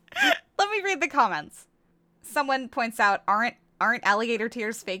 Let me read the comments. Someone points out, aren't alligator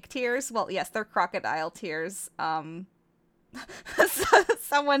tears fake tears? Well, yes, they're crocodile tears.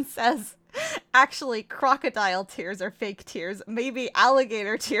 Someone says, actually, crocodile tears are fake tears. Maybe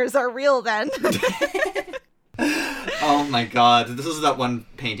alligator tears are real then. Oh my god, this is that one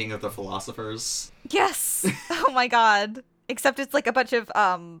painting of the philosophers. Yes. Oh my god. Except it's like a bunch of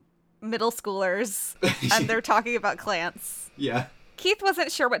middle schoolers and they're talking about Clance. Yeah. Keith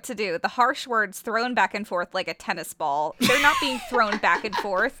wasn't sure what to do. The harsh words thrown back and forth like a tennis ball. They're not being thrown back and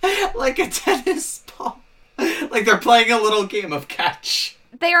forth. Like a tennis ball. Like they're playing a little game of catch.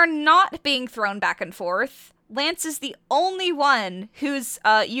 They are not being thrown back and forth. Lance is the only one who's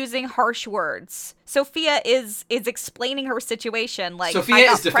using harsh words. Sophia is explaining her situation. Like,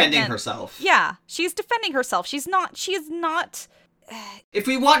 Sophia is defending herself. Yeah, she's defending herself. She is not. If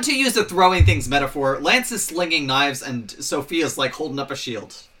we want to use the throwing things metaphor, Lance is slinging knives and Sophia's like holding up a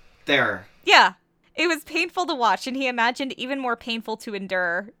shield. There. Yeah. It was painful to watch, and he imagined even more painful to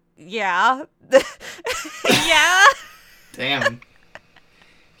endure. Yeah. Yeah. Damn.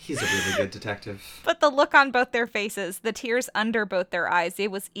 He's a really good detective. But the look on both their faces, the tears under both their eyes,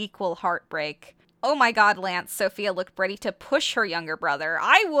 it was equal heartbreak. Oh my god, Lance. Sophia looked ready to push her younger brother.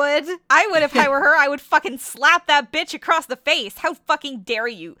 I would if I were her. I would fucking slap that bitch across the face. How fucking dare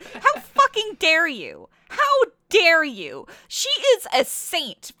you? How fucking dare you? How dare you? She is a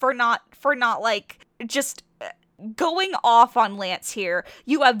saint for not like just going off on Lance here.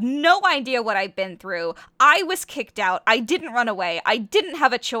 You have no idea what I've been through. I was kicked out. I didn't run away. I didn't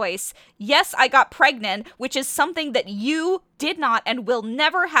have a choice. Yes, I got pregnant, which is something that you did not and will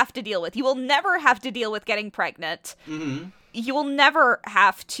never have to deal with. You will never have to deal with getting pregnant. Mm-hmm. You will never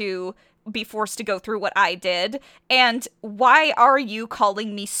have to be forced to go through what I did. And why are you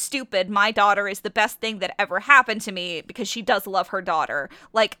calling me stupid? My daughter is the best thing that ever happened to me, because she does love her daughter.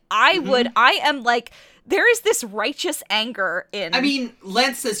 Like, I am like, there is this righteous anger in... I mean,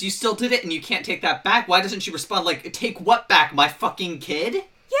 Lance says you still did it and you can't take that back. Why doesn't she respond like, take what back, my fucking kid?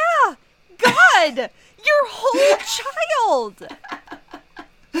 Yeah! God! Your whole child!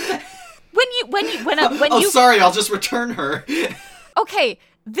 Sorry, I'll just return her. Okay,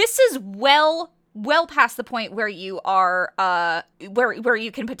 this is well past the point where you are, where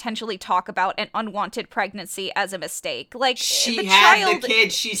you can potentially talk about an unwanted pregnancy as a mistake. Like, she had the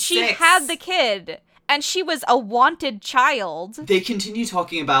kid, she's 6. She had the kid, and she was a wanted child. They continue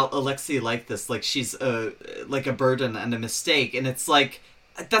talking about Alexei like this, like she's like a burden and a mistake, and it's like,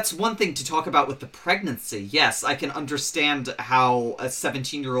 that's one thing to talk about with the pregnancy. Yes, I can understand how a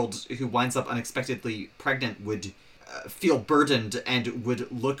 17-year-old who winds up unexpectedly pregnant would feel burdened and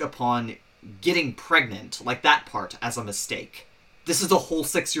would look upon getting pregnant, like that part, as a mistake. This is a whole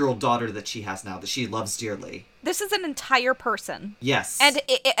 6-year-old daughter that she has now, that she loves dearly. This is an entire person. Yes. And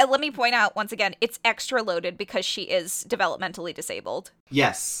let me point out, once again, it's extra loaded because she is developmentally disabled.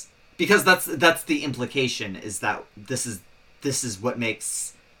 Yes. Because that's the implication, is that this is what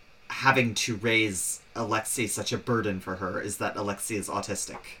makes having to raise Alexei such a burden for her, is that Alexei is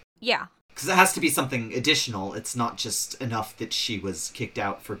autistic. Yeah. Because it has to be something additional. It's not just enough that she was kicked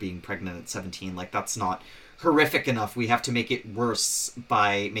out for being pregnant at 17. Like, that's not horrific enough. We have to make it worse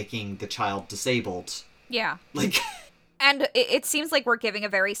by making the child disabled. Yeah. Like... And it seems like we're giving a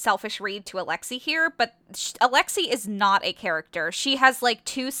very selfish read to Alexei here, but Alexei is not a character. She has, like,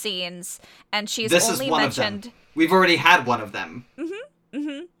 2 scenes, and she's this only is one mentioned... of them. We've already had one of them. Mm-hmm,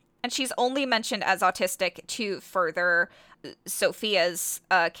 mm-hmm. And she's only mentioned as autistic to further Sophia's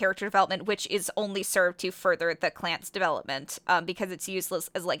character development, which is only served to further the Clance development, because it's useless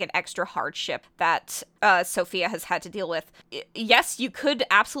as, like, an extra hardship that Sophia has had to deal with. Yes, you could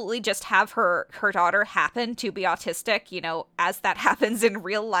absolutely just have her daughter happen to be autistic, you know, as that happens in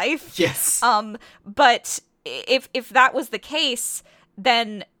real life. Yes. But if that was the case,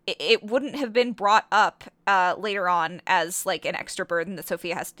 then it wouldn't have been brought up later on as, like, an extra burden that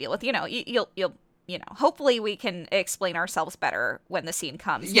Sophia has to deal with. You know, you'll you know, hopefully we can explain ourselves better when the scene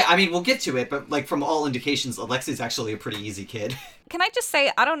comes. Yeah, I mean, we'll get to it, but, like, from all indications, Alexei's actually a pretty easy kid. Can I just say,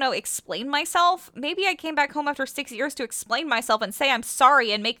 I don't know, explain myself? Maybe I came back home after 6 years to explain myself and say I'm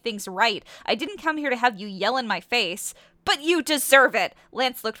sorry and make things right. I didn't come here to have you yell in my face, but you deserve it.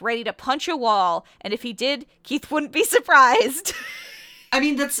 Lance looked ready to punch a wall, and if he did, Keith wouldn't be surprised. I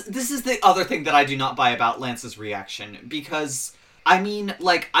mean, this is the other thing that I do not buy about Lance's reaction, because... I mean,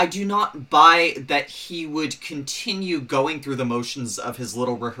 like, I do not buy that he would continue going through the motions of his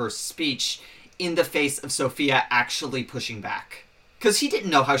little rehearsed speech in the face of Sophia actually pushing back. Because he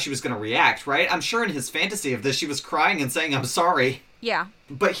didn't know how she was going to react, right? I'm sure in his fantasy of this, she was crying and saying, I'm sorry. Yeah.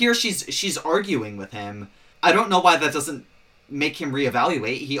 But here she's arguing with him. I don't know why that doesn't make him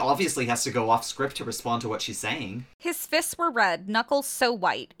reevaluate. He obviously has to go off script to respond to what she's saying. His fists were red, knuckles so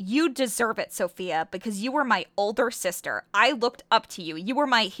white. You deserve it, Sophia, because you were my older sister. I looked up to you. You were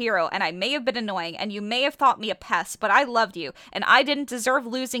my hero, and I may have been annoying, and you may have thought me a pest, but I loved you, and I didn't deserve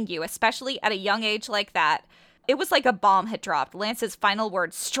losing you, especially at a young age like that. It was like a bomb had dropped. Lance's final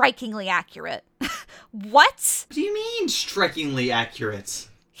words, strikingly accurate. What? What do you mean, strikingly accurate?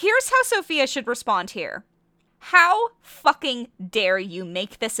 Here's how Sophia should respond here. How fucking dare you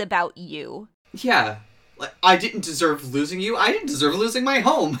make this about you? Yeah. Like, I didn't deserve losing you. I didn't deserve losing my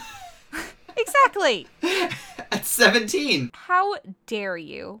home. Exactly. At 17. How dare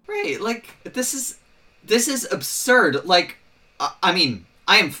you? Right, like, this is absurd. Like, I mean,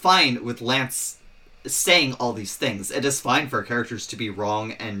 I am fine with Lance saying all these things. It is fine for characters to be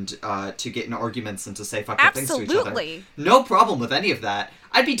wrong and to get in arguments and to say fucked up things to each other. Absolutely. No problem with any of that.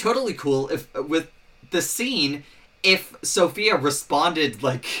 I'd be totally cool if, with the scene, if Sophia responded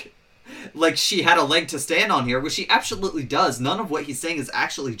like she had a leg to stand on here, which she absolutely does. None of what he's saying is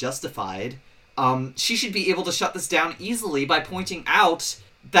actually justified. She should be able to shut this down easily by pointing out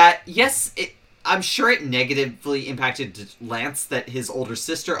that, yes, I'm sure it negatively impacted Lance that his older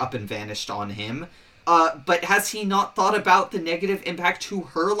sister up and vanished on him. But has he not thought about the negative impact to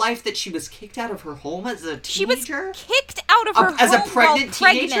her life that she was kicked out of her home as a teenager? She was kicked out of her home as a pregnant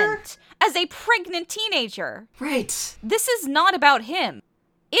teenager? Pregnant. As a pregnant teenager. Right. This is not about him.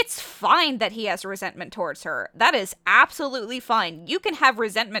 It's fine that he has resentment towards her. That is absolutely fine. You can have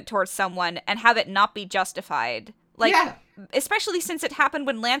resentment towards someone and have it not be justified. Like, yeah. Especially since it happened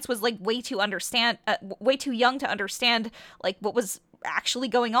when Lance was, like, way too young to understand, like, what was actually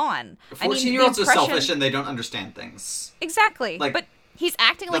going on. 14-year-olds are selfish and they don't understand things. Exactly. Like, but he's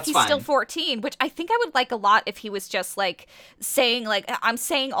acting like he's fine. Still 14, which I think I would like a lot if he was just, like, saying, like, I'm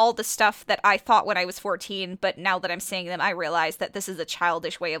saying all the stuff that I thought when I was 14, but now that I'm saying them, I realize that this is a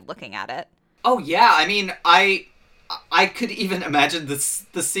childish way of looking at it. Oh, yeah. I mean, I could even imagine the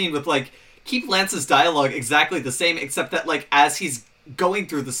scene with, like, keep Lance's dialogue exactly the same, except that, like, as he's going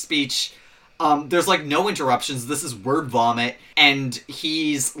through the speech, there's, like, no interruptions. This is word vomit, and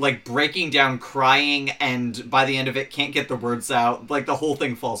he's, like, breaking down crying, and by the end of it can't get the words out. Like, the whole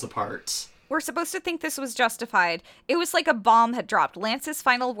thing falls apart. We're supposed to think this was justified. It was like a bomb had dropped. Lance's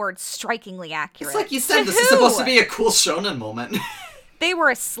final words strikingly accurate. It's like you said, this is supposed to be a cool shonen moment. They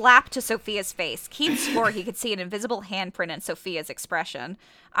were a slap to Sophia's face. Keith swore he could see an invisible handprint in Sophia's expression.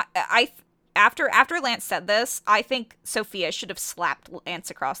 After Lance said this, I think Sophia should have slapped Lance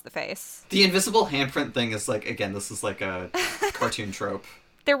across the face. The invisible handprint thing is like, again, this is like a cartoon trope.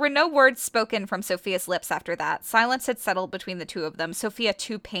 There were no words spoken from Sophia's lips after that. Silence had settled between the two of them, Sophia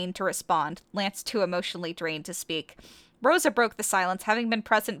too pained to respond, Lance too emotionally drained to speak. Rosa broke the silence, having been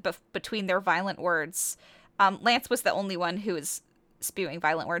present between their violent words. Lance was the only one who was spewing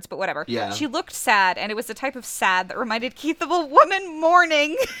violent words, but whatever. Yeah. She looked sad, and it was a type of sad that reminded Keith of a woman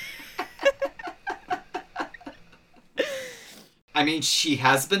mourning. I mean, she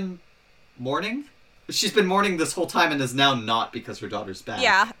has been mourning. She's been mourning this whole time and is now not because her daughter's back.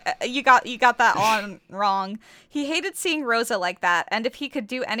 Yeah, you got that on wrong. He hated seeing Rosa like that, and if he could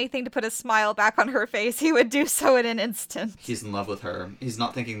do anything to put a smile back on her face, he would do so in an instant. He's in love with her. He's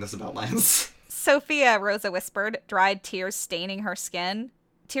not thinking this about Lance. Sophia, Rosa whispered, dried tears staining her skin.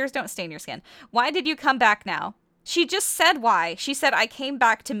 Tears don't stain your skin. Why did you come back now? She just said why. She said, I came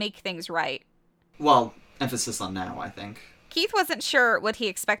back to make things right. Well, emphasis on now, I think. Keith wasn't sure what he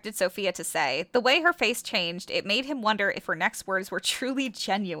expected Sophia to say. The way her face changed, it made him wonder if her next words were truly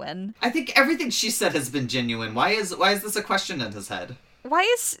genuine. I think everything she said has been genuine. Why is this a question in his head? Why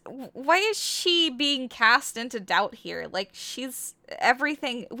is she being cast into doubt here? Like, she's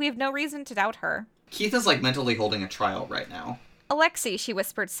everything. We have no reason to doubt her. Keith is like mentally holding a trial right now. Alexei, she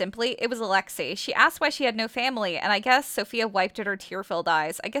whispered simply. It was Alexei. She asked why she had no family, and I guess Sophia wiped at her tear-filled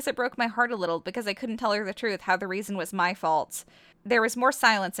eyes. I guess it broke my heart a little because I couldn't tell her the truth, how the reason was my fault. There was more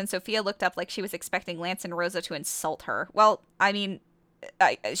silence, and Sophia looked up like she was expecting Lance and Rosa to insult her. Well, I mean,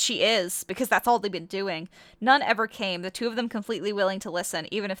 she is, because that's all they've been doing. None ever came, the two of them completely willing to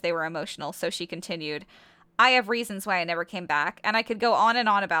listen, even if they were emotional, so she continued. I have reasons why I never came back, and I could go on and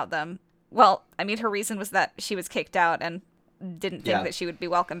on about them. Well, I mean, her reason was that she was kicked out, and didn't think that she would be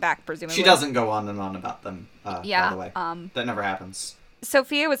welcome back, presumably. She doesn't go on and on about them, by the way. That never happens.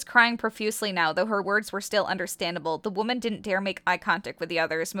 Sophia was crying profusely now, though her words were still understandable. The woman didn't dare make eye contact with the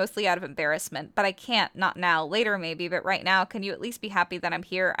others, mostly out of embarrassment. But I can't, not now. Later maybe, but right now, can you at least be happy that I'm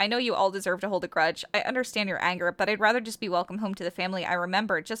here? I know you all deserve to hold a grudge. I understand your anger, but I'd rather just be welcome home to the family I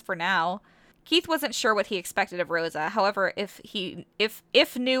remember, just for now. Keith wasn't sure what he expected of Rosa. However, if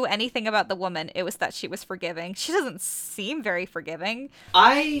knew anything about the woman, it was that she was forgiving. She doesn't seem very forgiving.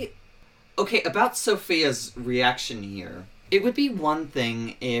 Okay, about Sophia's reaction here. It would be one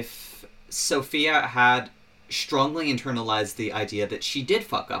thing if Sophia had strongly internalized the idea that she did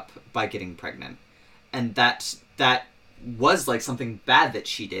fuck up by getting pregnant. And that was, like, something bad that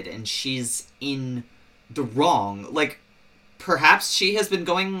she did, and she's in the wrong. Like, perhaps she has been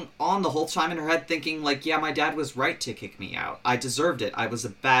going on the whole time in her head thinking, like, yeah, my dad was right to kick me out. I deserved it. I was a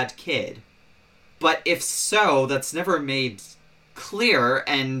bad kid. But if so, that's never made clear,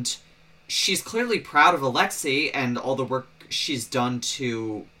 and she's clearly proud of Alexei and all the work she's done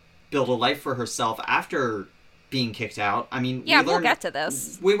to build a life for herself after being kicked out. I mean, yeah, we'll get to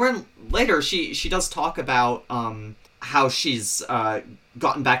this. We learn later, she does talk about how she's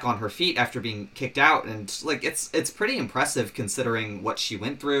gotten back on her feet after being kicked out, and like it's pretty impressive considering what she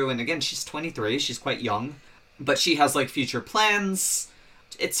went through. And again, she's 23, she's quite young, but she has like future plans.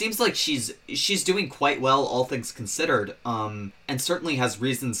 It seems like she's doing quite well, all things considered, and certainly has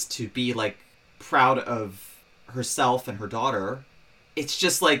reasons to be like proud of herself and her daughter. It's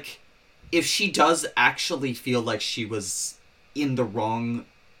just like, if she does actually feel like she was in the wrong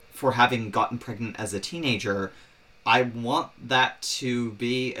for having gotten pregnant as a teenager, I want that to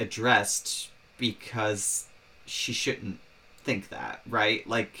be addressed, because she shouldn't think that, right?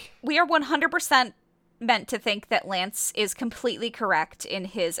 Like, we are 100% meant to think that Lance is completely correct in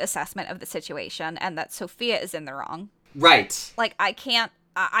his assessment of the situation and that Sophia is in the wrong. Right. Like,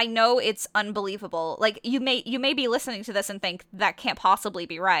 I know it's unbelievable. Like, you may be listening to this and think that can't possibly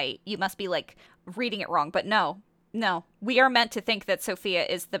be right. You must be like reading it wrong. But no, we are meant to think that Sophia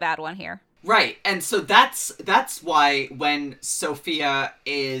is the bad one here. Right. And so that's why when Sophia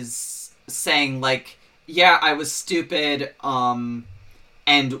is saying like, yeah, I was stupid, and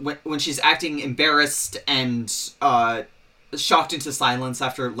when she's acting embarrassed and shocked into silence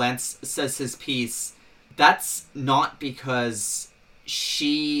after Lance says his piece, that's not because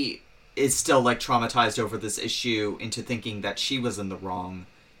she is still like traumatized over this issue into thinking that she was in the wrong.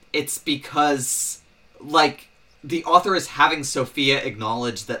 It's because like the author is having Sophia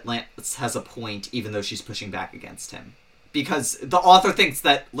acknowledge that Lance has a point even though she's pushing back against him, because the author thinks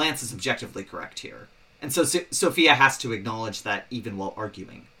that Lance is objectively correct here, and so Sophia has to acknowledge that even while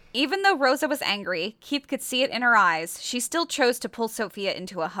arguing. Even though Rosa was angry, Keith could see it in her eyes. She still chose to pull Sophia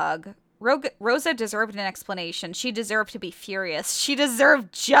into a hug. Rosa deserved an explanation. She deserved to be furious. She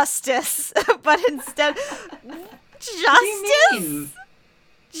deserved justice. But instead... Justice? What do you mean?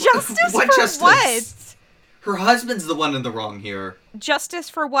 Justice What for justice? what? Her husband's the one in the wrong here. Justice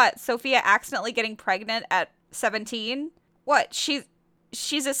for what? Sophia accidentally getting pregnant at 17? What? She's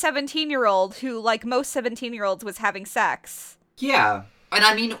a 17-year-old who, like most 17-year-olds, was having sex. Yeah. And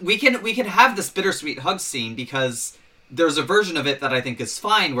I mean, we can have this bittersweet hug scene, because there's a version of it that I think is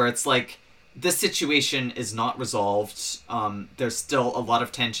fine, where it's like, this situation is not resolved. There's still a lot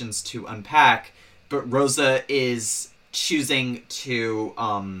of tensions to unpack, but Rosa is choosing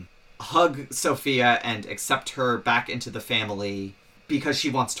to hug Sophia and accept her back into the family because she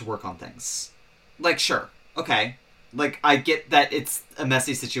wants to work on things. Like, sure, okay. Like, I get that it's a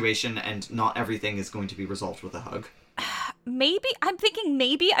messy situation and not everything is going to be resolved with a hug. I'm thinking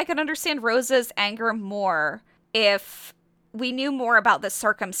maybe I could understand Rosa's anger more if we knew more about the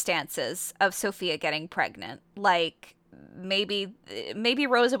circumstances of Sophia getting pregnant. Like, maybe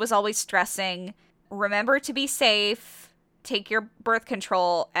Rosa was always stressing, remember to be safe, take your birth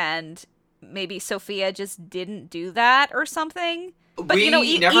control, and maybe Sophia just didn't do that or something. But,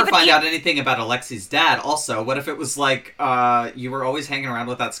 we never find out anything about Alexi's dad. Also, what if it was like, you were always hanging around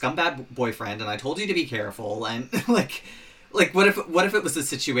with that scumbag boyfriend and I told you to be careful, and like what if it was a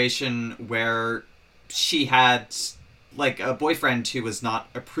situation where she had like a boyfriend who was not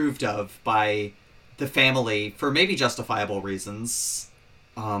approved of by the family for maybe justifiable reasons,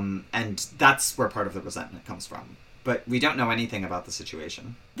 and that's where part of the resentment comes from. But we don't know anything about the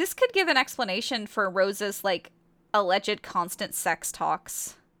situation. This could give an explanation for Rosa's, like, alleged constant sex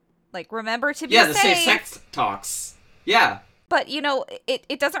talks. Like, remember to be safe. Yeah, the safe sex talks. Yeah. But, you know,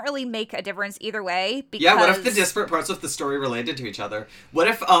 it doesn't really make a difference either way, because... Yeah, what if the disparate parts of the story related to each other? What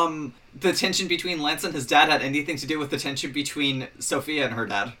if, the tension between Lance and his dad had anything to do with the tension between Sophia and her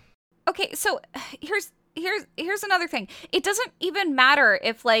dad? Okay, so here's another thing. It doesn't even matter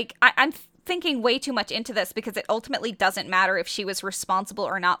if, like, I'm thinking way too much into this, because it ultimately doesn't matter if she was responsible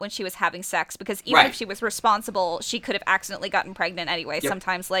or not when she was having sex, because even if she was responsible, she could have accidentally gotten pregnant anyway. Yep.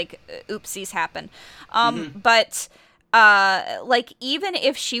 Sometimes, like, oopsies happen. But, like, even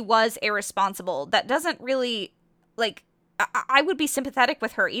if she was irresponsible, that doesn't really, like, I would be sympathetic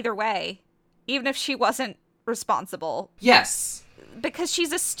with her either way, even if she wasn't responsible. Yes. Because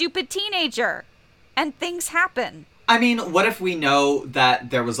she's a stupid teenager, and things happen. I mean, what if we know that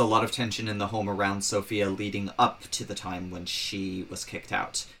there was a lot of tension in the home around Sophia leading up to the time when she was kicked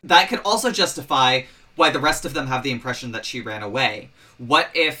out? That could also justify why the rest of them have the impression that she ran away. What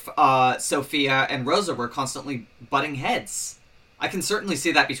if Sophia and Rosa were constantly butting heads? I can certainly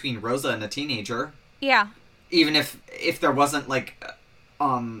see that between Rosa and a teenager. Yeah. Even if there wasn't, like,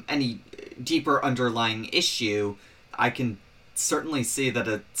 any deeper underlying issue, I can certainly see that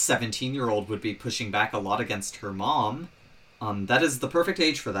a 17-year-old would be pushing back a lot against her mom. That is the perfect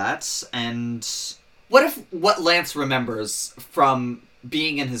age for that. And what if what Lance remembers from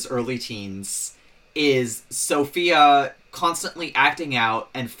being in his early teens is Sophia constantly acting out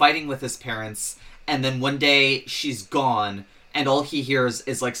and fighting with his parents, and then one day she's gone, and all he hears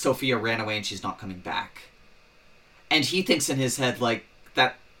is, like, Sophia ran away and she's not coming back. And he thinks in his head, like,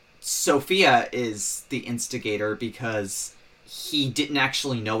 that Sophia is the instigator because he didn't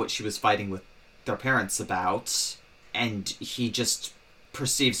actually know what she was fighting with their parents about, and he just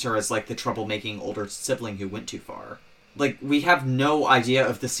perceives her as, like, the troublemaking older sibling who went too far. Like, we have no idea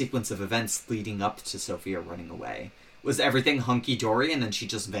of the sequence of events leading up to Sophia running away. Was everything hunky-dory and then she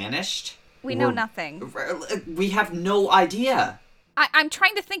just vanished? We know nothing. We have no idea. I'm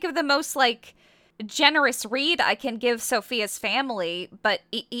trying to think of the most, like, generous read I can give Sophia's family, but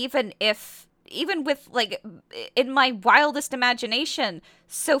even with, like, in my wildest imagination,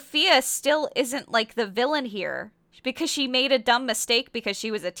 Sophia still isn't, like, the villain here, because she made a dumb mistake because she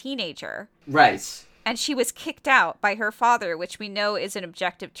was a teenager. Right. And she was kicked out by her father, which we know is an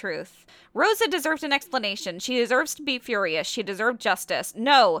objective truth. Rosa deserved an explanation. She deserves to be furious. She deserved justice.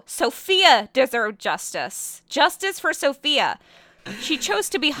 No, Sophia deserved justice. Justice for Sophia. She chose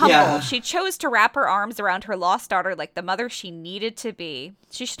to be humble. Yeah. She chose to wrap her arms around her lost daughter like the mother she needed to be.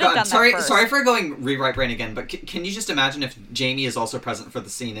 She should have done that first. Sorry for going rewrite brain again, but can you just imagine if Jamie is also present for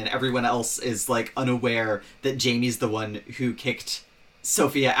the scene and everyone else is, like, unaware that Jamie's the one who kicked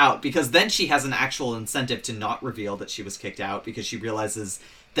Sophia out? Because then she has an actual incentive to not reveal that she was kicked out, because she realizes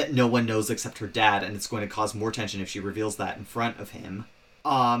that no one knows except her dad, and it's going to cause more tension if she reveals that in front of him.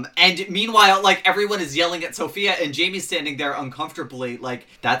 And meanwhile, like, everyone is yelling at Sophia, and Jamie's standing there uncomfortably, like,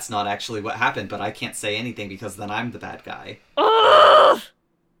 that's not actually what happened, but I can't say anything because then I'm the bad guy. Ugh!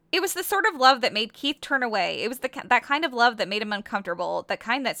 It was the sort of love that made Keith turn away. It was that kind of love that made him uncomfortable, the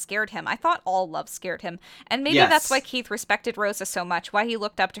kind that scared him. I thought all love scared him. And maybe that's why Keith respected Rosa so much, why he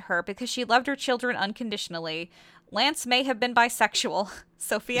looked up to her, because she loved her children unconditionally. Lance may have been bisexual.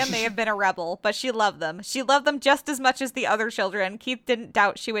 Sophia may have been a rebel, but she loved them. She loved them just as much as the other children. Keith didn't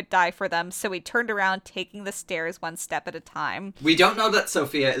doubt she would die for them, so he turned around, taking the stairs one step at a time. We don't know that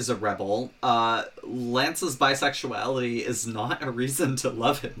Sophia is a rebel. Lance's bisexuality is not a reason to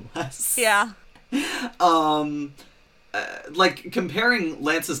love him less. Yeah. Like, comparing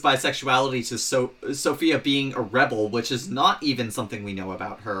Lance's bisexuality to Sophia being a rebel, which is not even something we know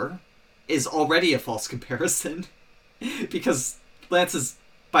about her, is already a false comparison. Because Lance is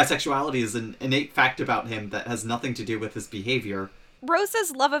bisexuality is an innate fact about him that has nothing to do with his behavior.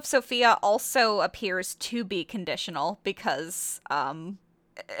 Rosa's love of Sophia also appears to be conditional because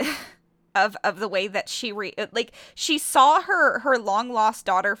of the way that she saw her long lost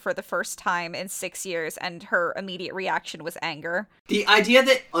daughter for the first time in 6 years, and her immediate reaction was anger. The idea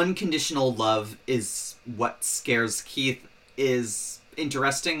that unconditional love is what scares Keith is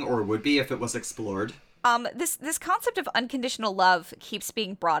interesting, or would be if it was explored. This concept of unconditional love keeps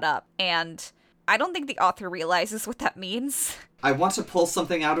being brought up, and I don't think the author realizes what that means. I want to pull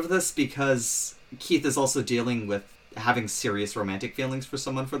something out of this because Keith is also dealing with having serious romantic feelings for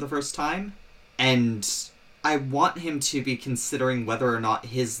someone for the first time, and I want him to be considering whether or not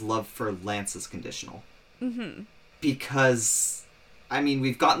his love for Lance is conditional. Mm-hmm. Because, I mean,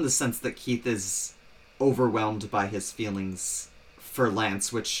 we've gotten the sense that Keith is overwhelmed by his feelings for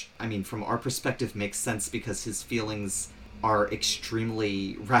Lance, which, I mean, from our perspective makes sense because his feelings are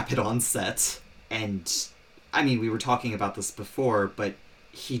extremely rapid onset, and, I mean, we were talking about this before, but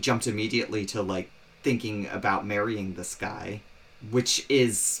he jumped immediately to, like, thinking about marrying this guy, which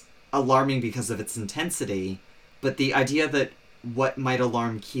is alarming because of its intensity, but the idea that what might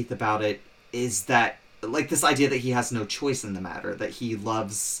alarm Keith about it is that, like, this idea that he has no choice in the matter, that he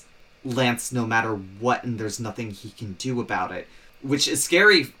loves Lance no matter what and there's nothing he can do about it, which is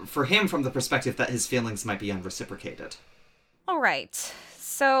scary for him from the perspective that his feelings might be unreciprocated. All right.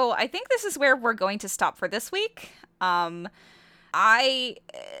 So I think this is where we're going to stop for this week. I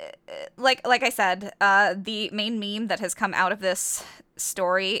like I said, the main meme that has come out of this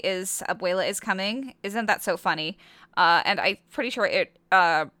story is Abuela is coming. Isn't that so funny? And I'm pretty sure it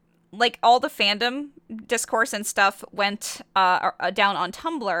like all the fandom discourse and stuff went down on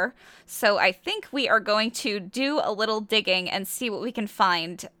Tumblr. So I think we are going to do a little digging and see what we can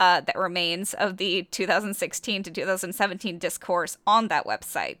find that remains of the 2016 to 2017 discourse on that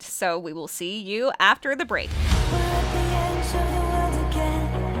website. So we will see you after the break.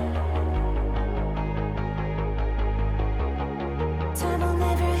 Time will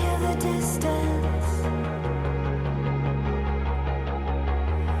never heal the distance.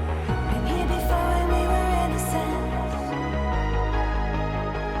 Been here before when we were innocent.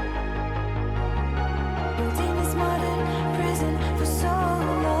 Building this modern prison for so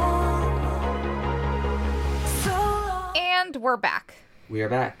long. And we're back. We are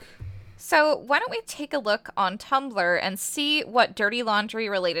back. So why don't we take a look on Tumblr and see what Dirty Laundry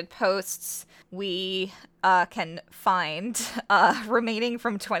related posts we can find remaining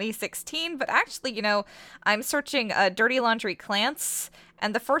from 2016. But actually, you know, I'm searching Dirty Laundry Clans,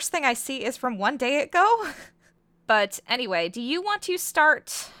 and the first thing I see is from one day ago. But anyway, do you want to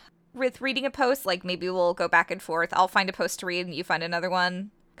start with reading a post? Like, maybe we'll go back and forth. I'll find a post to read and you find another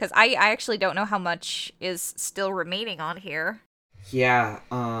one. Because I actually don't know how much is still remaining on here. Yeah,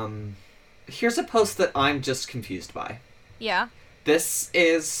 here's a post that I'm just confused by. Yeah. This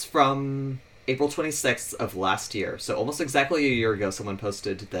is from April 26th of last year, so almost exactly a year ago someone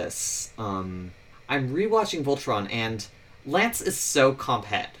posted this. I'm rewatching Voltron, and Lance is so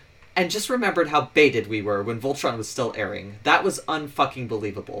comp-head. And just remembered how baited we were when Voltron was still airing. That was unfucking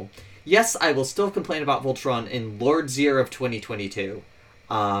believable. Yes, I will still complain about Voltron in Lord's Year of 2022.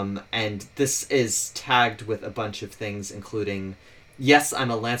 And this is tagged with a bunch of things, including, yes, I'm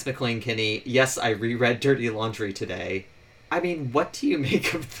a Lance McLean Kinney. Yes, I reread Dirty Laundry today. I mean, what do you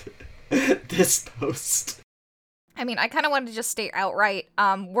make of this post? I mean, I kind of wanted to just state outright,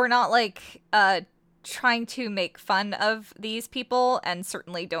 we're not, like, trying to make fun of these people, and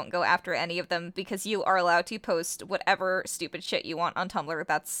certainly don't go after any of them, because you are allowed to post whatever stupid shit you want on Tumblr.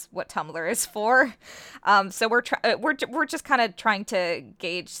 That's what Tumblr is for. So we're just kind of trying to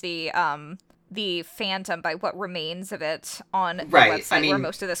gauge the fandom by what remains of it on the website where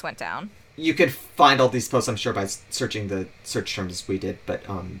most of this went down. You could find all these posts, I'm sure, by searching the search terms we did, but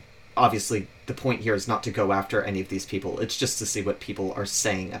obviously the point here is not to go after any of these people. It's just to see what people are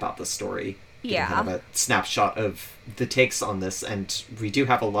saying about the story. Yeah. Kind of a snapshot of the takes on this, and we do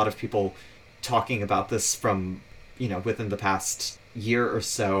have a lot of people talking about this from, you know, within the past year or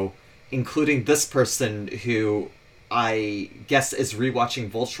so, including this person who I guess is rewatching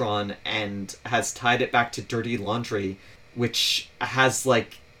Voltron and has tied it back to Dirty Laundry, which has,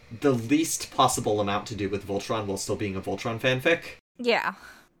 like, the least possible amount to do with Voltron while still being a Voltron fanfic. Yeah.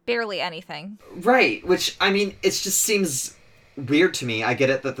 Barely anything. Right, which, I mean, it just seems weird to me. I get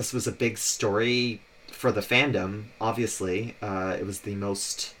it that this was a big story for the fandom, obviously. It was the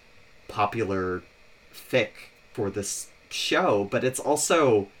most popular fic for this show, but it's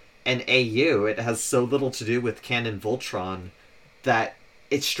also an AU. It has so little to do with canon Voltron that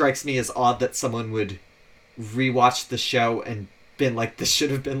it strikes me as odd that someone would rewatch the show and been like, this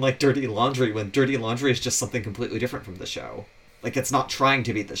should have been like Dirty Laundry, when Dirty Laundry is just something completely different from the show. Like, it's not trying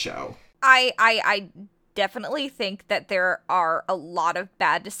to be the show. I definitely think that there are a lot of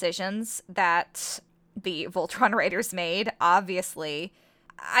bad decisions that the Voltron writers made, obviously.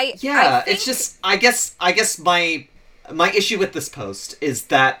 I think... it's just, I guess my issue with this post is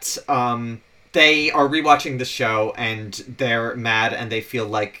that they are rewatching the show and they're mad and they feel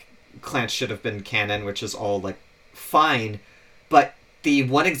like Clance should have been canon, which is all, like, fine. But the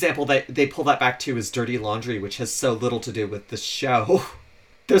one example that they pull that back to is Dirty Laundry, which has so little to do with the show.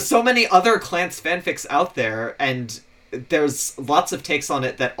 There's so many other Clance fanfics out there, and there's lots of takes on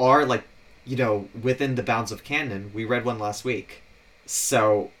it that are, like, you know, within the bounds of canon. We read one last week.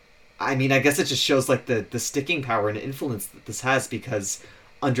 So, I mean, I guess it just shows, like, the sticking power and influence that this has, because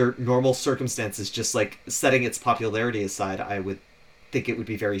under normal circumstances, just, like, setting its popularity aside, I would think it would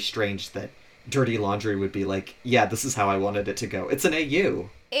be very strange that Dirty Laundry would be like, yeah, this is how I wanted it to go. It's an AU.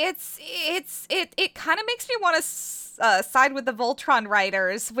 It kind of makes me want to side with the Voltron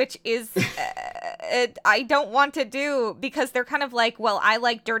writers, which is I don't want to do, because they're kind of like, well, I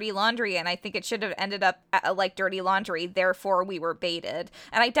like Dirty Laundry and I think it should have ended up like Dirty Laundry, therefore we were baited.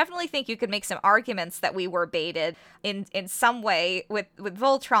 And I definitely think you could make some arguments that we were baited in some way with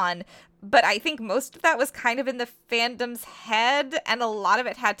Voltron. But I think most of that was kind of in the fandom's head, and a lot of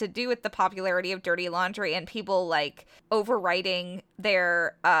it had to do with the popularity of Dirty Laundry and people, like, overwriting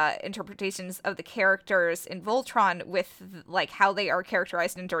their interpretations of the characters in Voltron with, like, how they are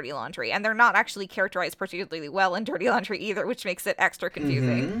characterized in Dirty Laundry. And they're not actually characterized particularly well in Dirty Laundry either, which makes it extra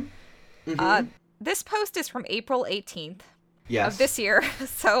confusing. This post is from April 18th of this year,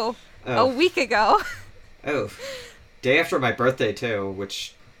 so a week ago. Oh, day after my birthday, too,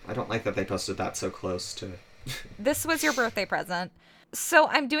 which... I don't like that they posted that so close to... This was your birthday present. So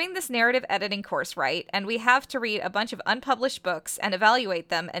I'm doing this narrative editing course, right? And we have to read a bunch of unpublished books and evaluate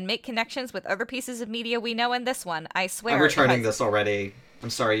them and make connections with other pieces of media we know in this one. I swear. I'm returning this already.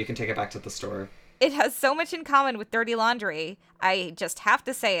 I'm sorry, you can take it back to the store. It has so much in common with Dirty Laundry. I just have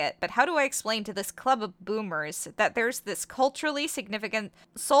to say it, but how do I explain to this club of boomers that there's this culturally significant,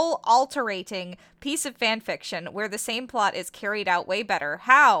 soul-alterating piece of fanfiction where the same plot is carried out way better?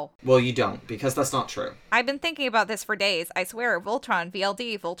 How? Well, you don't, because that's not true. I've been thinking about this for days. I swear. Voltron,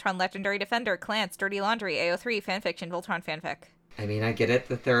 VLD, Voltron Legendary Defender, Clance, Dirty Laundry, AO3, fanfiction, Voltron fanfic. I mean, I get it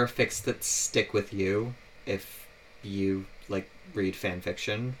that there are fics that stick with you if you, like, read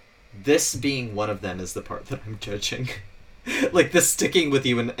fanfiction. This being one of them is the part that I'm judging. Like, this sticking with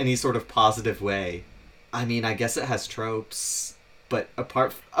you in any sort of positive way. I mean, I guess it has tropes, but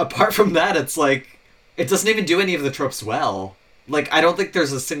apart from that, it's like, it doesn't even do any of the tropes well. Like, I don't think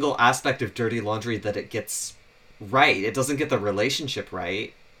there's a single aspect of Dirty Laundry that it gets right. It doesn't get the relationship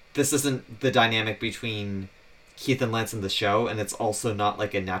right. This isn't the dynamic between Keith and Lance in the show, and it's also not,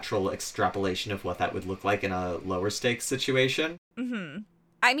 like, a natural extrapolation of what that would look like in a lower stakes situation. Mm-hmm.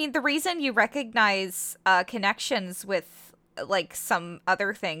 I mean, the reason you recognize connections with, like, some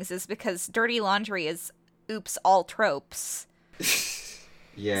other things is because Dirty Laundry is oops, all tropes.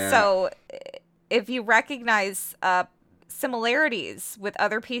 Yeah. So if you recognize similarities with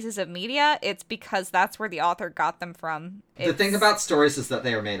other pieces of media, it's because that's where the author got them from. The thing about stories is that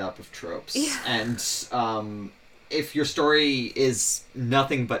they are made up of tropes. Yeah. And if your story is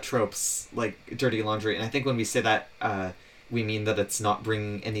nothing but tropes, like Dirty Laundry, and I think when we say that... we mean that it's not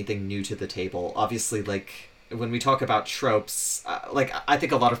bringing anything new to the table. Obviously, like, when we talk about tropes, like, I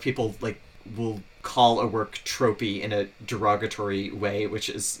think a lot of people, like, will call a work tropey in a derogatory way, which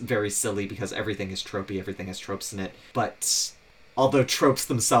is very silly because everything is tropey, everything has tropes in it. But although tropes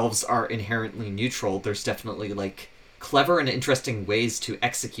themselves are inherently neutral, there's definitely, like, clever and interesting ways to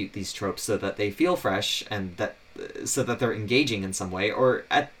execute these tropes so that they feel fresh and that so that they're engaging in some way, or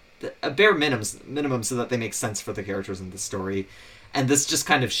at a bare minimum so that they make sense for the characters in the story. And this just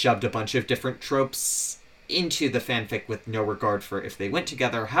kind of shoved a bunch of different tropes into the fanfic with no regard for if they went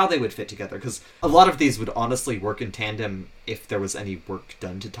together, how they would fit together, because a lot of these would honestly work in tandem if there was any work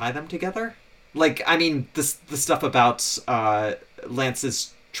done to tie them together. Like, I mean, the stuff about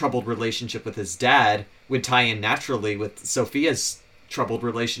Lance's troubled relationship with his dad would tie in naturally with Sophia's troubled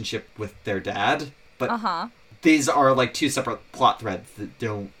relationship with their dad, but these are like two separate plot threads that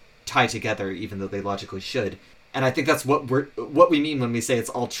don't tie together, even though they logically should. And I think that's what we mean when we say it's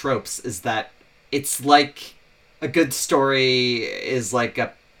all tropes, is that it's like a good story is like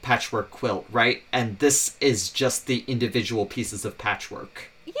a patchwork quilt, right? And this is just the individual pieces of patchwork.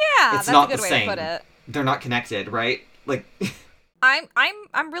 Yeah, it's that's not a good the way same. to put it. They're not connected, right? Like,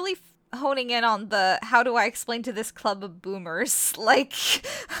 I'm really honing in on the how do I explain to this club of boomers? Like,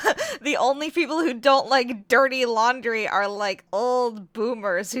 the only people who don't like dirty laundry are like old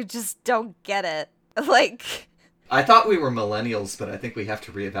boomers who just don't get it. Like, I thought we were millennials, but I think we have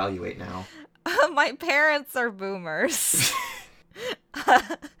to reevaluate now. my parents are boomers.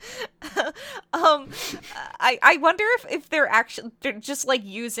 I wonder if they're just like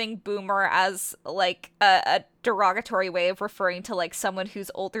using boomer as like a derogatory way of referring to like someone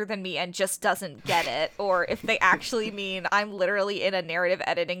who's older than me and just doesn't get it, or if they actually mean I'm literally in a narrative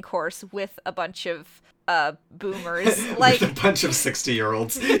editing course with a bunch of boomers, like with a bunch of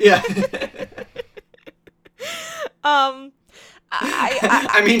 60-year-olds. Yeah.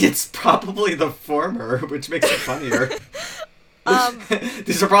 I mean, it's probably the former, which makes it funnier.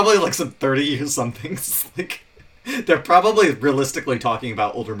 These are probably like some 30-somethings. Like, they're probably realistically talking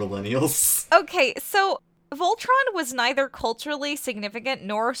about older millennials. Okay, so Voltron was neither culturally significant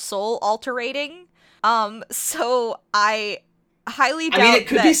nor soul alterating. So I highly doubt. I mean, it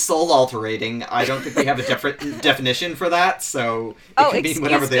could be soul alterating. I don't think we have a different definition for that, so it can mean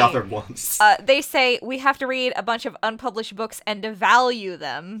whatever the author wants. They say we have to read a bunch of unpublished books and devalue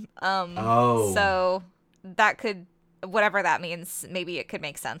them. So that could, whatever that means, maybe it could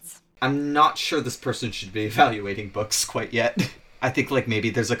make sense. I'm not sure this person should be evaluating books quite yet. I think like maybe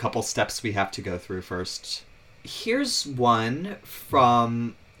there's a couple steps we have to go through first. Here's one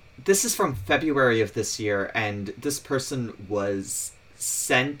from... This is from February of this year, and this person was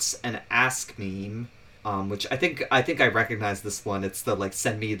sent an ask meme, which I think I recognize this one. It's the like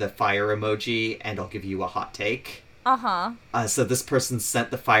send me the fire emoji and I'll give you a hot take. So this person sent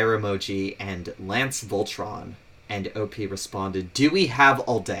the fire emoji and Lance Voltron, and OP responded, "Do we have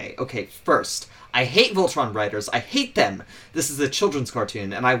all day?" Okay, first, I hate Voltron writers. I hate them. This is a children's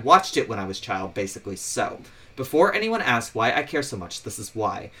cartoon, and I watched it when I was a child, basically. So, before anyone asks why I care so much, this is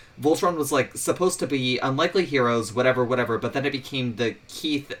why. Voltron was, like, supposed to be unlikely heroes, whatever, but then it became the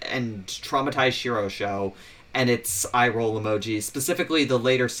Keith and traumatized Shiro show, and its eye roll emoji, specifically the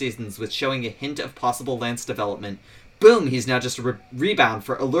later seasons, with showing a hint of possible Lance development. Boom, he's now just a rebound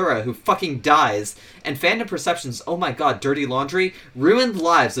for Allura, who fucking dies. And fandom perceptions, oh my god, Dirty Laundry, ruined the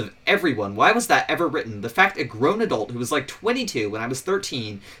lives of everyone. Why was that ever written? The fact a grown adult who was like 22 when I was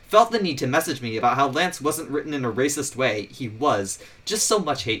 13 felt the need to message me about how Lance wasn't written in a racist way. He was. Just so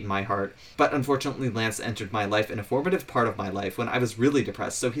much hate in my heart. But unfortunately, Lance entered my life in a formative part of my life when I was really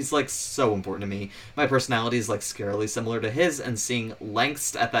depressed, so he's like so important to me. My personality is like scarily similar to his, and seeing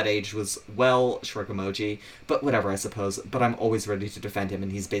Langst at that age was, well, shrug emoji, but whatever, I suppose. But I'm always ready to defend him,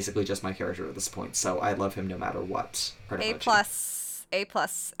 and he's basically just my character at this point, so I love him no matter what. A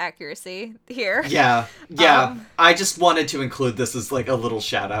plus accuracy here. Yeah. I just wanted to include this as like a little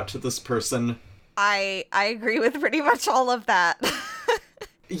shout out to this person. I agree with pretty much all of that.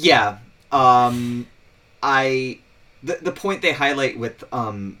 Yeah. The point they highlight with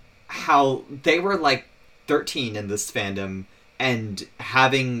how they were like 13 in this fandom, and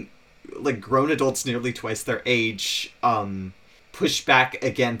having like grown adults nearly twice their age push back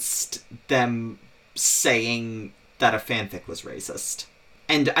against them saying that a fanfic was racist.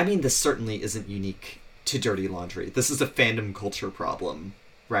 And I mean, this certainly isn't unique to Dirty Laundry. This is a fandom culture problem,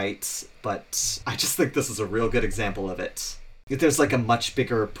 right? But I just think this is a real good example of it. There's like a much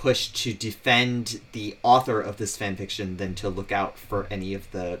bigger push to defend the author of this fanfiction than to look out for any of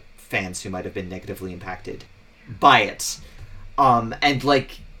the fans who might have been negatively impacted by it. And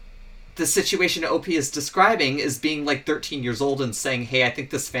like the situation OP is describing is being like 13 years old and saying, hey, I think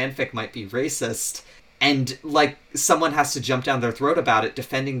this fanfic might be racist. And like someone has to jump down their throat about it,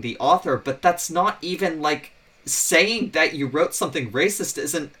 defending the author. But that's not even like saying that you wrote something racist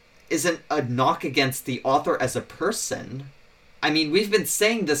isn't a knock against the author as a person. I mean, we've been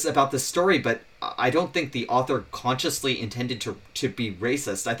saying this about this story, but I don't think the author consciously intended to be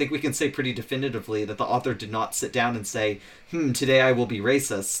racist. I think we can say pretty definitively that the author did not sit down and say, today I will be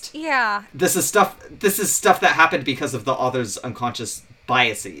racist. Yeah. This is stuff that happened because of the author's unconscious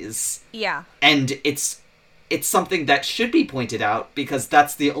biases. Yeah. And it's something that should be pointed out, because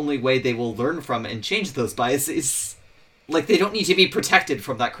that's the only way they will learn from and change those biases. Like, they don't need to be protected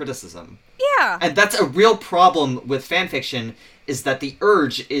from that criticism. Yeah. And that's a real problem with fanfiction, is that the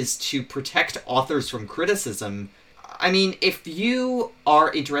urge is to protect authors from criticism. I mean, if you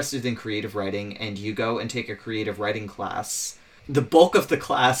are interested in creative writing and you go and take a creative writing class, the bulk of the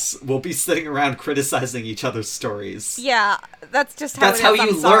class will be sitting around criticizing each other's stories. Yeah, that's just how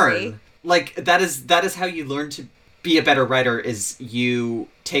you learn. Like, that is how you learn to be a better writer, is you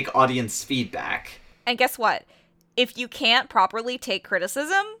take audience feedback. And guess what? If you can't properly take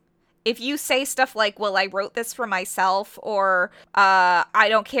criticism, if you say stuff like, well, I wrote this for myself, or I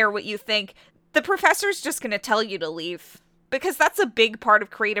don't care what you think, the professor's just going to tell you to leave. Because that's a big part of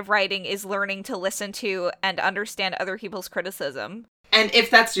creative writing, is learning to listen to and understand other people's criticism. And if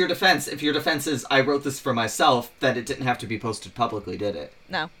that's your defense, if your defense is, I wrote this for myself, then it didn't have to be posted publicly, did it?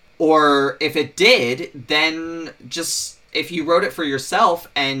 No. Or if it did, then just, if you wrote it for yourself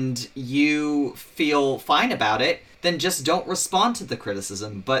and you feel fine about it, then just don't respond to the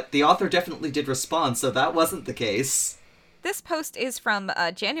criticism. But the author definitely did respond, so that wasn't the case. This post is from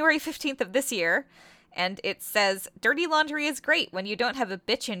January 15th of this year, and it says, Dirty Laundry is great when you don't have a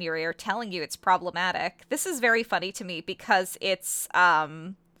bitch in your ear telling you it's problematic. This is very funny to me because it's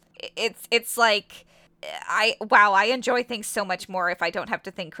like, I enjoy things so much more if I don't have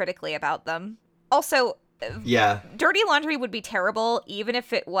to think critically about them. Also, yeah, Dirty Laundry would be terrible even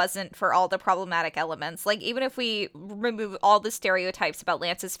if it wasn't for all the problematic elements. Like, even if we remove all the stereotypes about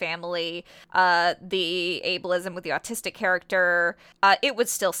Lance's family, the ableism with the autistic character, it would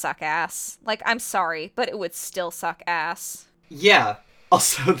still suck ass. Like, I'm sorry, but it would still suck ass. Yeah.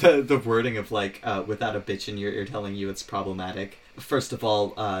 Also, the wording of, like, without a bitch in your ear telling you it's problematic. First of all,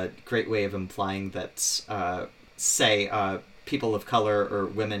 great way of implying that, people of color or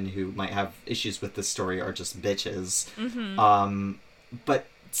women who might have issues with this story are just bitches. Mm-hmm. But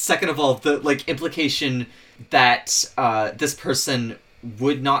second of all, the, like, implication that this person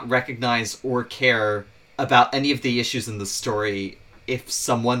would not recognize or care about any of the issues in the story if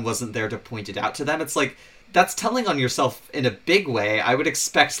someone wasn't there to point it out to them. It's like, that's telling on yourself in a big way. I would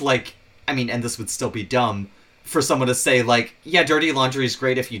expect, like, I mean, and this would still be dumb, for someone to say, like, yeah, Dirty Laundry is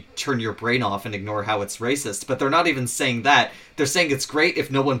great if you turn your brain off and ignore how it's racist, but they're not even saying that. They're saying it's great if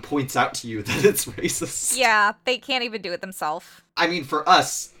no one points out to you that it's racist. Yeah, they can't even do it themselves. I mean, for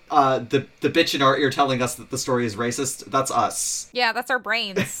us, the bitch in our ear telling us that the story is racist, that's us. Yeah, that's our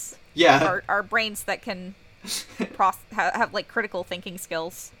brains. Yeah. Our brains that can have, like, critical thinking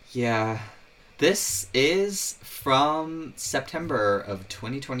skills. Yeah. This is from September of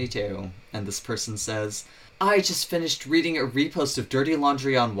 2022, and this person says, I just finished reading a repost of Dirty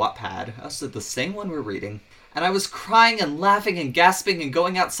Laundry on Wattpad. Oh, so the same one we're reading. And I was crying and laughing and gasping and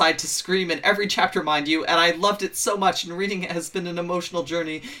going outside to scream in every chapter, mind you, and I loved it so much, and reading it has been an emotional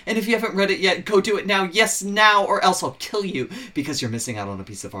journey. And if you haven't read it yet, go do it now. Yes, now, or else I'll kill you, because you're missing out on a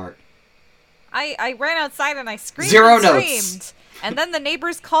piece of art. I ran outside and I screamed. Zero and notes. Screamed. And then the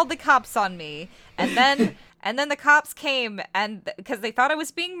neighbors called the cops on me. And then the cops came, and because they thought I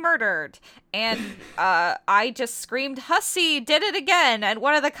was being murdered. And I just screamed, Hussy did it again. And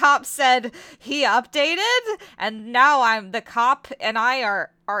one of the cops said, he updated. And now the cop and I are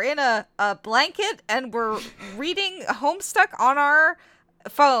in a blanket, and we're reading Homestuck on our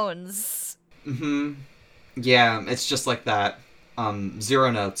phones. Mm-hmm. Yeah, it's just like that.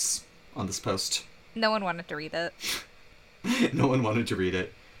 0 notes on this post. No one wanted to read it. No one wanted to read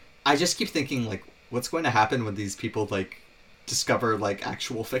it. I just keep thinking, like, what's going to happen when these people, like, discover, like,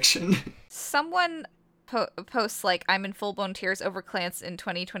 actual fiction? Someone posts, like, I'm in full-blown tears over Clance in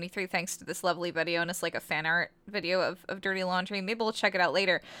 2023 thanks to this lovely video, and it's, like, a fan art video of Dirty Laundry. Maybe we'll check it out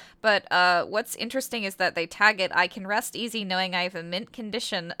later. But what's interesting is that they tag it, I can rest easy knowing I have a mint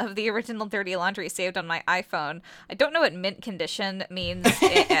condition of the original Dirty Laundry saved on my iPhone. I don't know what mint condition means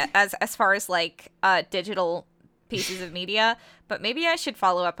as far as, like, digital pieces of media, but maybe I should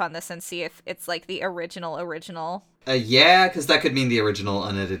follow up on this and see if it's like the original. Yeah, because that could mean the original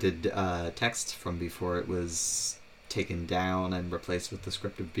unedited text from before it was taken down and replaced with the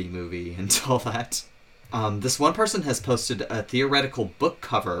scripted B-movie and all that. This one person has posted a theoretical book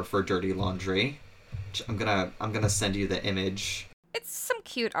cover for Dirty Laundry. Which I'm gonna send you the image. It's some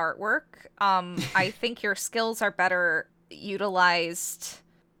cute artwork. I think your skills are better utilized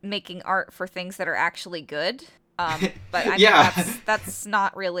making art for things that are actually good. But I mean, that's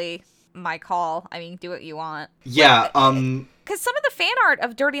not really my call. I mean, do what you want. Yeah, because some of the fan art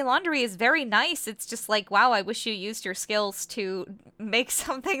of Dirty Laundry is very nice. It's just like, wow, I wish you used your skills to make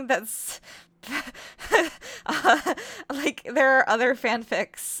something that's like, there are other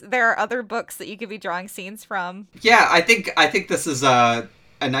fanfics. There are other books that you could be drawing scenes from. Yeah, I think this is a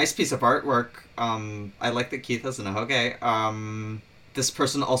nice piece of artwork. I like that Keith has an ahoge. This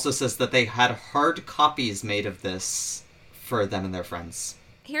person also says that they had hard copies made of this for them and their friends.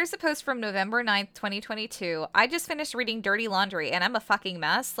 Here's a post from November 9th, 2022. I just finished reading Dirty Laundry, and I'm a fucking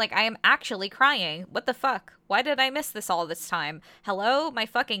mess. Like, I am actually crying. What the fuck? Why did I miss this all this time? Hello? My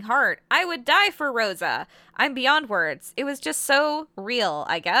fucking heart. I would die for Rosa. I'm beyond words. It was just so real,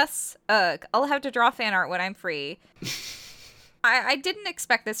 I guess. Ugh. I'll have to draw fan art when I'm free. I didn't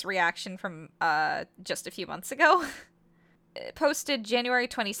expect this reaction from just a few months ago. posted January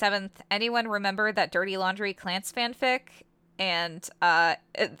 27th, anyone remember that Dirty Laundry Clans fanfic? And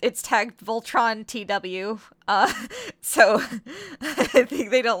it's tagged Voltron TW. So I think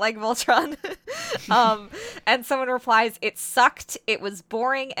they don't like Voltron. And someone replies, "It sucked. It was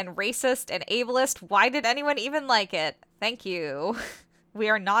boring and racist and ableist. Why did anyone even like it? Thank you. We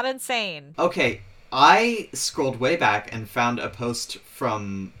are not insane." Okay, I scrolled way back and found a post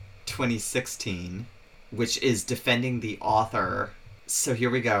from 2016, which is defending the author. So here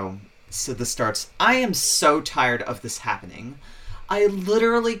we go. So this starts, "I am so tired of this happening. I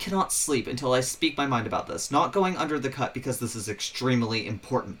literally cannot sleep until I speak my mind about this. Not going under the cut because this is extremely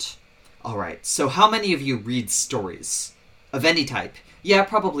important. Alright, so how many of you read stories? Of any type? Yeah,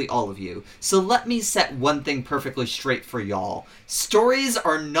 probably all of you. So let me set one thing perfectly straight for y'all. Stories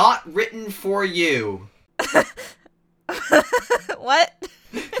are not written for you." What?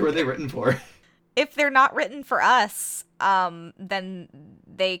 Who are they written for? If they're not written for us, then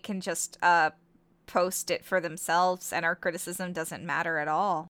they can just post it for themselves, and our criticism doesn't matter at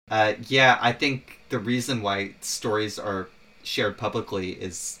all. Yeah, I think the reason why stories are shared publicly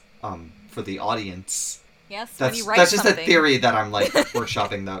is for the audience. Yes, That's when you write just something. a theory that I'm like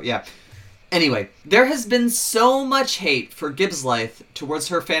workshopping though. Yeah. Anyway, there has been so much hate for Gibbs Life towards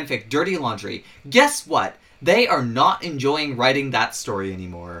her fanfic Dirty Laundry. Guess what? They are not enjoying writing that story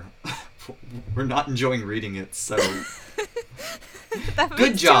anymore. We're not enjoying reading it, so That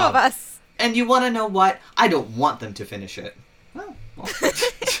good makes job. Two of us. And you want to know what? I don't want them to finish it. Well.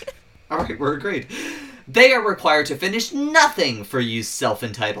 Alright, we're agreed. They are required to finish nothing for you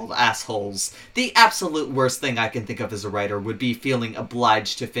self-entitled assholes. The absolute worst thing I can think of as a writer would be feeling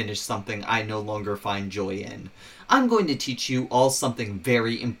obliged to finish something I no longer find joy in. I'm going to teach you all something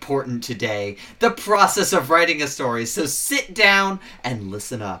very important today. The process of writing a story, so sit down and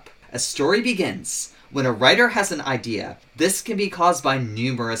listen up. A story begins when a writer has an idea. This can be caused by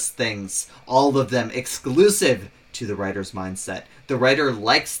numerous things, all of them exclusive to the writer's mindset. The writer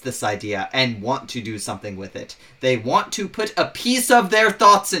likes this idea and want to do something with it. They want to put a piece of their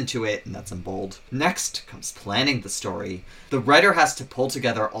thoughts into it, and that's in bold. Next comes planning the story. The writer has to pull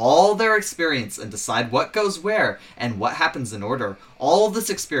together all their experience and decide what goes where and what happens in order. All of this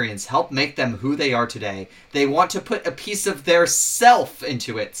experience helped make them who they are today. They want to put a piece of their self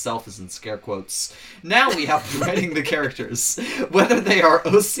into it. Self is in scare quotes. Now we have writing the characters. Whether they are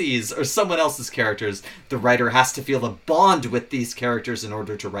OCs or someone else's characters, the writer has to feel a bond with these characters in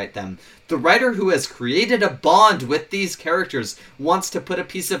order to write them. The writer who has created a bond with these characters wants to put a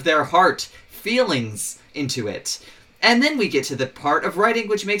piece of their heart, feelings, into it. And then we get to the part of writing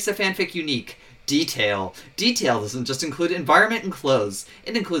which makes a fanfic unique. Detail. Detail doesn't just include environment and clothes.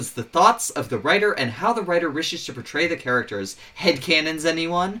 It includes the thoughts of the writer and how the writer wishes to portray the characters. Headcanons,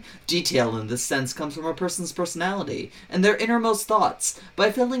 anyone? Detail in this sense comes from a person's personality and their innermost thoughts.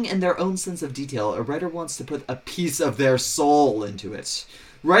 By filling in their own sense of detail, a writer wants to put a piece of their soul into it.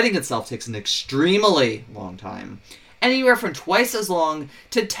 Writing itself takes an extremely long time. Anywhere from twice as long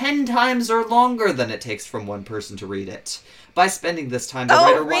to 10 times or longer than it takes from one person to read it. By spending this time, the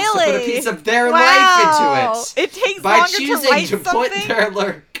writer wants to put a piece of their life into it. It takes By longer choosing to write to something? put their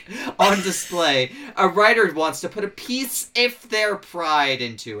work on display, a writer wants to put a piece of their pride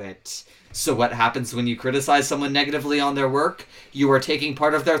into it. So what happens when you criticize someone negatively on their work? You are taking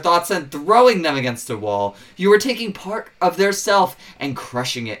part of their thoughts and throwing them against a wall. You are taking part of their self and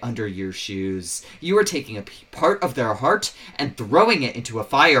crushing it under your shoes. You are taking a part of their heart and throwing it into a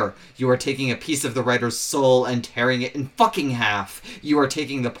fire. You are taking a piece of the writer's soul and tearing it in fucking half. You are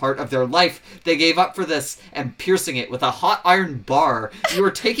taking the part of their life they gave up for this and piercing it with a hot iron bar. You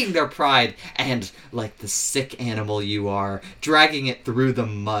are taking their pride and, like the sick animal you are, dragging it through the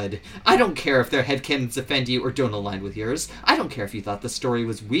mud. I don't care if their headcanons offend you or don't align with yours. I don't care if you thought the story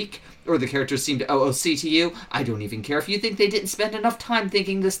was weak or the characters seemed OOC to you. I don't even care if you think they didn't spend enough time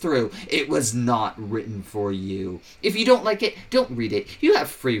thinking this through. It was not written for you. If you don't like it, don't read it. You have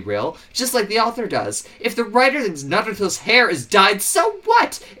free will, just like the author does. If the writer thinks Naruto's hair is dyed, so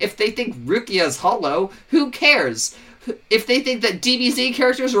what? If they think Rukia is hollow, who cares? If they think that DBZ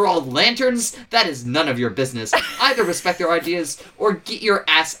characters are all lanterns, that is none of your business. Either respect their ideas, or get your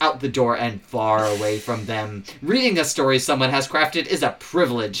ass out the door and far away from them. Reading a story someone has crafted is a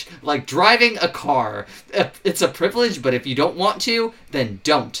privilege, like driving a car. It's a privilege, but if you don't want to, then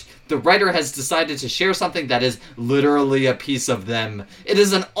don't. The writer has decided to share something that is literally a piece of them. It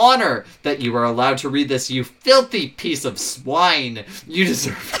is an honor that you are allowed to read this, you filthy piece of swine. You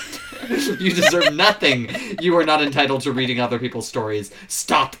deserve it. You deserve nothing. You are not entitled to reading other people's stories.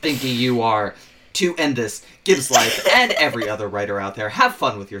 Stop thinking you are. To end this, Gibbs Life and every other writer out there, have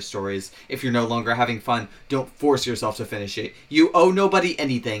fun with your stories. If you're no longer having fun, don't force yourself to finish it. You owe nobody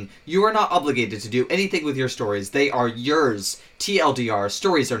anything. You are not obligated to do anything with your stories. They are yours. TLDR,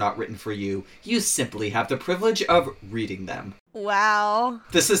 stories are not written for you. You simply have the privilege of reading them. Wow.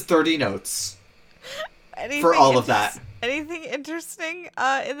 This is 30 notes. For all of that. Anything interesting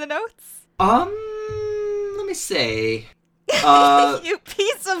in the notes? Let me see. You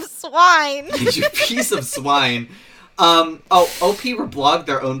piece of swine. You piece of swine. OP reblogged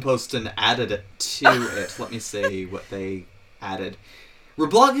their own post and added it to it. Let me see what they added.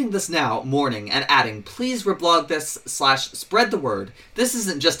 Reblogging this now, morning, and adding, please reblog this / spread the word. This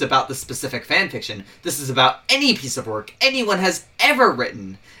isn't just about the specific fanfiction. This is about any piece of work anyone has ever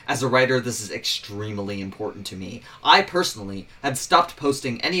written. As a writer, this is extremely important to me. I personally had stopped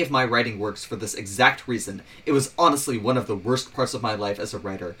posting any of my writing works for this exact reason. It was honestly one of the worst parts of my life as a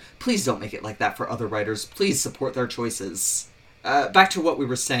writer. Please don't make it like that for other writers. Please support their choices. Back to what we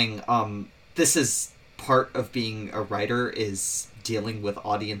were saying, this is part of being a writer is dealing with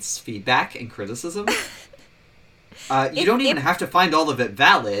audience feedback and criticism. You don't even have to find all of it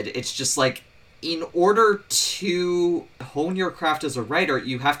valid. It's just like, in order to hone your craft as a writer,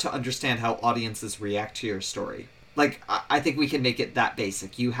 you have to understand how audiences react to your story. Like, I think we can make it that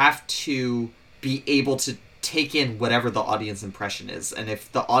basic. You have to be able to take in whatever the audience impression is. And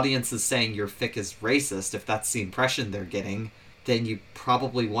if the audience is saying your fic is racist, if that's the impression they're getting, then you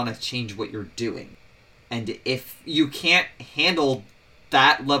probably want to change what you're doing. And if you can't handle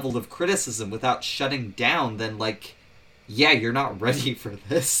that level of criticism without shutting down, then, like, yeah, you're not ready for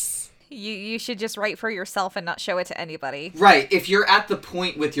this. You should just write for yourself and not show it to anybody. Right. If you're at the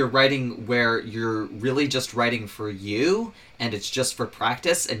point with your writing where you're really just writing for you, and it's just for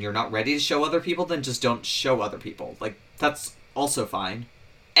practice, and you're not ready to show other people, then just don't show other people. Like, that's also fine.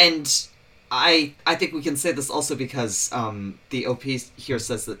 And I think we can say this also because the OP here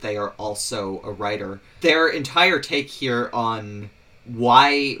says that they are also a writer. Their entire take here on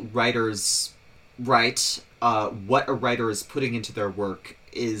why writers write, what a writer is putting into their work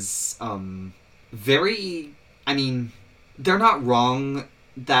is very... I mean, they're not wrong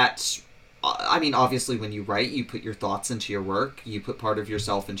that... I mean, obviously when you write, you put your thoughts into your work, you put part of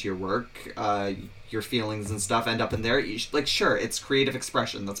yourself into your work, your feelings and stuff end up in there. Like, sure, it's creative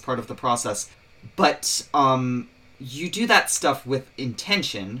expression, that's part of the process. But, you do that stuff with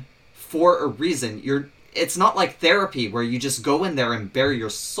intention for a reason. It's not like therapy where you just go in there and bare your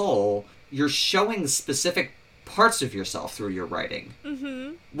soul. You're showing specific parts of yourself through your writing.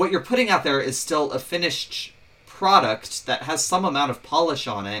 Mm-hmm. What you're putting out there is still a finished product that has some amount of polish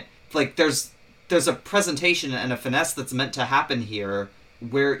on it. Like, there's a presentation and a finesse that's meant to happen here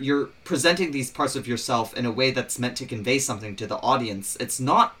where you're presenting these parts of yourself in a way that's meant to convey something to the audience. It's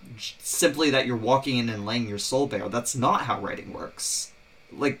not simply that you're walking in and laying your soul bare. That's not how writing works.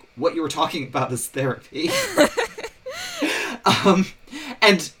 Like, what you were talking about is therapy.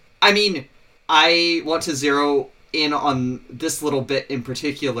 And, I mean, I want to zero in on this little bit in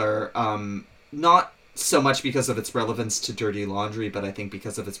particular, not so much because of its relevance to Dirty Laundry, but I think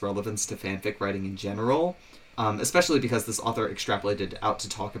because of its relevance to fanfic writing in general. Especially because this author extrapolated out to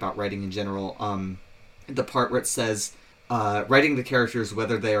talk about writing in general. The part where it says, writing the characters,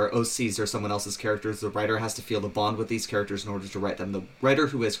 whether they are OCs or someone else's characters, the writer has to feel a bond with these characters in order to write them. The writer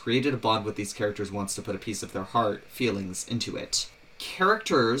who has created a bond with these characters wants to put a piece of their heart, feelings into it.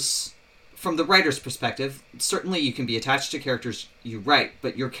 Characters, from the writer's perspective, certainly you can be attached to characters you write,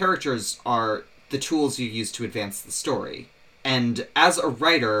 but your characters are the tools you use to advance the story. And as a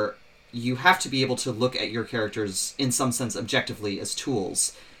writer, you have to be able to look at your characters in some sense objectively as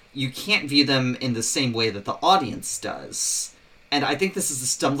tools. You can't view them in the same way that the audience does. And I think this is a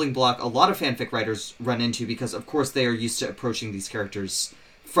stumbling block a lot of fanfic writers run into because, of course, they are used to approaching these characters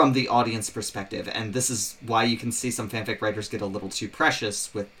from the audience perspective. And this is why you can see some fanfic writers get a little too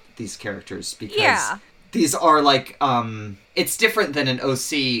precious with these characters because these are like, it's different than an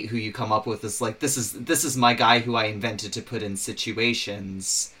OC who you come up with as like, this is my guy who I invented to put in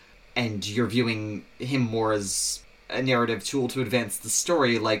situations. And you're viewing him more as a narrative tool to advance the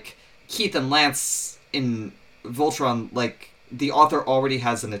story. Like, Keith and Lance in Voltron, like, the author already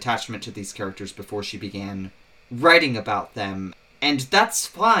has an attachment to these characters before she began writing about them. And that's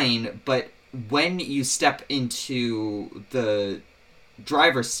fine, but when you step into the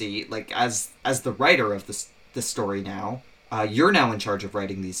driver's seat, like, as the writer of this story now, you're now in charge of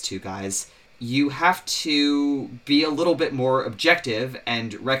writing these two guys. You have to be a little bit more objective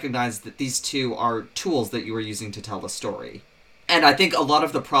and recognize that these two are tools that you are using to tell a story. And I think a lot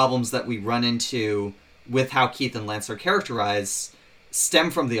of the problems that we run into with how Keith and Lance are characterized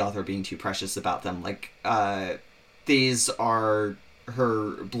stem from the author being too precious about them. Like, these are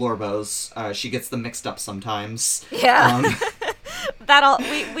her blorbos. She gets them mixed up sometimes. Yeah.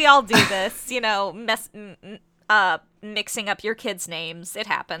 We all do this, mixing up your kids' names. It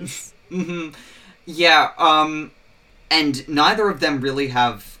happens. Mm-hmm. Yeah, and neither of them really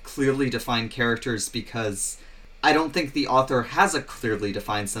have clearly defined characters because I don't think the author has a clearly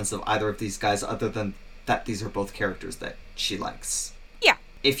defined sense of either of these guys other than that these are both characters that she likes. Yeah.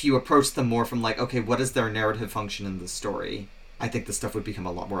 If you approach them more from like, okay, what is their narrative function in the story, I think the stuff would become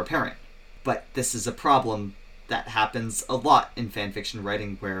a lot more apparent. But this is a problem that happens a lot in fanfiction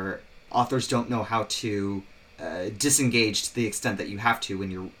writing where authors don't know how to disengage to the extent that you have to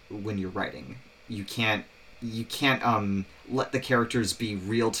when you're writing. You can't let the characters be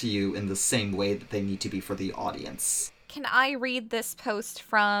real to you in the same way that they need to be for the audience. Can I read this post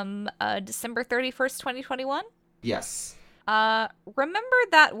from December 31st, 2021? Yes. Remember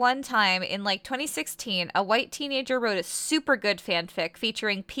that one time in 2016, a white teenager wrote a super good fanfic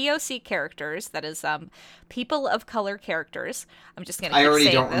featuring POC characters, that is, people of color characters. I'm just gonna keep I already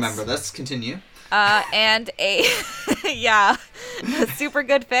saying don't this. remember this. Continue. And a, yeah, a super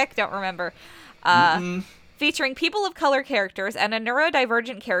good fic, don't remember. Featuring people of color characters and a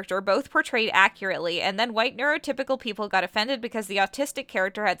neurodivergent character, both portrayed accurately, and then white neurotypical people got offended because the autistic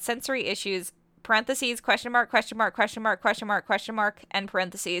character had sensory issues, parentheses, question mark, question mark, question mark, question mark, question mark, end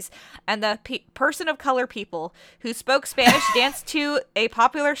parentheses, and the person of color people who spoke Spanish danced to a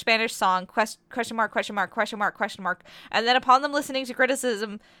popular Spanish song, question mark, question mark, question mark, question mark, and then upon them listening to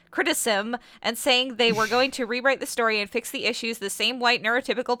criticism, and saying they were going to rewrite the story and fix the issues, the same white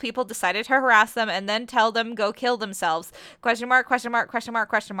neurotypical people decided to harass them and then tell them go kill themselves, question mark, question mark, question mark,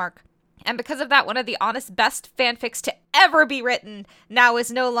 question mark. And because of that, one of the honest best fanfics to ever be written now is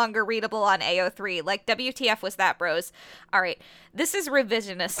no longer readable on AO3. Like, WTF was that, bros? All right, this is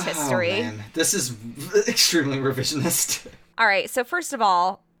revisionist history. Oh, man. This is extremely revisionist. All right, so first of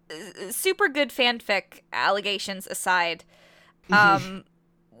all, super good fanfic allegations aside,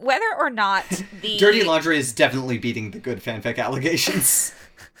 whether or not the... Dirty Laundry is definitely beating the good fanfic allegations.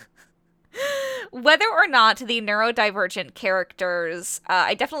 Whether or not the neurodivergent characters,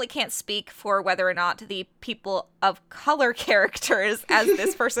 I definitely can't speak for whether or not the people of color characters, as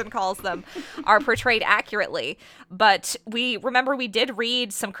this person calls them, are portrayed accurately. But we did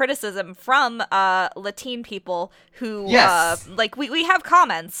read some criticism from Latin people who, yes. We have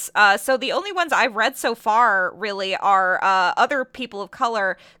comments. So the only ones I've read so far really are other people of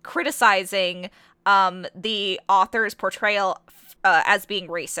color criticizing the author's portrayal as being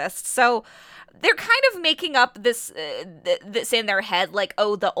racist. So they're kind of making up this in their head, like,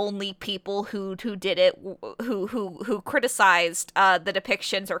 oh, the only people who did it, who criticized the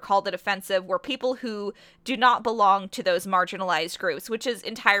depictions or called it offensive were people who do not belong to those marginalized groups, which is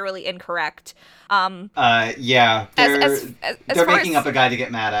entirely incorrect. Yeah, they're making up a guy to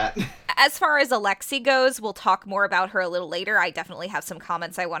get mad at. As far as Alexi goes, we'll talk more about her a little later. I definitely have some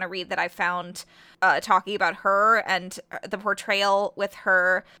comments I want to read that I found talking about her and the portrayal with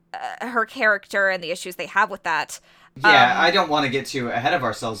her character and the issues they have with that. Yeah, I don't want to get too ahead of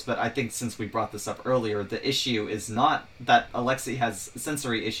ourselves, but I think since we brought this up earlier, the issue is not that Alexi has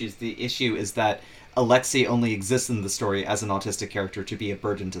sensory issues. The issue is that Alexi only exists in the story as an autistic character to be a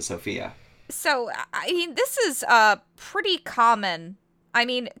burden to Sophia. So, I mean, this is pretty common. I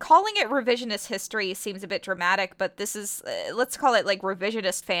mean, calling it revisionist history seems a bit dramatic, but this is, let's call it like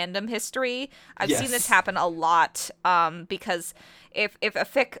revisionist fandom history. I've seen this happen a lot, because if a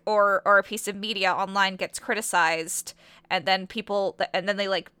fic or a piece of media online gets criticized, and then they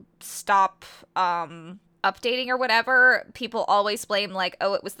like stop updating or whatever, people always blame like,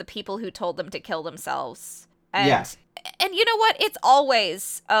 oh, it was the people who told them to kill themselves. And you know what? It's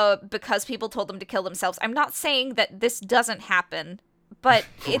always because people told them to kill themselves. I'm not saying that this doesn't happen. But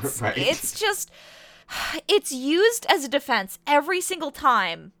it's right. It's just, it's used as a defense every single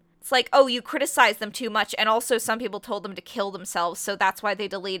time. It's like, oh, you criticize them too much, and also some people told them to kill themselves, so that's why they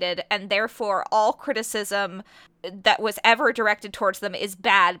deleted, and therefore all criticism that was ever directed towards them is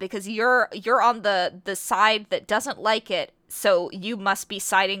bad because you're on the side that doesn't like it, so you must be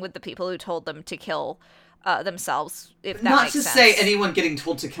siding with the people who told them to kill themselves, if that makes sense. Not to say anyone getting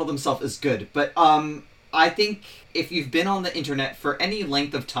told to kill themselves is good, but I think if you've been on the internet for any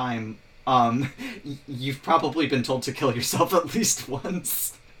length of time, you've probably been told to kill yourself at least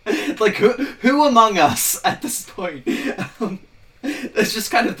once. Like, who among us at this point? It's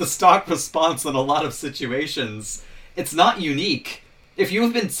just kind of the stock response in a lot of situations. It's not unique. If you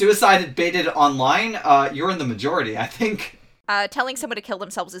have been suicide baited online, you're in the majority, I think. Telling someone to kill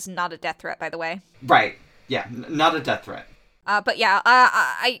themselves is not a death threat, by the way. Right. Yeah, not a death threat. But yeah,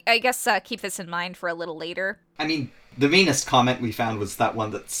 I guess keep this in mind for a little later. I mean, the meanest comment we found was that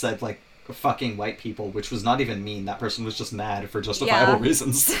one that said, like, fucking white people, which was not even mean. That person was just mad for justifiable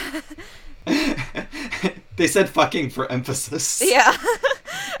reasons. They said fucking for emphasis. Yeah.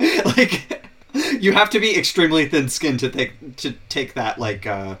 Like, you have to be extremely thin-skinned to take that, like,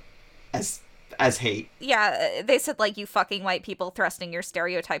 as hate. Yeah, they said, like, you fucking white people thrusting your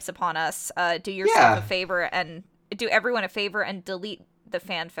stereotypes upon us. Do yourself a favor and do everyone a favor and delete the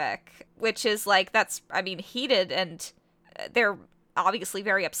fanfic. Which is, like, that's, I mean, heated, and they're obviously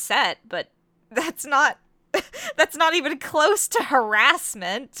very upset, but that's not even close to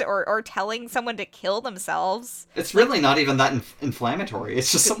harassment or telling someone to kill themselves. It's really not even that inflammatory.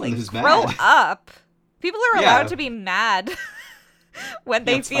 It's just someone who's mad. Grow up. People are allowed to be mad when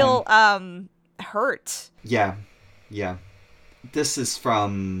they feel hurt. Yeah. This is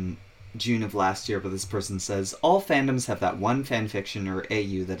from June of last year, but this person says, all fandoms have that one fanfiction or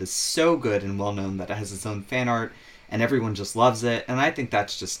AU that is so good and well known that it has its own fan art and everyone just loves it, and I think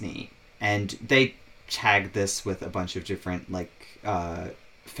that's just neat. And they tagged this with a bunch of different, like,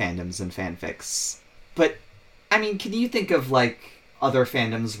 fandoms and fanfics. But, I mean, can you think of, like, other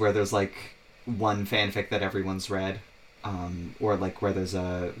fandoms where there's, like, one fanfic that everyone's read? Or, like, where there's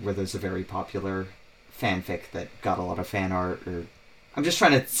a very popular fanfic that got a lot of fan art? Or I'm just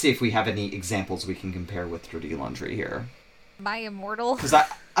trying to see if we have any examples we can compare with Dirty Laundry here. My Immortal? Because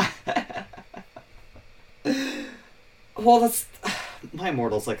well, that's... My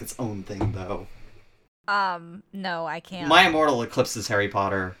Immortal's like its own thing, though. No, I can't. My Immortal eclipses Harry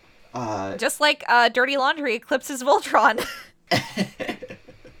Potter. Just like Dirty Laundry eclipses Voltron.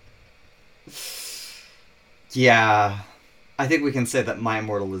 Yeah. I think we can say that My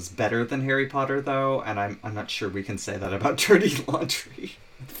Immortal is better than Harry Potter, though, and I'm not sure we can say that about Dirty Laundry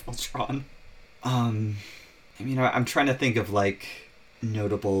with Voltron. I mean, I'm trying to think of, like,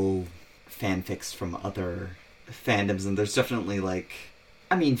 notable fanfics from other fandoms, and there's definitely, like...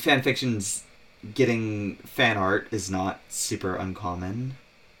 I mean, fanfictions getting fan art is not super uncommon,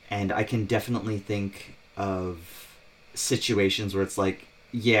 and I can definitely think of situations where it's like,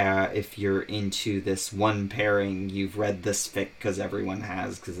 yeah, if you're into this one pairing, you've read this fic because everyone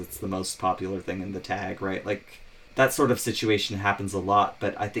has, because it's the most popular thing in the tag, right? Like, that sort of situation happens a lot,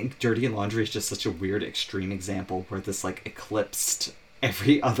 but I think Dirty Laundry is just such a weird extreme example where this, like, eclipsed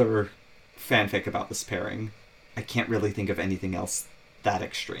every other fanfic about this pairing. I can't really think of anything else that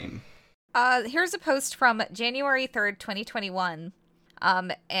extreme. Here's a post from January 3rd, 2021.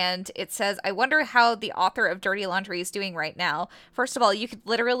 And it says, I wonder how the author of Dirty Laundry is doing right now. First of all, you could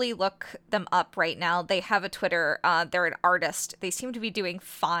literally look them up right now. They have a Twitter. They're an artist. They seem to be doing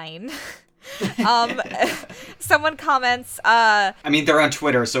fine. Someone comments, I mean, they're on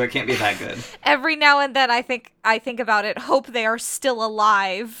Twitter, so it can't be that good. Every now and then I think about it, hope they are still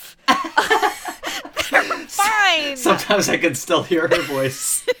alive. They're fine. Sometimes I can still hear her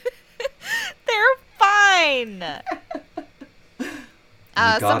voice. They're fine.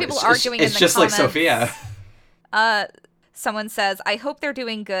 Some people arguing in the comments. It's just like Sophia. Someone says, I hope they're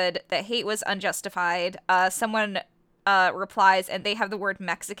doing good. The hate was unjustified. Someone replies, and they have the word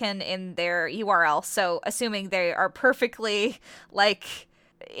Mexican in their URL, so assuming they are perfectly, like,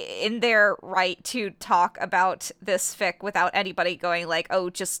 in their right to talk about this fic without anybody going like, oh,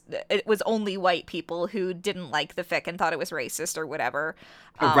 just, it was only white people who didn't like the fic and thought it was racist or whatever.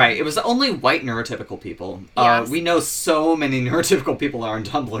 Right, it was only white neurotypical people. Yes. We know so many neurotypical people are on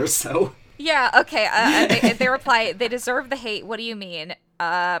Tumblr, so... Yeah, okay, they reply, they deserve the hate, what do you mean?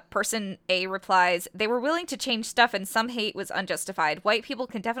 Person A replies, they were willing to change stuff and some hate was unjustified. White people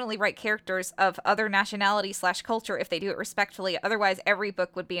can definitely write characters of other nationality/culture if they do it respectfully. Otherwise, every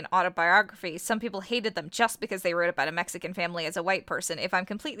book would be an autobiography. Some people hated them just because they wrote about a Mexican family as a white person. If I'm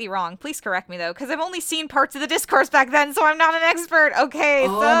completely wrong, please correct me though, because I've only seen parts of the discourse back then, so I'm not an expert. Okay,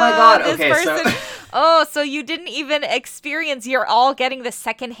 oh my god, okay, person... Oh, so you didn't even experience, you're all getting the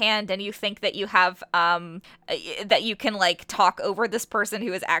second hand and you think that you have, that you can, like, talk over this person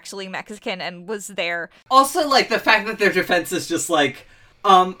who is actually Mexican and was there. Also, like, the fact that their defense is just like,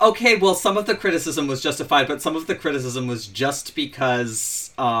 okay, well, some of the criticism was justified, but some of the criticism was just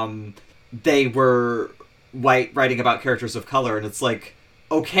because, they were white writing about characters of color, and it's like,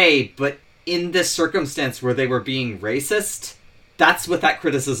 okay, but in this circumstance where they were being racist, that's what that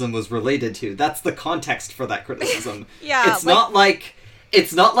criticism was related to. That's the context for that criticism. Yeah. It's not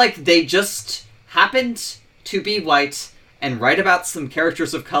like they just happened to be white and write about some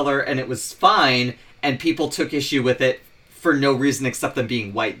characters of color and it was fine and people took issue with it for no reason except them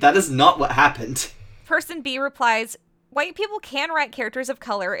being white. That is not what happened. Person B replies, white people can write characters of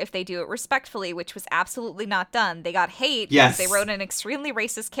color if they do it respectfully, which was absolutely not done. They got hate Yes. because they wrote an extremely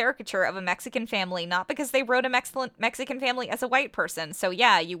racist caricature of a Mexican family, not because they wrote a Mexican family as a white person. So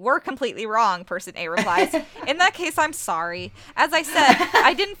yeah, you were completely wrong, person A replies. In that case, I'm sorry. As I said,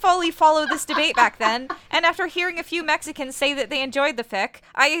 I didn't fully follow this debate back then, and after hearing a few Mexicans say that they enjoyed the fic,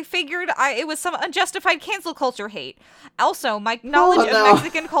 I figured it was some unjustified cancel culture hate. Also, my knowledge of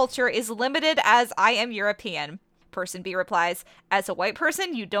Mexican culture is limited as I am European. Person B replies, as a white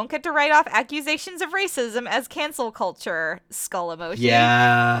person, you don't get to write off accusations of racism as cancel culture. Skull emoji.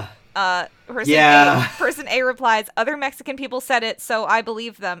 Yeah. Person A replies, other Mexican people said it, so I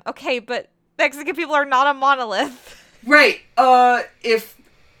believe them. Okay, but Mexican people are not a monolith. Right.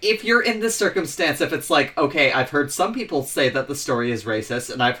 If you're in this circumstance, if it's like, okay, I've heard some people say that the story is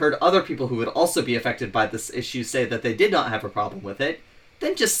racist, and I've heard other people who would also be affected by this issue say that they did not have a problem with it,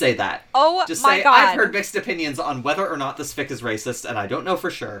 then just say that. Oh, just my say, God. I've heard mixed opinions on whether or not this fic is racist, and I don't know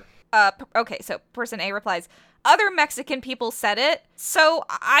for sure. Okay, so person A replies, other Mexican people said it, so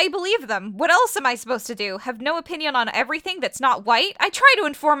I believe them. What else am I supposed to do? Have no opinion on everything that's not white? I try to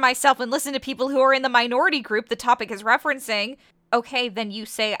inform myself and listen to people who are in the minority group the topic is referencing. Okay, then you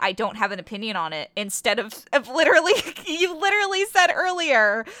say I don't have an opinion on it instead of literally, you literally said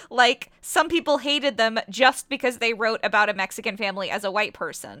earlier, like, some people hated them just because they wrote about a Mexican family as a white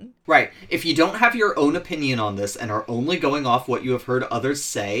person. Right. If you don't have your own opinion on this and are only going off what you have heard others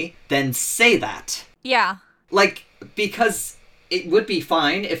say, then say that. Yeah. Like, because it would be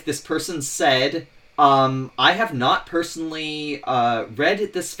fine if this person said, I have not personally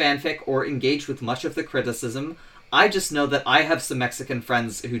read this fanfic or engaged with much of the criticism. I just know that I have some Mexican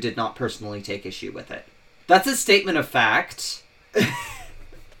friends who did not personally take issue with it. That's a statement of fact.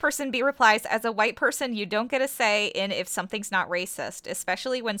 Person B replies, as a white person, you don't get a say in if something's not racist,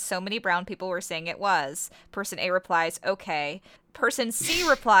 especially when so many brown people were saying it was. Person A replies, okay. Person C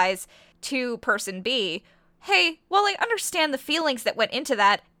replies to person B, hey, while I understand the feelings that went into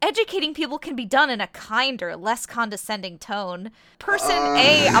that, educating people can be done in a kinder, less condescending tone. Person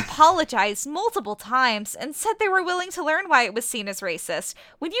A apologized multiple times and said they were willing to learn why it was seen as racist.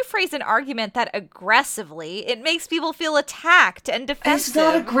 When you phrase an argument that aggressively, it makes people feel attacked and defensive. It's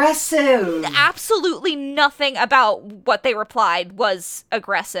not aggressive. Absolutely nothing about what they replied was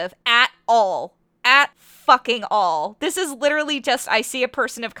aggressive at all. At fucking all. This is literally just, I see a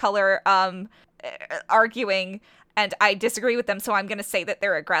person of color, arguing and I disagree with them, so I'm gonna say that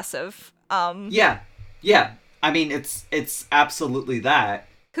they're aggressive. Yeah. I mean, it's absolutely that.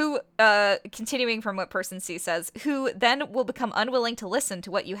 Who, continuing from what person C says, who then will become unwilling to listen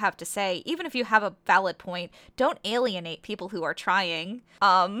to what you have to say, even if you have a valid point. Don't alienate people who are trying.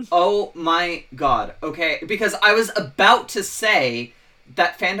 Oh my God. Okay, because I was about to say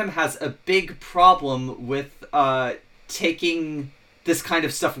that fandom has a big problem with, taking this kind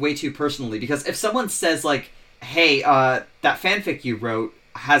of stuff way too personally, because if someone says, like, hey, that fanfic you wrote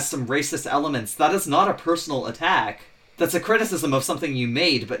has some racist elements, that is not a personal attack. That's a criticism of something you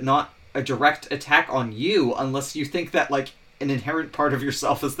made, but not a direct attack on you, unless you think that, like, an inherent part of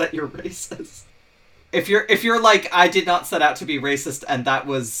yourself is that you're racist. If you're like, I did not set out to be racist, and that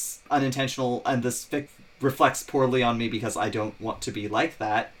was unintentional, and this fic reflects poorly on me because I don't want to be like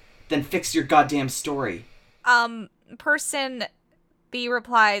that, then fix your goddamn story. Person B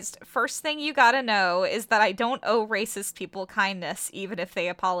replies, first thing you gotta know is that I don't owe racist people kindness, even if they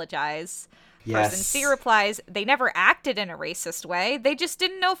apologize. Yes. Person C replies, they never acted in a racist way, they just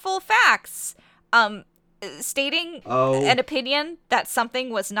didn't know full facts. Stating an opinion that something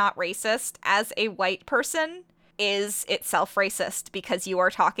was not racist as a white person is itself racist, because you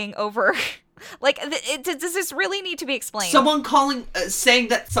are talking over... Like, does this really need to be explained? Someone saying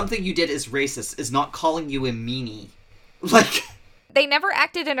that something you did is racist is not calling you a meanie. Like... They never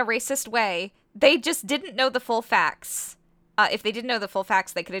acted in a racist way. They just didn't know the full facts. If they didn't know the full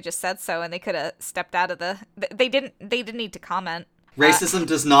facts, they could have just said so, and they could have stepped out of the... They didn't need to comment. Racism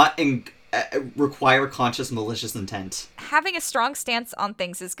does not require conscious malicious intent. Having a strong stance on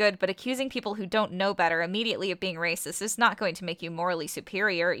things is good, but accusing people who don't know better immediately of being racist is not going to make you morally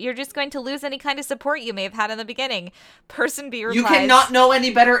superior. You're just going to lose any kind of support you may have had in the beginning. Person B replies... You cannot know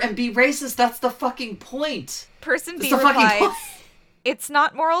any better and be racist. That's the fucking point. Person B replies... It's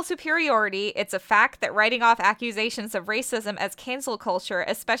not moral superiority, it's a fact that writing off accusations of racism as cancel culture,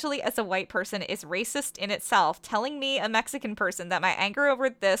 especially as a white person, is racist in itself. Telling me, a Mexican person, that my anger over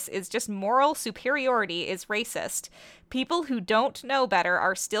this is just moral superiority is racist. People who don't know better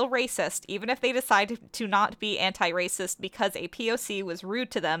are still racist, even if they decide to not be anti-racist because a POC was rude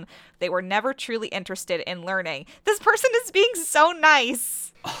to them. They were never truly interested in learning. This person is being so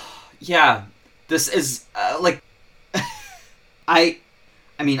nice. Yeah, this is, like...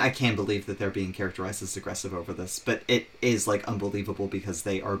 I mean, I can't believe that they're being characterized as aggressive over this, but it is, like, unbelievable because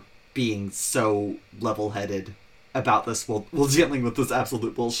they are being so level-headed about this while dealing with this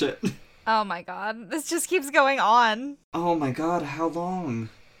absolute bullshit. Oh my god, this just keeps going on. Oh my god, how long?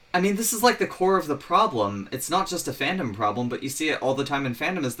 I mean, this is like the core of the problem. It's not just a fandom problem, but you see it all the time in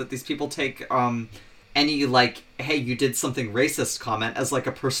fandom, is that these people take, any, like, hey, you did something racist comment as, like,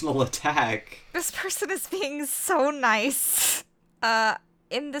 a personal attack. This person is being so nice.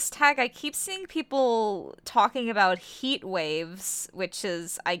 In this tag, I keep seeing people talking about heat waves, which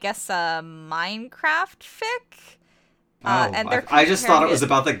is, I guess, a Minecraft fic. And they're I just thought it was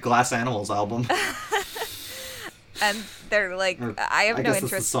about the Glass Animals album. And they're like, I have no interest. I guess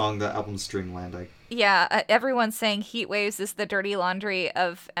it's the song, the album's Dreamland. Yeah, everyone's saying Heat Waves is the dirty laundry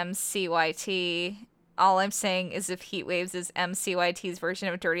of MCYT. All I'm saying is if Heat Waves is MCYT's version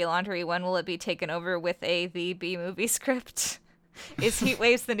of Dirty Laundry, when will it be taken over with the B-movie script? Is Heat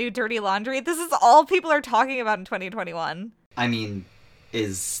Waves the new Dirty Laundry? This is all people are talking about in 2021. I mean,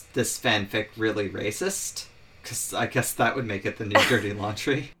 is this fanfic really racist? Because I guess that would make it the new Dirty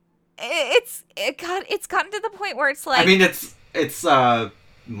Laundry. It's gotten to the point where it's like... I mean, it's Minecraft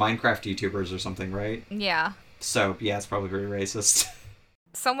YouTubers or something, right? Yeah. So, yeah, it's probably very racist.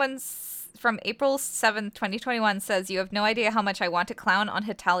 Someone's from April 7th, 2021 says, you have no idea how much I want to clown on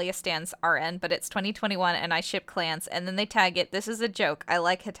Hitalia stans RN, but it's 2021 and I ship clans. And then they tag it, this is a joke. I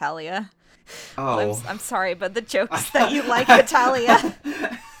like Hitalia. Oh. I'm sorry, but the joke is that you like Hitalia.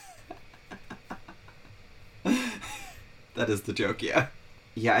 That is the joke, yeah.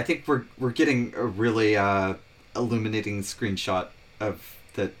 Yeah, I think we're getting a really illuminating screenshot of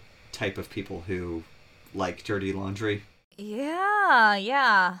the type of people who like Dirty Laundry.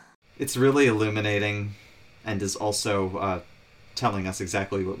 Yeah. It's really illuminating and is also telling us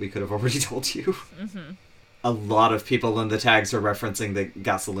exactly what we could have already told you. Mm-hmm. A lot of people in the tags are referencing the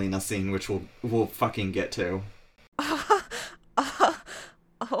Gasolina scene, which we'll fucking get to. Oh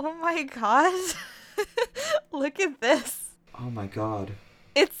my god. Look at this. Oh my god.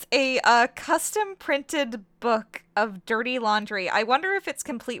 It's a custom printed book of Dirty Laundry. I wonder if it's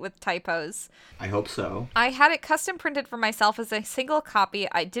complete with typos. I hope so. I had it custom printed for myself as a single copy.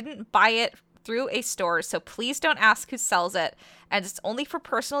 I didn't buy it through a store, so please don't ask who sells it. And it's only for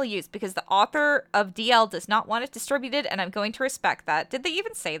personal use because the author of DL does not want it distributed, and I'm going to respect that. Did they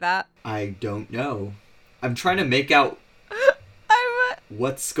even say that? I don't know. I'm trying to make out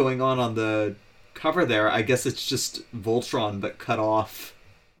what's going on the cover there. I guess it's just Voltron, but cut off.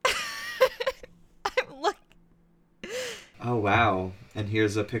 Oh, wow. And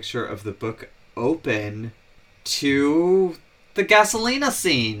here's a picture of the book open to the Gasolina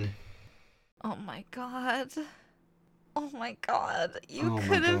scene. Oh my god. Oh my god. You oh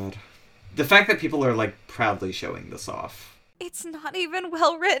could have... my god. The fact that people are, like, proudly showing this off. It's not even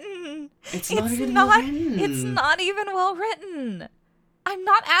well written. It's not even well written. It's not even well written. I'm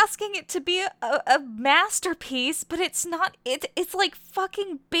not asking it to be a masterpiece, but it's not... It's like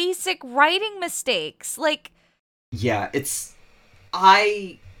fucking basic writing mistakes. Like... Yeah,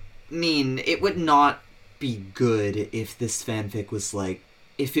 I mean, it would not be good if this fanfic was, like,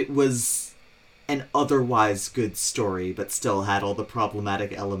 if it was an otherwise good story, but still had all the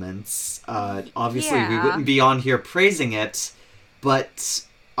problematic elements. Obviously, we wouldn't be on here praising it, but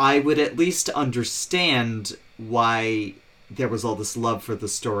I would at least understand why there was all this love for the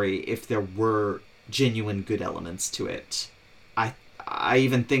story if there were genuine good elements to it. I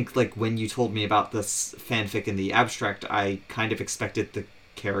even think, like, when you told me about this fanfic in the abstract, I kind of expected the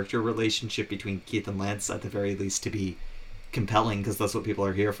character relationship between Keith and Lance, at the very least, to be compelling, because that's what people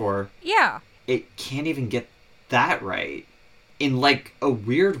are here for. Yeah. It can't even get that right. In, like, a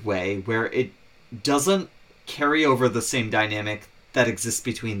weird way, where it doesn't carry over the same dynamic that exists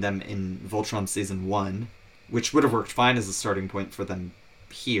between them in Voltron Season 1, which would have worked fine as a starting point for them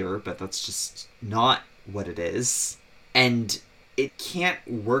here, but that's just not what it is. And it can't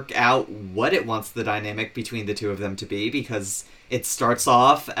work out what it wants the dynamic between the two of them to be, because it starts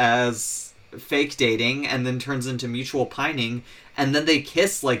off as fake dating and then turns into mutual pining, and then they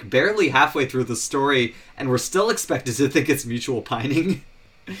kiss, like, barely halfway through the story, and we're still expected to think it's mutual pining,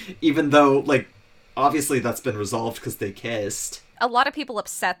 even though, like, obviously that's been resolved because they kissed. A lot of people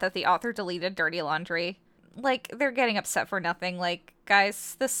upset that the author deleted Dirty Laundry. Like, they're getting upset for nothing. Like,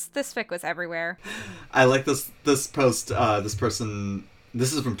 guys, this fic was everywhere. I like this post, this person,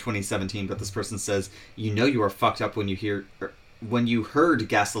 this is from 2017, but this person says, you know you are fucked up when you heard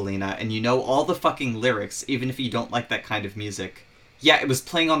Gasolina, and you know all the fucking lyrics, even if you don't like that kind of music. Yeah, it was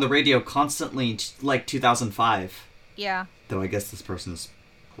playing on the radio constantly, like 2005. Yeah. Though I guess this person's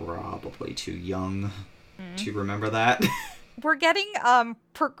probably too young to remember that. We're getting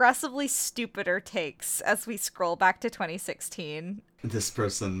progressively stupider takes as we scroll back to 2016. This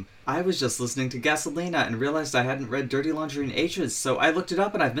person. I was just listening to Gasolina and realized I hadn't read Dirty Laundry in ages, so I looked it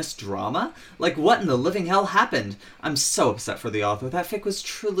up and I've missed drama? Like, what in the living hell happened? I'm so upset for the author. That fic was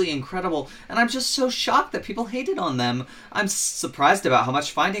truly incredible, and I'm just so shocked that people hated on them. I'm surprised about how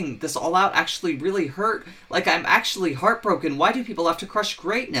much finding this all out actually really hurt. Like, I'm actually heartbroken. Why do people have to crush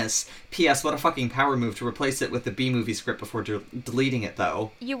greatness? P.S. What a fucking power move to replace it with the B-movie script before deleting it,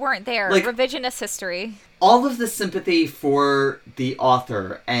 though. You weren't there. Like, revisionist history. All of the sympathy for the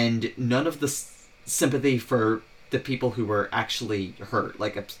author and none of the sympathy for the people who were actually hurt,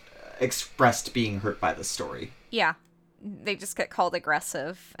 like expressed being hurt by the story. Yeah. They just get called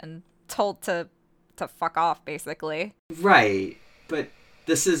aggressive and told to fuck off, basically. Right. But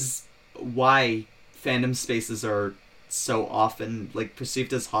this is why fandom spaces are so often, like,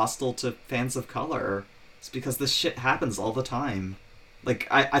 perceived as hostile to fans of color. It's because this shit happens all the time. Like,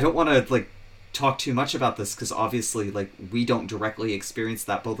 I don't want to, like, talk too much about this because obviously, like, we don't directly experience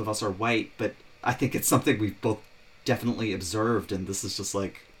that. Both of us are white, but I think it's something we've both definitely observed, and this is just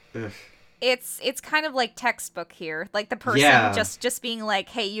like, ugh. It's kind of like textbok here. Like, the person just being like,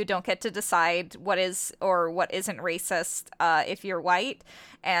 hey, you don't get to decide what is or what isn't racist if you're white,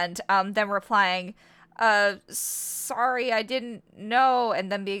 and them replying, sorry, I didn't know,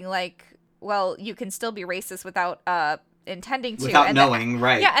 and then being like, well, you can still be racist without intending to. Without and knowing,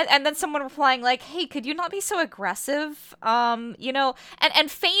 right. Yeah, and then someone replying like, hey, could you not be so aggressive? You know, and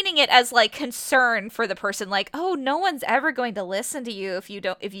feigning it as, like, concern for the person, like, oh, no one's ever going to listen to you if you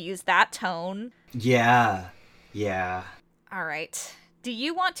use that tone. Yeah. All right. Do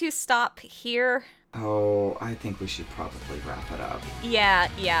you want to stop here? Oh, I think we should probably wrap it up.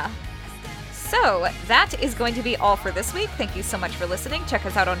 Yeah. So, that is going to be all for this week. Thank you so much for listening. Check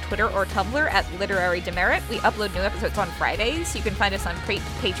us out on Twitter or Tumblr at Literary Demerit. We upload new episodes on Fridays. You can find us on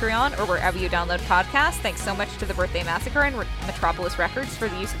Patreon or wherever you download podcasts. Thanks so much to The Birthday Massacre and Metropolis Records for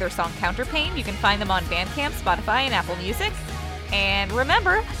the use of their song Counterpain. You can find them on Bandcamp, Spotify, and Apple Music. And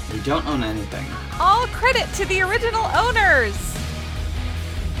remember, we don't own anything. All credit to the original owners!